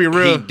like let's be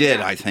real, He did,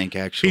 I think,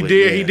 actually. he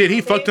did, yeah. he did.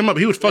 He fucked him up.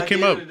 He would fuck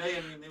him up.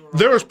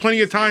 There was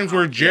plenty of times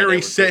where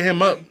Jerry set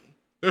him up.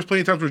 There was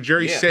plenty of times where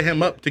Jerry set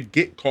him up to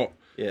get caught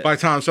by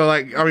Tom. So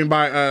like I mean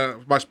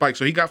by Spike.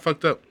 So he got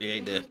fucked up. Yeah, he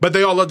did. But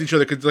they all loved each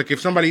other because like if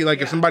somebody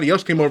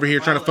else came over here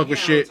trying to fuck with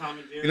shit,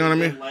 you know what I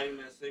mean? Lighting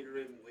that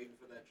cigarette and waiting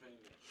for that train.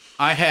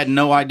 I had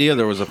no idea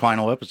there was a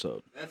final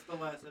episode. That's the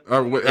last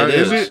episode.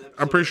 Is it?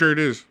 I'm pretty sure it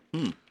is.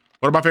 One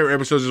of my favorite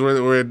episodes is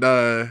where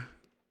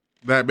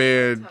that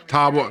man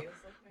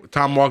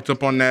Tom walked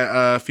up on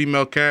that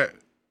female cat,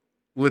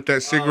 lit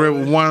that cigarette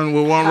with one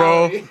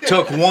roll,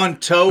 Took one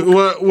toke.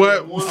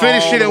 what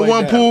finished it in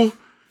one pull.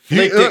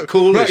 Licked it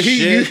cool as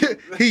shit.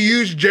 He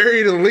used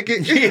Jerry to lick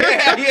it.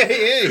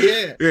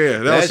 Yeah.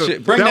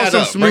 That was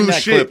some smooth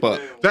shit. Clip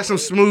up. That's some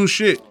smooth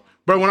shit.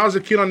 But when I was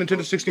a kid on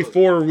Nintendo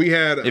 64, we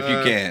had If you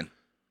can.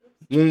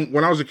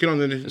 When I was a kid on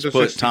the Nintendo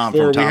put Tom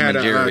 64, from Tom we had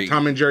and Jerry. a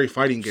Tom and Jerry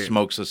fighting game.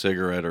 Smokes a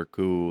cigarette or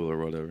cool or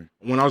whatever.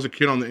 When I was a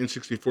kid on the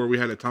N64, we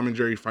had a Tom and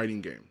Jerry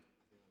fighting game.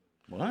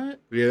 What?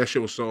 Yeah, that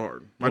shit was so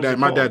hard. My What was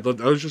dad it loved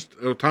it. It was just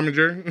Tom and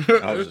Jerry.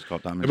 I was just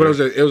called Tom and But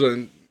Jerry. it was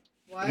a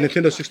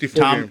Nintendo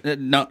 64 Tom,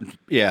 game. no,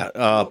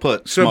 yeah,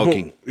 put Simple.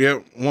 smoking. Yeah,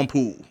 one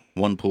pool.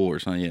 One pool or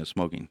something. Yeah,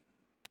 smoking.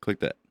 Click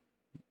that.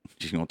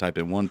 She's gonna type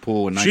in one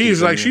pool and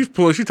She's like she's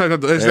pulling. She typed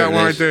out it's that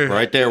one right there.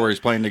 Right there where he's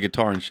playing the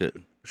guitar and shit.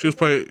 She was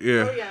playing. Oh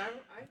Yeah, yeah,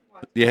 I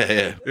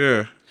watched.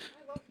 Yeah.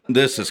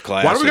 This is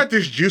classic. Why do we got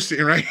this juice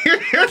sitting right here?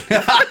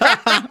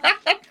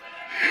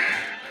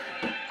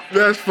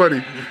 That's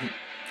funny.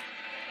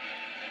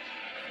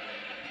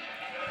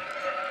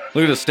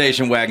 Look at the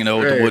station wagon though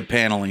with the wood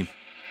paneling.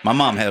 My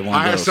mom had one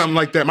of I had those. something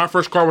like that. My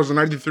first car was a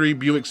 '93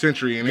 Buick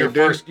Century, and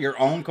Your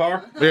own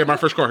car? Yeah, my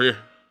first car. Yeah.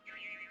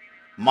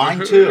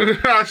 Mine too.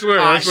 I swear.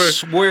 I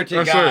swear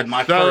to God,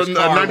 my that first was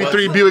car a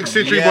 '93 was- Buick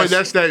Century. Boy, Yes.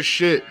 that's that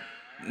shit.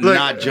 Look,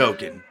 Not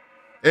joking.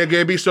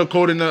 It'd be so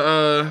cold in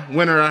the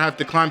winter. I have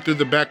to climb through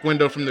the back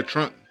window from the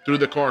trunk through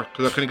the car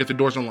because I couldn't get the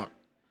doors unlocked.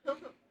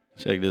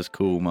 Check this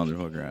cool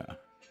motherfucker out.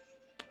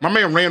 My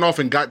man ran off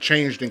and got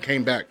changed and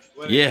came back.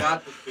 Yeah.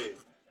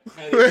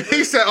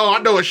 He said, "Oh, I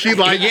know what she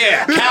like."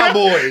 Yeah,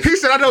 cowboys. He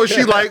said, "I know what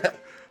she like."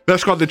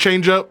 That's called the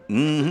change up.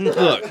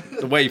 Look,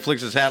 the way he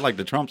flicks his hat like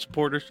the Trump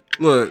supporters.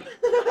 Look,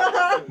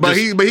 but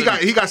he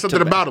got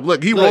something about him.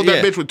 Look, he rolled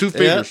that bitch with two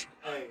fingers.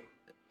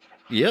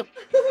 Yep.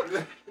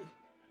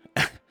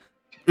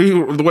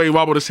 The way he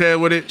wobbled his head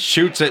with it.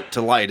 Shoots it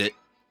to light it.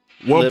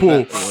 One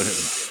pull.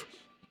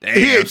 Damn,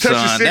 He ain't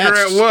touched a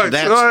cigarette once.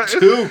 That's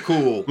too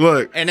cool.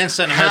 Look, and then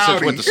send a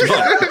message with the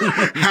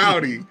smoke.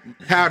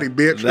 howdy,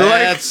 bitch.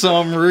 That's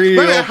some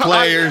real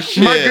player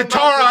shit. My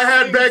guitar I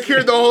had back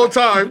here the whole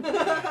time.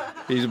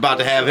 He's about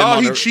to have him. Oh,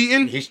 on he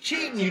cheating? He's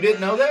cheating. You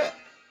didn't know that?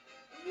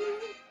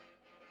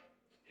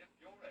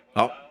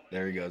 Oh,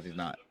 there he goes. He's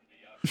not.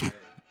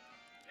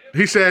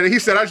 He said I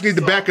just need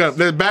the backup.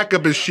 The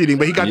backup is cheating,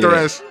 but he got the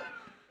rest.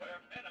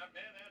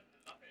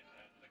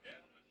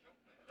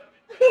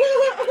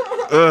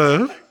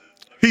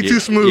 He too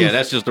smooth. Yeah,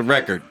 that's just a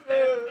record.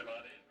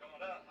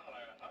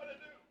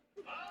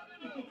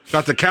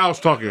 Got the cows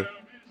talking.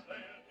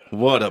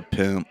 What a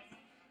pimp.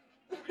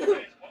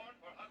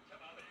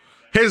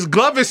 His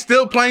glove is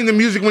still playing the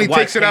music when he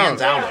takes it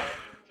out.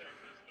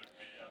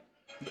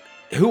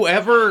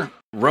 Whoever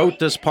wrote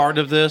this part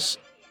of this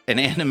and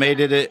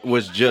animated it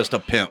was just a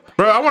pimp.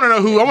 Bro, I want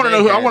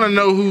to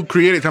know who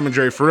created Tom and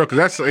Jerry for real, because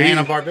that's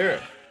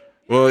Hanna-Barbera.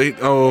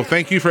 Well,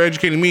 thank you for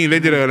educating me. They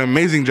did an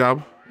amazing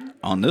job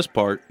On this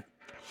part,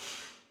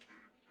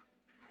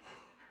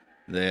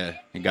 yeah,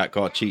 he got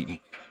caught cheating.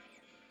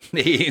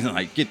 He's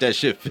like, get that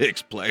shit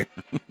fixed, player.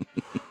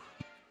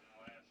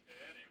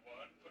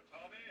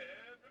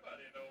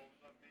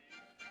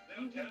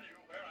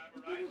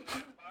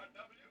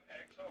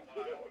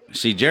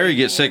 See, Jerry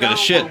gets sick of the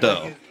shit,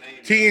 though.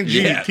 T and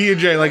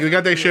J, like they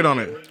got their shit on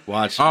it.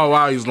 Watch. Oh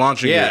wow, he's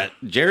launching it. Yeah,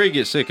 Jerry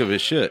gets sick of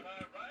his shit.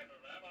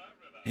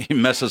 He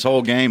messed his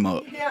whole game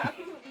up. Yeah.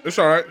 It's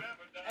all right.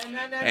 And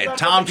then Hey, ends up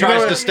Tom with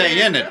tries the- to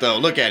stay in it though.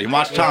 Look at him.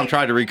 Watch Tom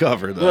try to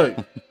recover though.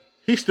 Look,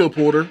 he still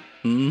pulled her.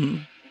 Mm-hmm.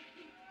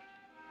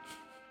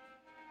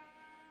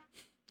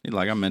 He's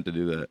like, I meant to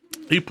do that.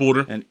 He pulled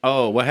her. And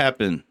oh, what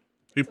happened?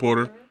 He pulled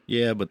her.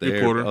 Yeah, but He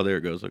there. pulled her. Oh, there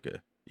it goes. Okay.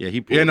 Yeah,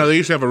 he pulled. Yeah, no, her. they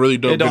used to have a really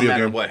dope It don't video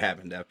matter game. what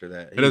happened after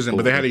that. It doesn't,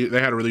 but they had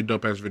a really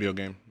dope ass video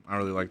game. I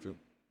really liked it.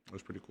 It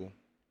was pretty cool.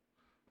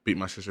 Beat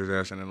my sister's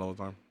ass in it all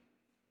the time.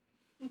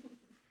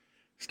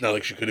 It's not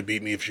like she could have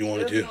beat me if she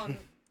wanted This to. one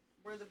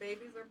where the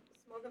babies are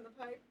smoking the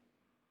pipe.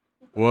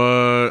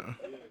 What?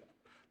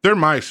 They're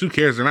mice. Who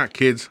cares? They're not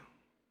kids.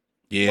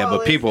 Yeah, Well,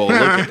 but people look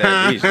at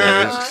that these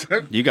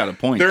days. You got a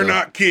point. They're though.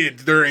 not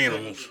kids. They're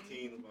animals.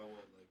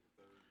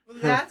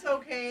 That's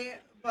okay,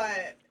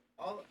 but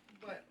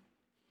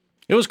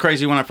It was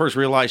crazy when I first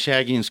realized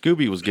Shaggy and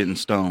Scooby was getting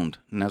stoned,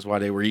 and that's why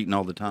they were eating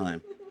all the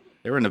time.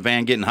 They were in the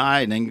van getting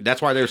high, and then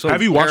that's why they were so.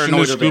 Have you watched the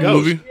new paranoid of the Scoob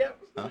ghost. movie? yep.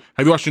 Huh?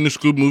 Have you watched the new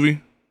Scoob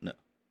movie? No.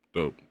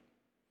 Dope.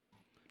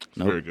 It's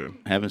Nope. very good.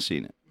 Haven't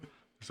seen it.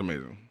 It's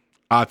amazing.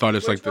 I thought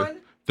it's Which like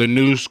one? the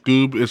new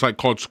Scoob. It's like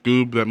called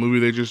Scoob. That movie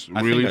they just I think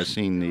I've released.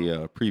 seen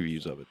the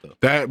previews of it though.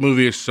 That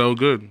movie is so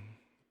good.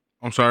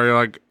 I'm sorry,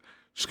 like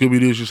Scooby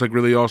Doo is just like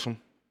really awesome.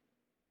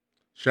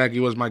 Shaggy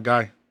was my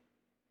guy.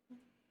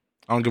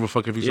 I don't give a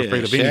fuck if he's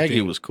afraid of Shaggy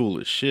anything. was cool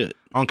as shit.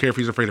 I don't care if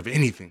he's afraid of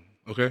anything.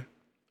 Okay,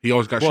 he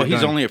always got Well, shit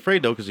he's done. only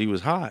afraid though because he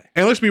was high.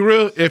 And let's be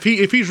real. If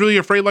he's really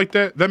afraid like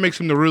that, that makes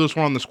him the realest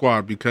one on the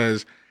squad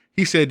because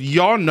he said,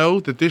 "Y'all know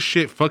that this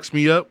shit fucks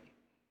me up,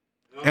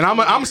 and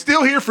I'm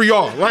still here for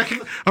y'all. Like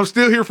I'm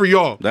still here for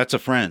y'all." That's a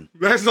friend.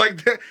 That's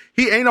like that.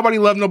 He ain't nobody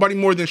love nobody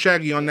more than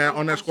Shaggy on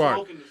that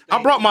squad.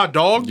 I brought my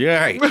dog. Yeah.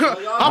 Right.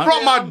 I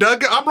brought my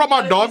dog. I brought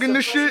my dog in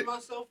this shit.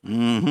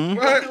 Mm-hmm.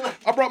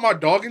 I brought my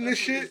dog in this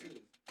shit.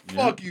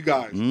 Fuck you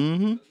guys.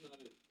 Mm-hmm.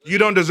 You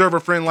don't deserve a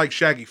friend like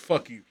Shaggy.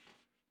 Fuck you.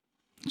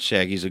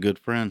 Shaggy's a good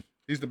friend.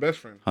 He's the best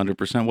friend.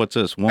 100%. What's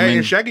this Hey, woman?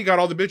 and Shaggy got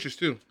all the bitches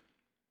too.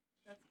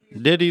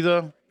 Did he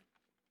though?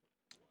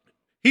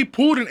 He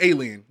pulled an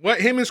alien. What?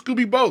 Him and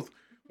Scooby both.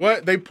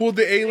 What? They pulled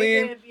the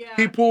alien. did, yeah.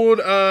 He pulled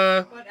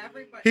But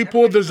he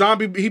pulled the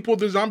zombie. He pulled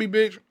the zombie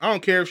bitch. I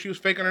don't care if she was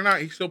faking or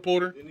not. He still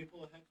pulled her.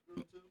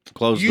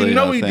 Close You the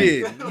know he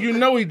thing. did. You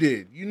know he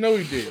did. You know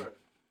he did.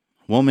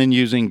 Woman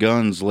using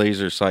guns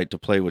laser sight to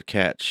play with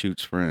cat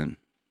shoots friend.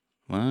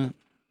 What?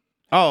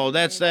 Oh,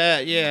 that's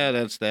that. Yeah,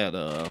 that's that.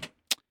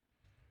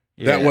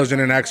 Yeah. That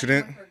wasn't an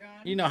accident.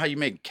 You know how you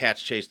make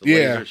cats chase the Yeah.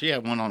 laser? She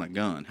had one on a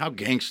gun. How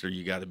gangster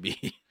you got to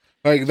be?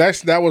 Like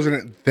that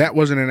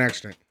wasn't an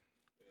accident.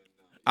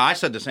 I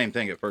said the same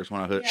thing at first when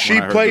I heard. She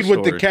when I heard played with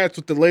the story. cats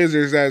with the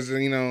lasers as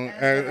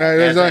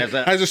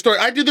as a story.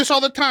 I do this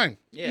all the time.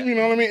 Yeah. You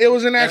know what I mean? It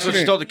was an That's what she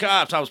accident. told the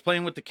cops. I was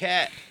playing with the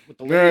cat with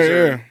the Yeah,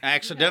 laser. yeah. I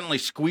accidentally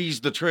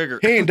squeezed the trigger.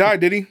 He ain't died,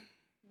 did he?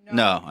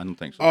 No, I don't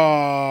think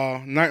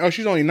so.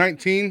 She's only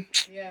 19.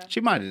 Yeah. She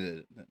might have did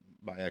it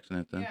by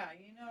accident then. Yeah,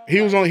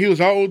 you know. He was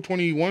how old?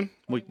 21.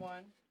 Wait.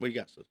 21. What you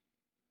got, sis?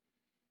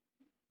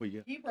 What you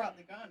got? He brought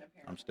the gun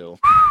apparently. I'm still.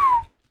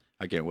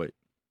 I can't wait.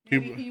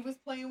 Maybe he was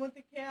playing with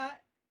the cat,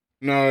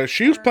 No,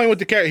 she was playing with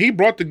the cat. He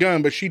brought the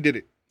gun, but she did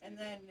it. and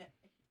then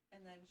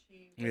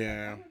she. Was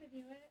Yeah. Like, I'm gonna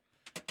do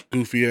it.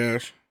 Goofy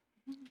ass.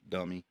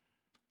 Dummy.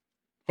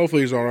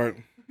 Hopefully he's all right.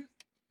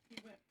 He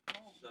went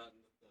home.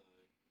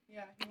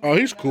 Yeah. He Oh, went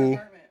he's to another cool.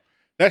 apartment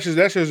That's his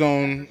after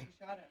own. she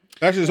shot him.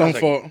 That's his own Sounds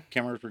like fault.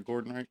 Camera's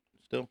recording right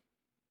still.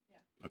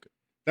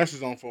 That's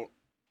his own fault.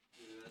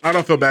 I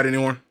don't feel bad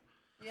anymore.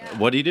 Yeah.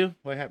 What'd he do?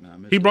 What happened? I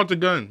missed He it. brought the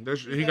gun. He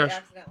got.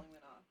 accidentally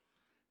went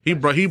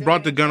off. He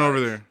brought the gun over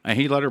there. And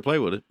he let her play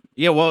with it.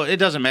 Yeah, well, it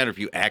doesn't matter if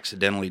you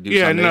accidentally do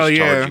Yeah, something. no, they just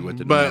charge yeah, you with it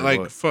no but matter like,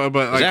 what.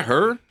 but Is like, that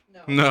her?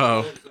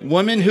 No. no.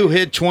 Woman who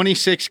hid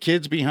 26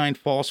 kids behind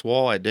false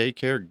wall at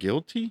daycare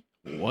guilty?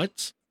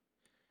 What?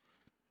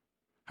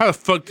 How the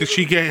fuck did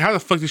she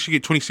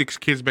get 26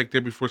 kids back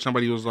there before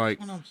somebody was like,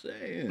 What I'm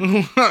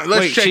saying. let's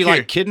Wait, check she here.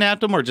 like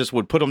kidnapped them or just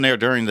would put them there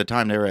during the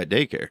time they were at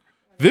daycare?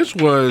 This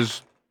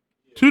was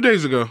 2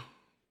 days ago.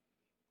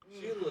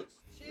 She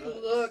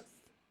looks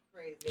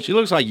crazy. She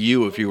looks like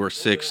you if you were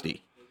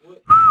 60.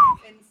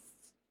 And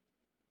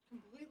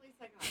completely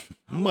psychotic.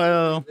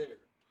 Well,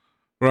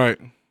 Right.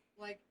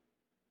 Like,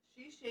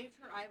 she shaved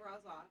her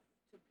eyebrows off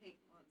to paint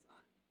ones on.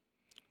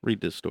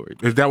 read this story.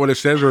 Is that what it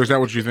says, or is that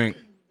what you think?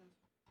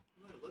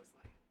 What it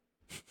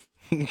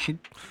looks like.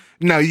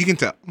 No, you can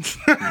tell.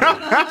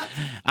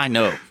 I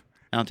know.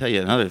 I'll tell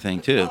you another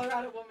thing, too.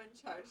 Colorado woman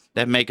charged.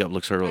 That makeup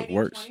looks her Hiding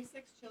worse.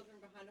 26 children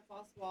behind a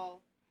false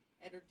wall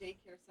at her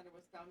daycare center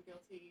was found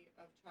guilty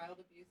of child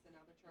abuse and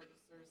other charges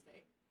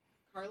Thursday.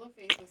 Carla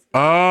Faith was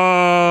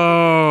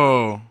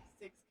Oh.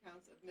 6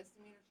 counts of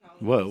misdemeanor child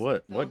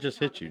abuse. What just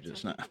hit you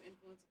just now? attempting to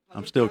influence a I'm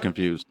public still body.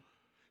 confused.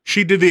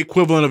 She did the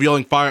equivalent of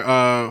yelling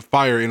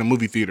fire in a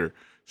movie theater.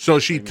 So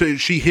she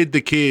hid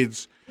the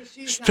kids 'Cause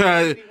she's not to-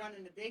 supposed to be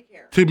running a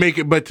daycare. to make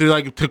it, but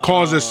to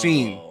cause a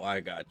scene. Oh, I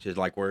got you.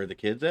 Like, where are the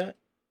kids at?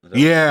 Is that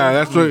Yeah,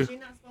 that's what. She's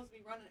not supposed to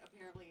be running.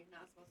 Apparently,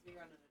 not supposed to be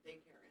running a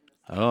daycare in this.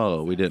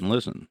 Oh, we didn't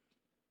listen.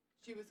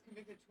 She was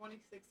convicted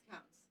 26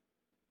 counts.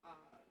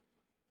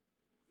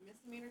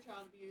 misdemeanor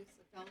child abuse,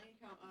 a felony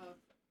count of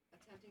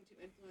attempting to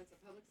influence a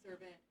public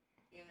servant,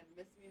 and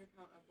misdemeanor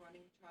count of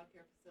running a child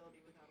care facility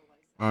without a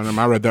license. Oh,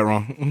 no, I read that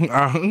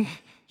wrong.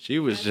 She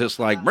was just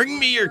like, bring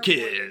me your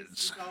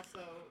kids. He's also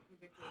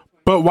convicted of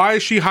 20 But why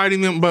is she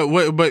hiding them? But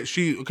what? But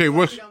she okay? so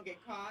What's you don't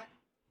get caught.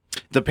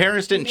 The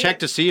parents didn't check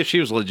to see if she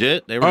was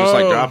legit. They were just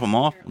like, drop them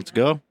off. Let's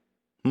go.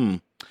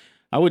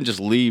 I wouldn't just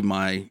leave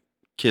my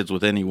kids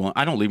with anyone.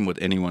 I don't leave them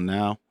with anyone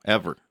now,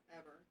 ever.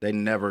 They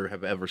never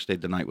have ever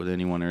stayed the night with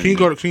anyone. Can you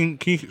go? Can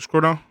you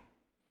scroll down?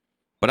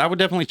 But I would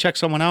definitely check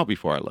someone out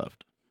before I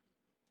left.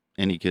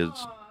 Any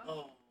kids?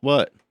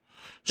 What?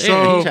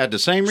 So he's had the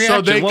same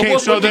reaction. So they came.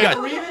 So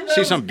they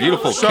see some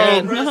beautiful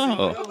kid.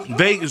 No.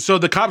 They so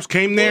the cops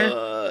came there.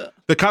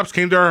 The cops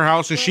came to her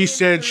house and she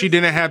said she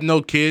didn't have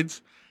no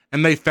kids,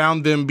 and they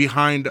found them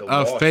behind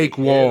a fake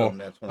wall.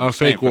 A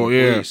fake wall,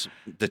 yeah.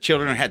 The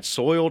children had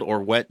soiled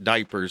or wet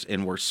diapers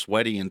and were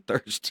sweaty and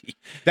thirsty.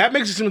 That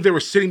makes it seem like they were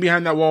sitting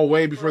behind that wall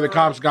way before the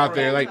cops got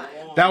there. Like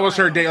that was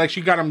her day. Like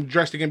she got them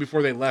dressed again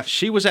before they left.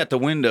 She was at the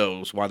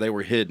windows while they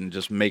were hidden,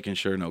 just making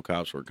sure no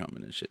cops were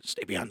coming and shit.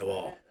 Stay behind the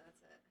wall.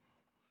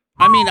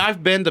 I mean,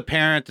 I've been the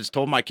parent that's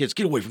told my kids,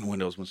 get away from the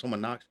windows when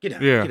someone knocks. Get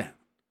out. Yeah. Get out.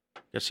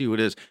 Let's see who it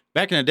is.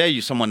 Back in the day,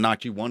 someone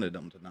knocked, you wanted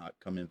them to not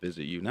come and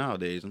visit you.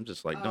 Nowadays, I'm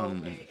just like,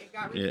 don't. Okay. It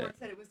got reports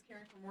that it was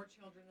caring for more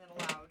children than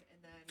allowed, and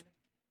then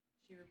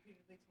she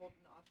repeatedly told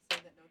an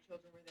officer that no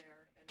children were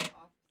there, and the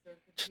officer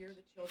could hear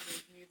the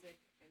children's music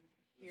and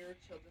hear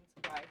children's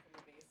cry from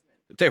the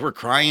basement. They were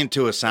crying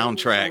to a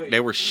soundtrack.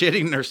 They were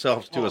shitting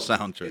themselves to a In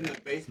soundtrack.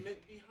 the basement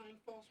behind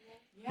False Wall?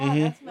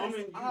 Yeah, that's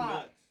messed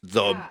up.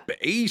 The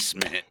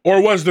basement.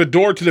 Or was the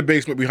door to the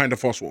basement behind the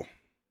false wall?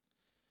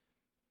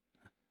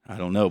 I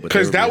don't know, but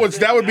Because that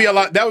would be a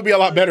lot. That would be a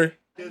lot better.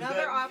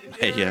 Another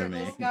officer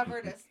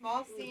discovered a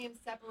small seam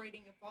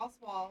separating a false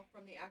wall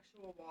from the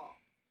actual wall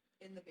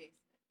in the basement.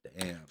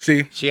 Damn.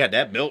 See, She had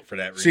that built for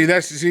that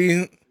reason.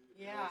 see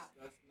Yeah.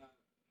 That's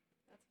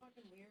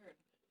fucking weird.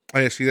 Oh,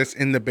 yeah, see that's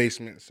in the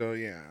basement. So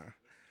yeah,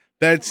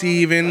 that's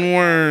even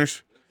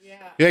worse. Yeah.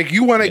 Like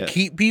you want to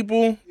keep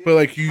people, but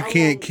like you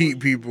can't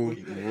keep people.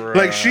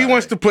 Like she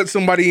wants to put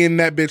somebody in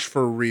that bitch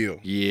for real.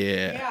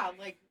 Yeah. Yeah,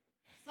 like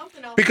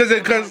something else.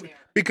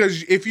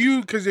 Because if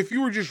you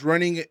were just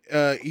running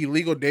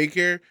illegal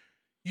daycare,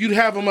 you'd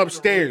have them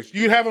upstairs.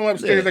 You'd have them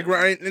upstairs, like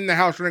right in the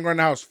house, running around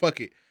the house.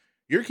 Fuck it.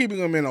 You're keeping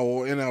them in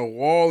a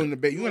wall in the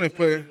bed. You want to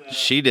put?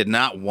 She did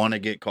not want to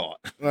get caught.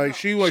 Like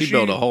she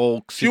built a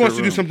whole. She wants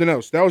to do room. something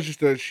else. That was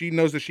just she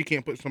knows that she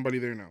can't put somebody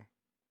there now.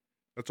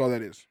 That's all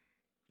that is.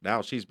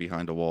 Now she's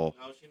behind a wall.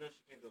 No, she knows she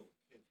can't go.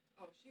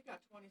 Oh, she got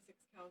 26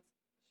 counts.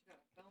 She got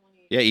a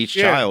felony. Yeah, each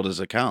child is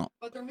a count.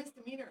 But they're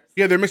misdemeanors.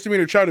 Yeah, they're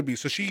misdemeanor child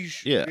abuse. So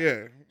she's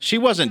Yeah. She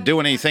wasn't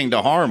doing anything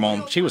to harm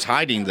them. She was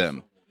hiding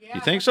them. Yeah,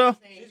 You think so?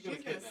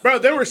 Bro,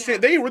 they were that's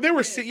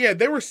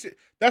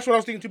what I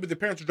was thinking too. But the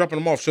parents were dropping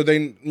them off, so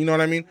they, you know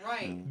what I mean.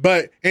 Right.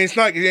 But and it's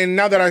not. And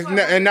now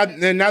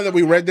that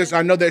we read this,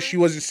 I know that she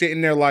wasn't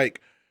sitting there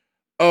like,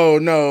 oh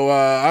no,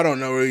 I don't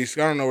know where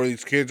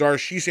these kids are.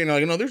 She's saying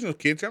like, no, there's no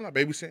kids. I'm not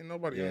babysitting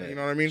nobody. Yeah. You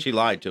know what I mean? She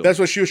lied to him. That's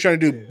what she was trying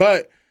to do.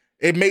 But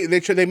they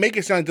make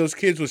it sound like those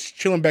kids was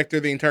chilling back there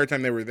the entire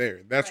time they were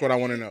there. That's what I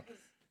want to know.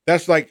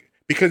 That's like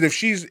because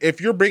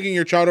if you're bringing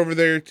your child over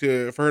there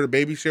for her to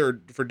babysit or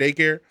for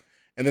daycare,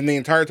 and then the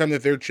entire time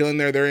that they're chilling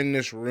there, they're in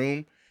this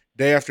room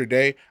day after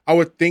day. I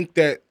would think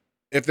that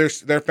if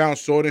they're found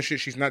soiled and shit,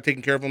 she's not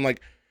taking care of them. Like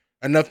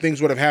enough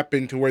things would have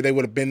happened to where they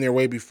would have been there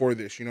way before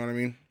this. You know what I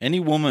mean? Any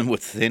woman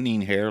with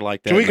thinning hair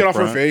like that. Can we get off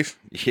her face?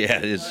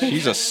 Yeah,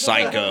 she's a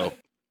psycho.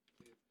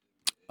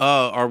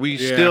 Are we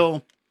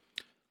still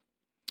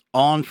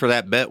on for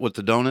that bet with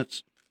the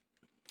donuts?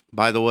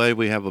 By the way,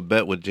 we have a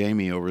bet with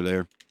Jamie over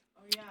there.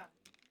 Oh yeah.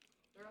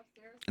 They're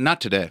upstairs. Not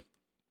today.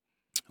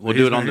 We'll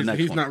do it on the next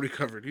one. He's not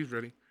recovered. He's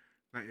ready.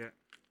 Not yet.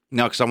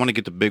 No, because I want to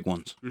get the big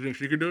ones. You think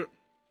she could do it?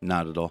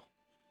 Not at all.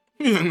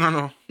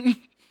 No.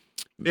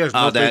 Yes,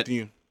 no faith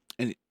in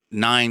you.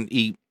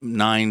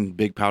 9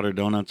 big powdered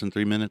donuts in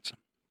 3 minutes.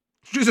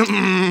 She's a,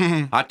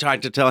 I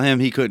tried to tell him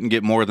he couldn't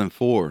get more than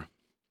 4.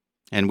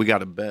 And we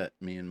got a bet,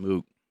 me and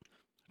Mook.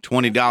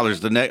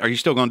 $20 Are you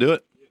still going to do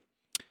it?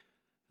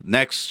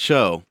 Next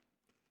show,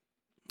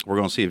 we're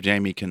going to see if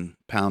Jamie can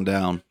pound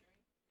down.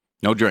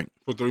 No drink.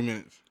 for 3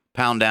 minutes.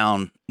 Pound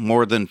down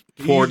more than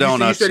 4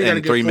 donuts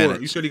in 3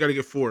 minutes. You said you got to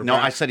get 4. No,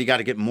 right? I said you got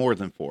to get more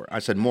than 4. I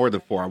said more than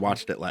 4. I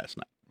watched it last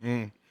night.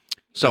 Mm.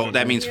 So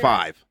that means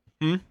 5.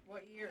 What year?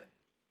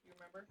 You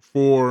remember?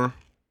 4. Mama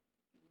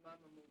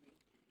movie.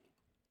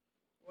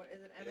 What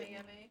is it?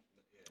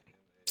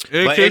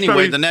 MAMA? But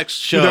anyway, the next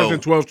show,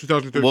 2012,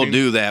 2013. we'll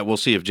do that. We'll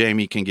see if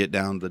Jamie can get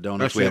down the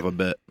donuts. That's We it. have a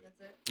bet. That's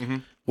it. Mm-hmm.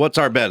 What's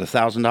our bet?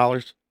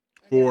 $1,000?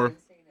 4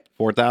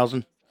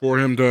 $4,000? for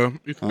him to.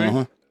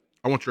 Uh-huh.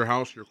 I want your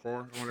house, your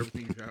car. I want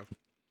everything you have.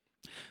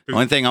 The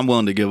only thing I'm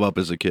willing to give up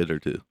is a kid or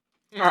 2.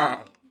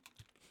 Ah.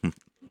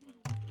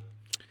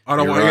 I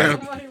don't You're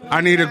want. right. Yeah,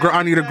 I need a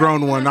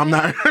grown one. I'm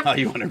not. Oh,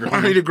 you want to grow?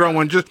 I need a grown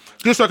one just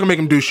so I can make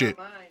him do shit.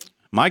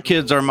 My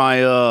kids are my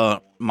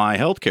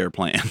healthcare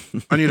plan.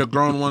 I need a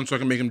grown one so I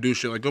can make him do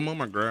shit like go mow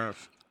my grass.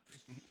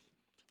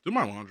 Do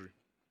my laundry.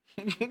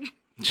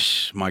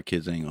 My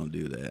kids ain't gonna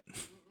do that.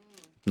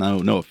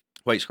 No.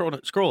 Wait, scroll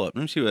up. Let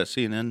me see what that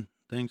CNN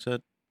thing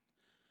said.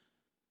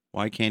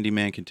 Why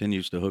Candyman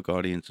continues to hook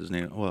audiences.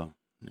 Well,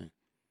 yeah.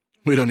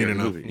 We don't need to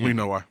know. Movie, yeah. We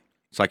know why.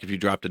 It's like if you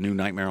dropped a new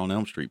Nightmare on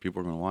Elm Street,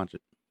 people are gonna watch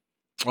it.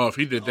 Oh, if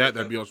he did that,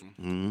 that'd be awesome.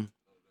 Mm-hmm.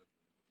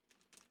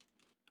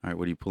 All right,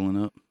 what are you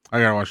pulling up? I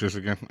gotta watch this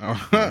again. All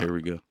right, here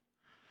we go.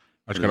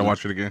 I just gotta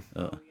watch it again.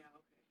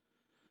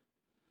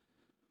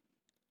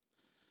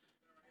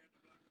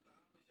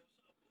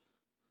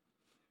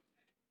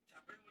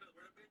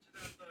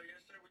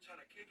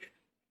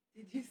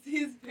 Did you see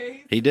his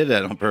face? He did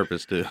that on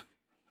purpose too.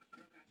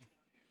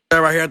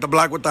 Right here at the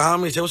block with the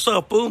homies. Say, what's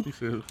up, boo?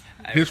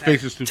 His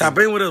face is too. Tap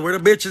in with us. Where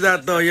the bitches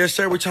at, though? Yes,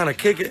 sir. We're trying to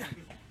kick it.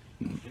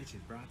 Bitches,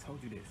 bro. I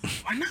told you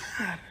this. Why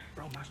not?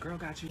 Bro, my girl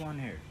got you on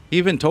there. He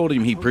even told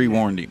him he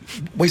pre-warned him.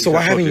 Wait, so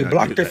why haven't you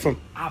blocked her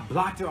from? I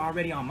blocked her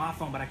already on my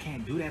phone, but I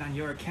can't do that on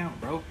your account,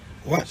 bro.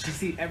 What? She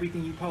see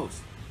everything you post.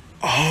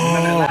 Oh.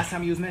 Remember the last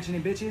time you was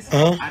mentioning bitches?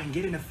 Uh-huh. I didn't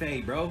get in the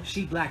fade, bro.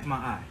 She blacked my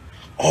eye.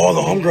 Oh,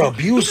 the homegirl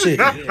abusive.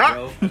 Yeah,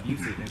 bro.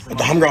 Abusive. The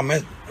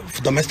homegirl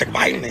domestic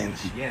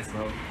violence. Yes,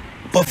 bro.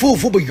 But fool,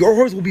 but your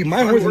horse will be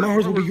my horse, and my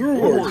horse will be your We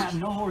don't horse. have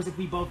no horse if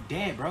we both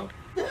dead, bro.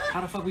 How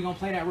the fuck we gonna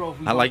play that role if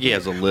we I like both he dead?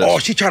 has a list. Oh,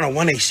 she trying to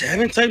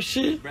 187 type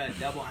shit? Bruh,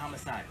 double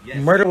homicide. Yes.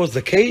 Murder was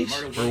the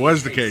case? Or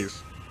was the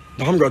case?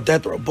 The homegirl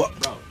death row, but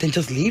Bro. then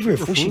just leave her,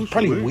 fool. She's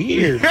probably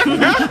weird. She's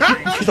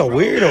a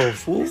weirdo,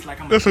 fool. It's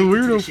like I'm That's a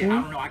addicted to weirdo, this shit. fool.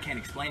 I don't know. I can't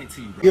explain it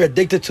to you, bro. You're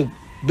addicted to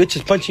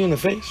bitches punching you in the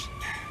face?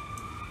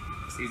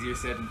 It's easier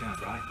said than done,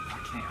 bro. I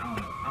can't.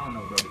 I don't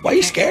know, bro. Why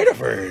you scared of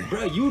her?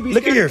 Bro, you would be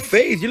Look at scared your of-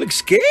 face. You look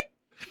scared.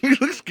 You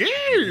look He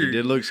scared.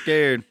 did look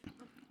scared.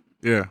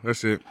 Yeah,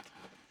 that's it.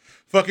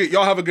 Fuck it.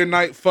 Y'all have a good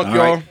night. Fuck All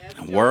y'all.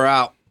 right, we're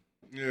out.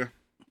 Yeah.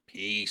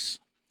 Peace.